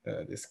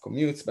this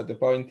commutes. But the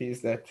point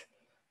is that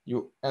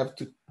you have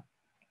to,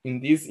 in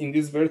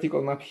this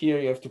vertical map here,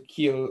 you have to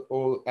kill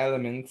all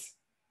elements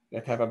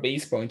that have a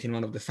base point in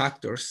one of the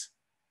factors,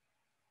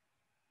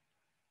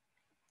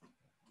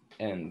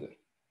 and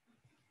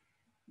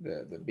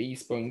the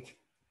base point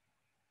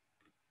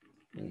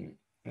in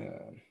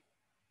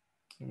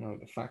one of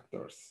the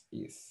factors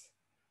is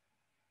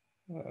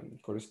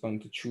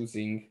correspond to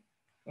choosing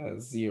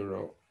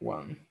 0,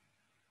 1.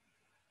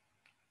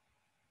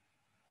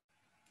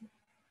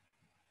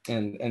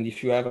 And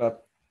if you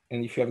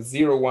have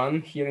 0,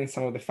 1 here in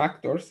some of the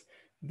factors,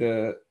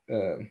 the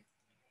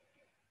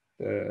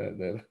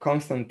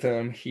constant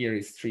term here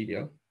is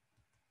trivial.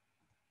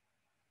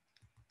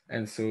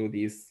 And so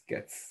this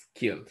gets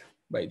killed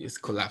by this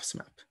collapse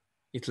map.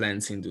 It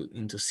lands into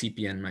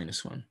CPN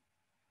minus 1.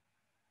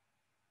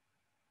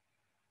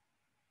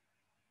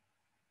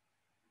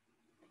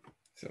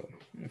 So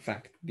in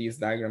fact, this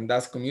diagram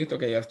does commute.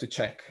 Okay, you have to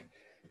check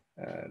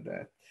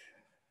that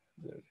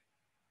the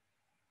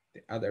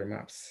other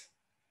maps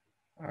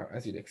are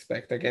as you'd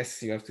expect. I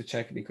guess you have to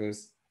check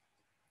because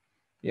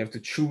you have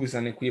to choose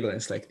an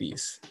equivalence like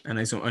this, and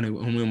an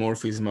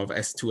homeomorphism of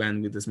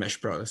S2n with this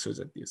mesh product so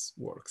that this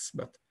works.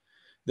 But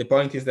the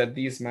point is that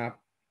this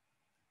map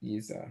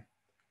is a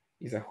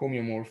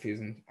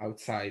homeomorphism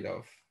outside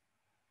of,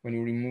 when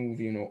you remove,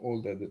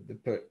 all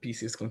the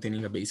pieces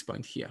containing a base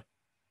point here,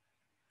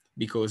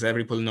 because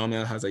every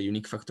polynomial has a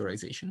unique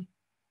factorization.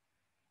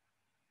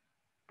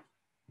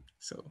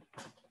 So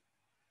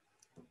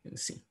you can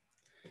see.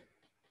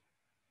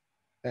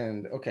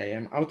 And okay,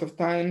 I'm out of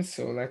time,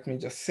 so let me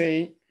just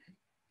say,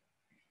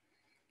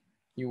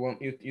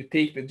 you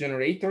take the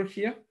generator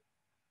here,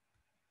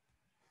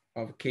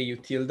 of ku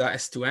tilde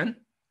S2n,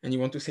 and you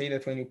want to say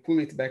that when you pull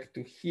it back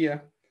to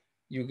here,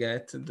 you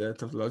get the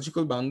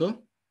tautological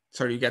bundle.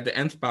 Sorry, you get the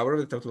nth power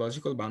of the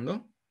tautological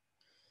bundle.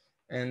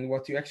 And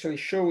what you actually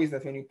show is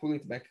that when you pull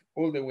it back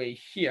all the way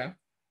here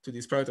to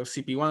this product of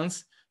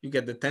CP1s, you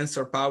get the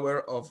tensor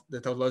power of the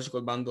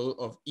tautological bundle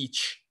of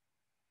each,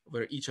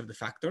 over each of the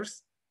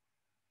factors.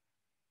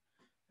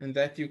 And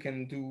that you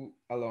can do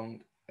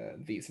along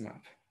this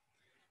map.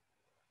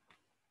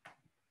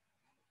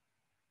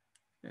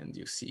 And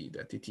you see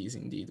that it is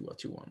indeed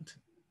what you want.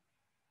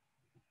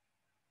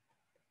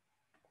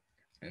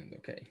 And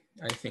okay,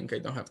 I think I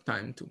don't have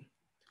time to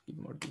give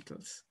more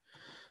details.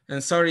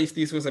 And sorry if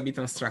this was a bit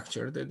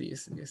unstructured,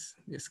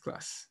 this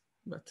class,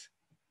 but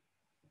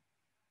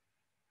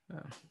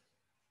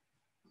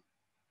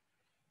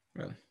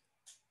well,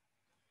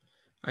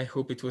 I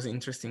hope it was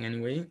interesting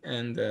anyway.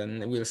 And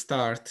then we'll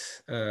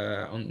start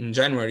in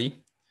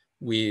January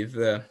with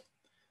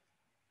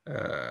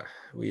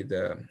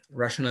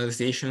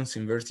rationalizations,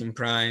 inverting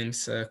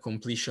primes,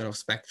 completion of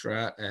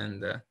spectra,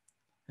 and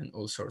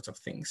all sorts of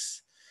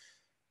things.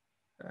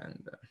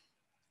 And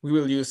we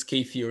will use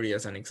K-theory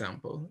as an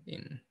example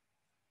in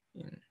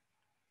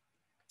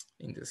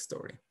this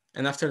story.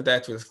 And after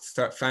that, we'll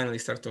finally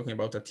start talking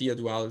about Atiyah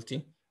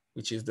duality,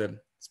 which is the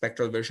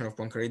spectral version of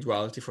Poincare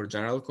duality for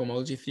general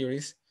cohomology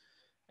theories,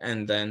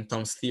 and then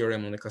Thom's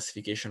theorem on the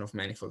classification of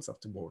manifolds up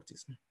to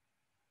Bortism.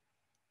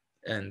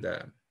 And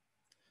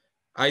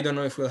I don't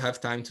know if we'll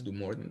have time to do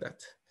more than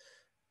that.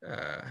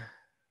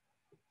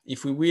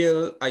 If we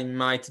will, I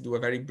might do a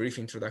very brief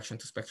introduction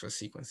to spectral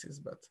sequences,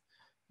 but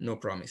no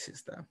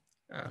promises there.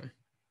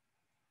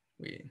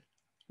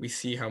 We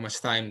see how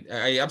much time.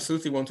 I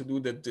absolutely want to do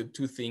the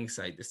two things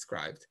I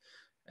described,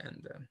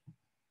 and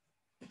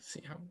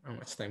see how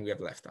much time we have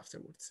left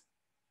afterwards.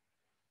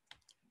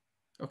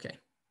 Okay.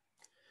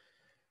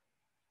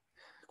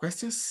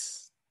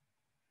 Questions?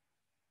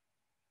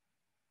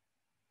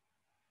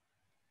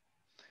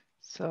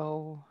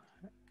 So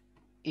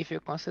if you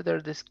consider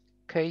this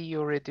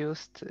Ku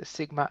reduced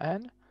sigma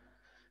n,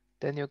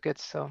 then you get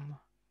some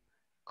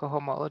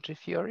cohomology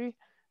theory.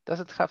 Does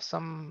it have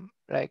some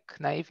like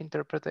naive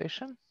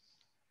interpretation?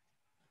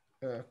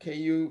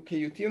 Ku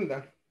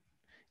tilde?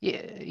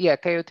 Yeah,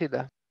 Ku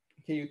tilde.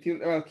 Ku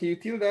tilde, well, Ku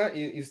tilde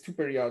is two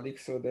periodic,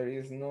 so there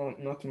is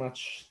not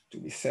much to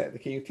be said.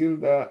 Ku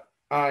tilde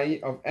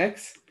I of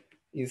x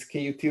is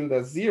Ku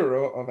tilde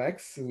 0 of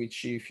x,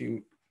 which if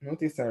you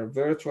notice are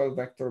virtual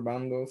vector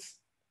bundles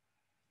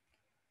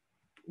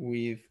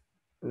with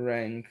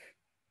rank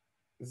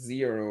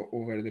 0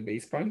 over the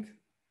base point.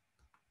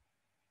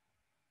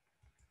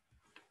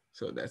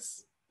 So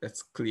that's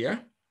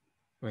clear.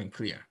 When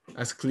clear,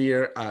 as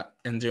clear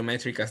and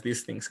geometric as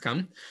these things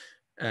come.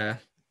 And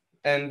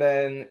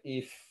then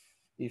if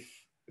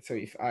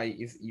I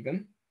is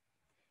even,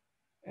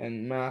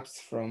 and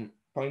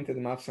pointed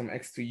maps from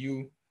x to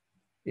u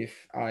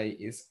if I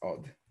is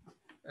odd,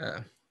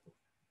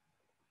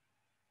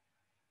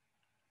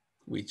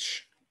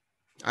 which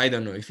I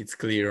don't know if it's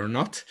clear or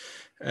not.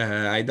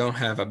 I don't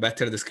have a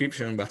better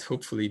description, but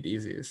hopefully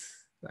this is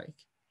like.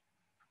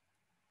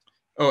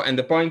 Oh, and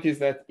the point is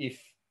that if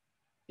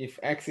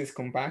x is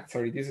compact,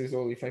 sorry, this is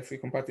all. If x is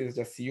compact, is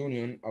just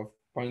union of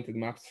pointed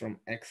maps from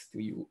x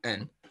to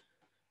un.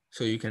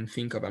 So you can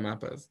think of a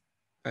map as,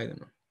 I don't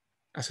know,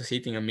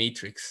 associating a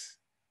matrix.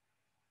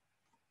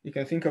 You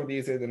can think of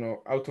these, I don't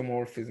know,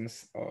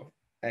 automorphisms of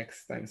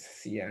x times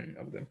cn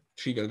of the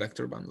trivial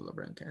vector bundle of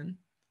rank n.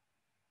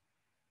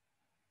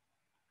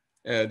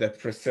 That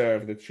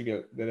preserve the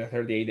trivial, that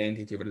are the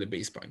identity over the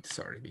base point,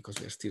 sorry, because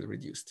they're still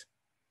reduced.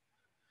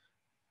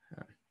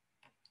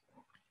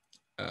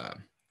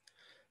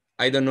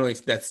 I don't know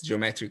if that's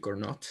geometric or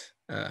not.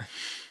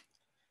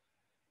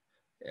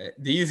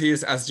 This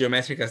is as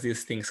geometric as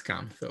these things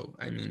come, though.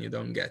 I mean, you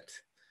don't get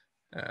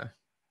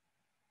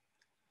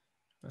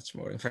much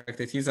more. In fact,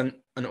 it is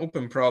an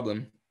open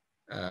problem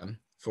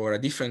for a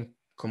different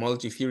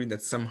cohomology theory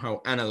that's somehow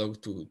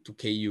analog to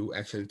Ku,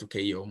 actually to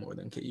Ko more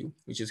than Ku,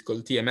 which is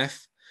called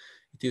TMF.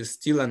 It is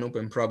still an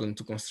open problem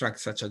to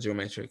construct such a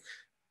geometric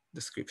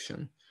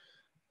description.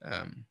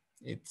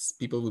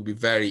 People will be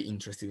very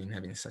interested in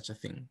having such a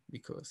thing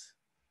because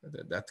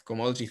that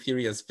cohomology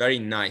theory has very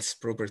nice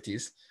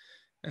properties,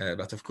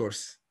 but of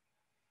course,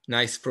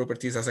 nice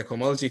properties as a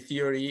cohomology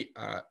theory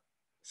are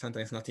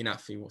sometimes not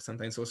enough. You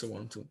sometimes also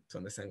want to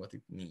understand what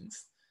it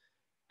means.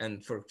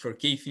 And for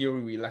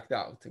K-theory, we lucked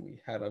out.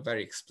 We have a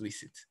very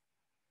explicit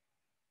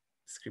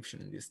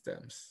description in these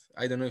terms.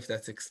 I don't know if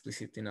that's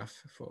explicit enough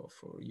for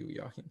you,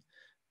 Joachim.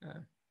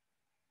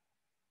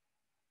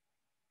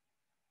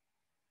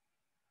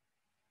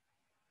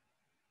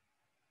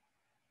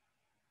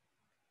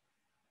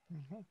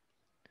 Mm-hmm.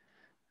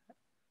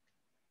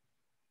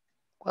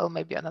 Well,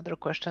 maybe another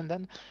question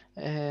then.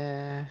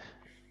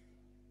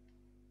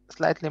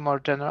 Slightly more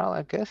general,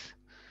 I guess.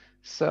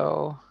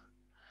 So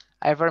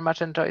I very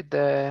much enjoyed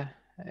the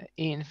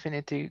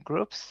E-infinity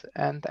groups,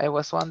 and I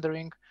was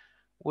wondering,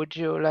 would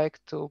you like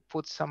to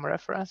put some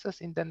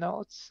references in the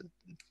notes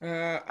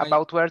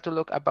about where to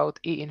look about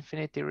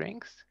E-infinity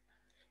rings?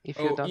 If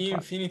you don't want,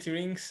 infinity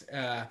rings. you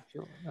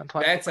don't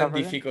want That's to a cover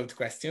difficult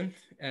question.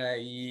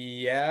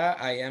 Yeah,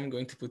 I am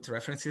going to put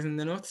references in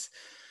the notes.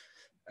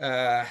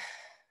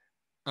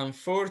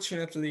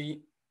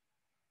 Unfortunately,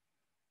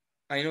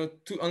 I know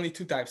only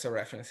two types of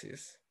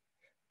references.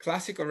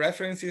 Classical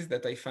references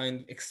that I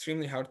find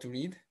extremely hard to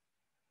read,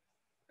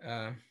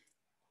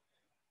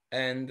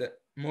 and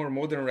more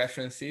modern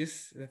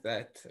references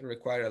that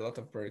require a lot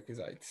of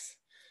prerequisites,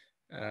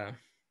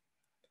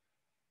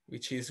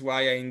 which is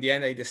why in the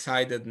end I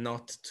decided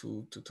not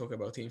to talk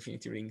about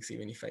infinity rings,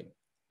 even if I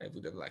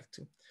would have liked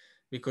to,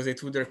 because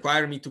it would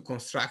require me to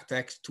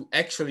to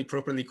actually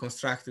properly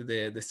construct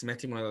the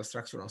symmetric model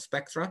structure on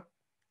spectra,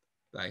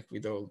 like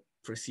with all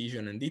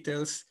precision and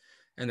details,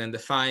 and then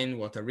define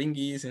what a ring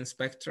is in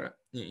spectra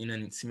in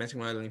a symmetric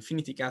model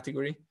infinity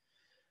category,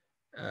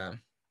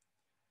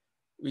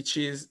 which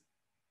is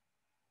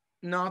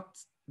not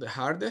the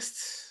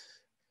hardest,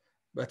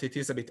 but it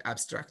is a bit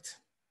abstract.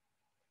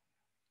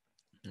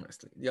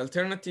 Honestly, the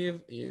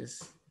alternative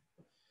is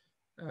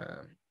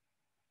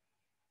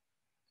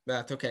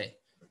that, okay,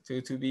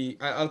 to be,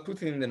 I'll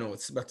put it in the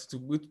notes, but to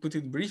put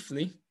it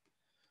briefly,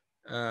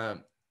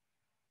 the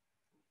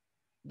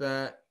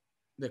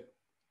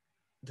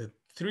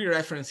three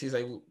references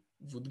I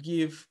would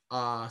give,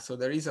 so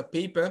there is a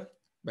paper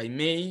by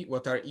May,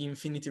 what are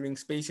infinity ring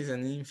spaces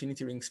and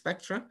infinity ring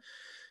spectra,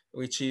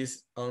 which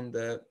is on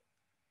the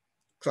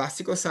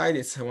classical side.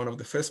 It's one of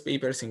the first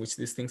papers in which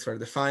these things were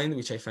defined,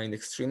 which I find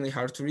extremely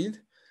hard to read.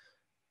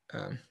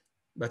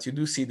 But you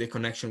do see the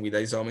connection with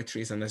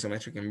isometries and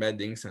isometric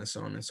embeddings and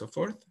so on and so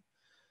forth.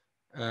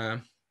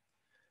 And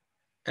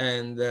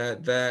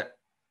the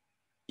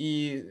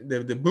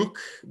book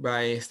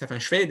by Stefan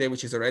Schwede,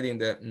 which is already in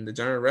the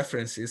general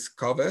references,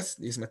 covers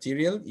this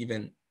material,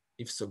 even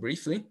if so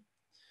briefly.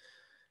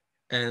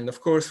 And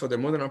of course, for the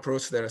modern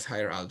approach, there is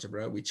higher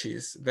algebra, which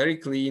is very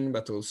clean,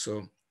 but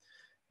also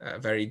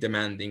very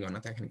demanding on a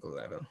technical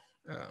level.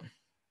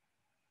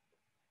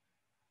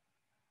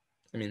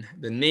 I mean,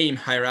 the name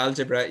higher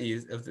algebra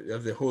is of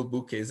the whole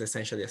book is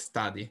essentially a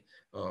study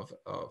of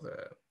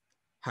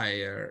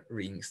higher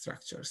ring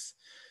structures,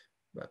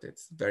 but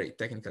it's very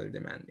technically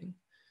demanding.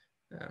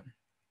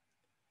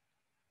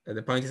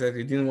 The point is that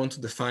we didn't want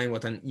to define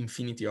what an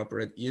infinity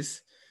operand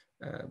is,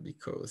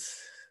 because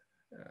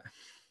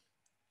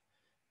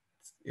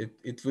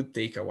it would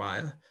take a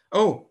while.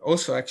 Oh,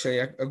 also actually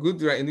a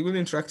good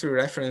introductory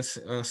reference,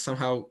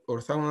 somehow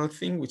orthogonal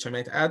thing, which I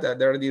might add,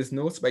 there are these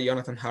notes by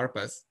Jonathan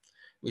Harpaz,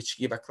 which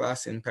gave a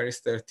class in Paris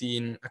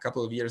 13 a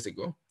couple of years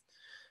ago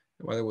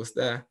while I was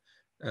there,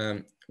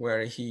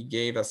 where he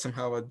gave us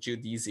somehow a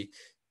geodesic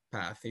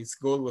path. His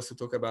goal was to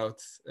talk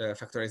about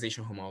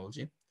factorization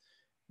homology,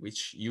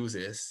 which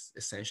uses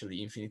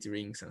essentially infinity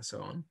rings and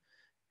so on.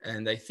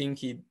 And I think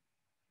he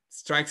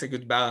strikes a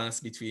good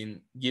balance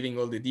between giving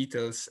all the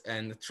details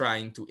and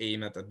trying to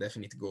aim at a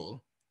definite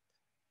goal,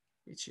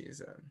 which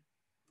is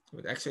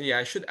good. Actually, yeah,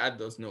 I should add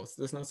those notes.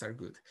 Those notes are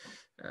good.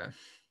 I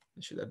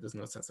should add those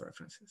notes as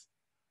references.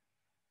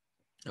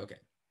 Okay.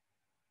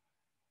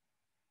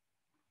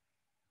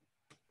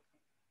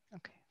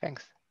 Okay,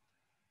 thanks.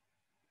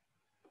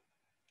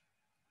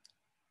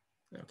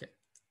 Okay.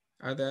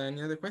 Are there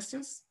any other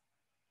questions?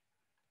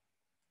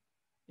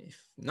 If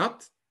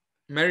not,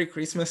 Merry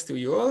Christmas to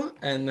you all,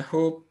 and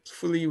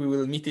hopefully we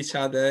will meet each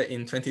other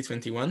in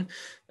 2021.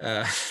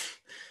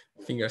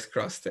 Fingers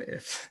crossed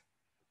if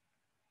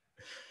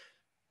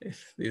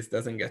this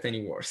doesn't get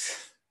any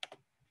worse.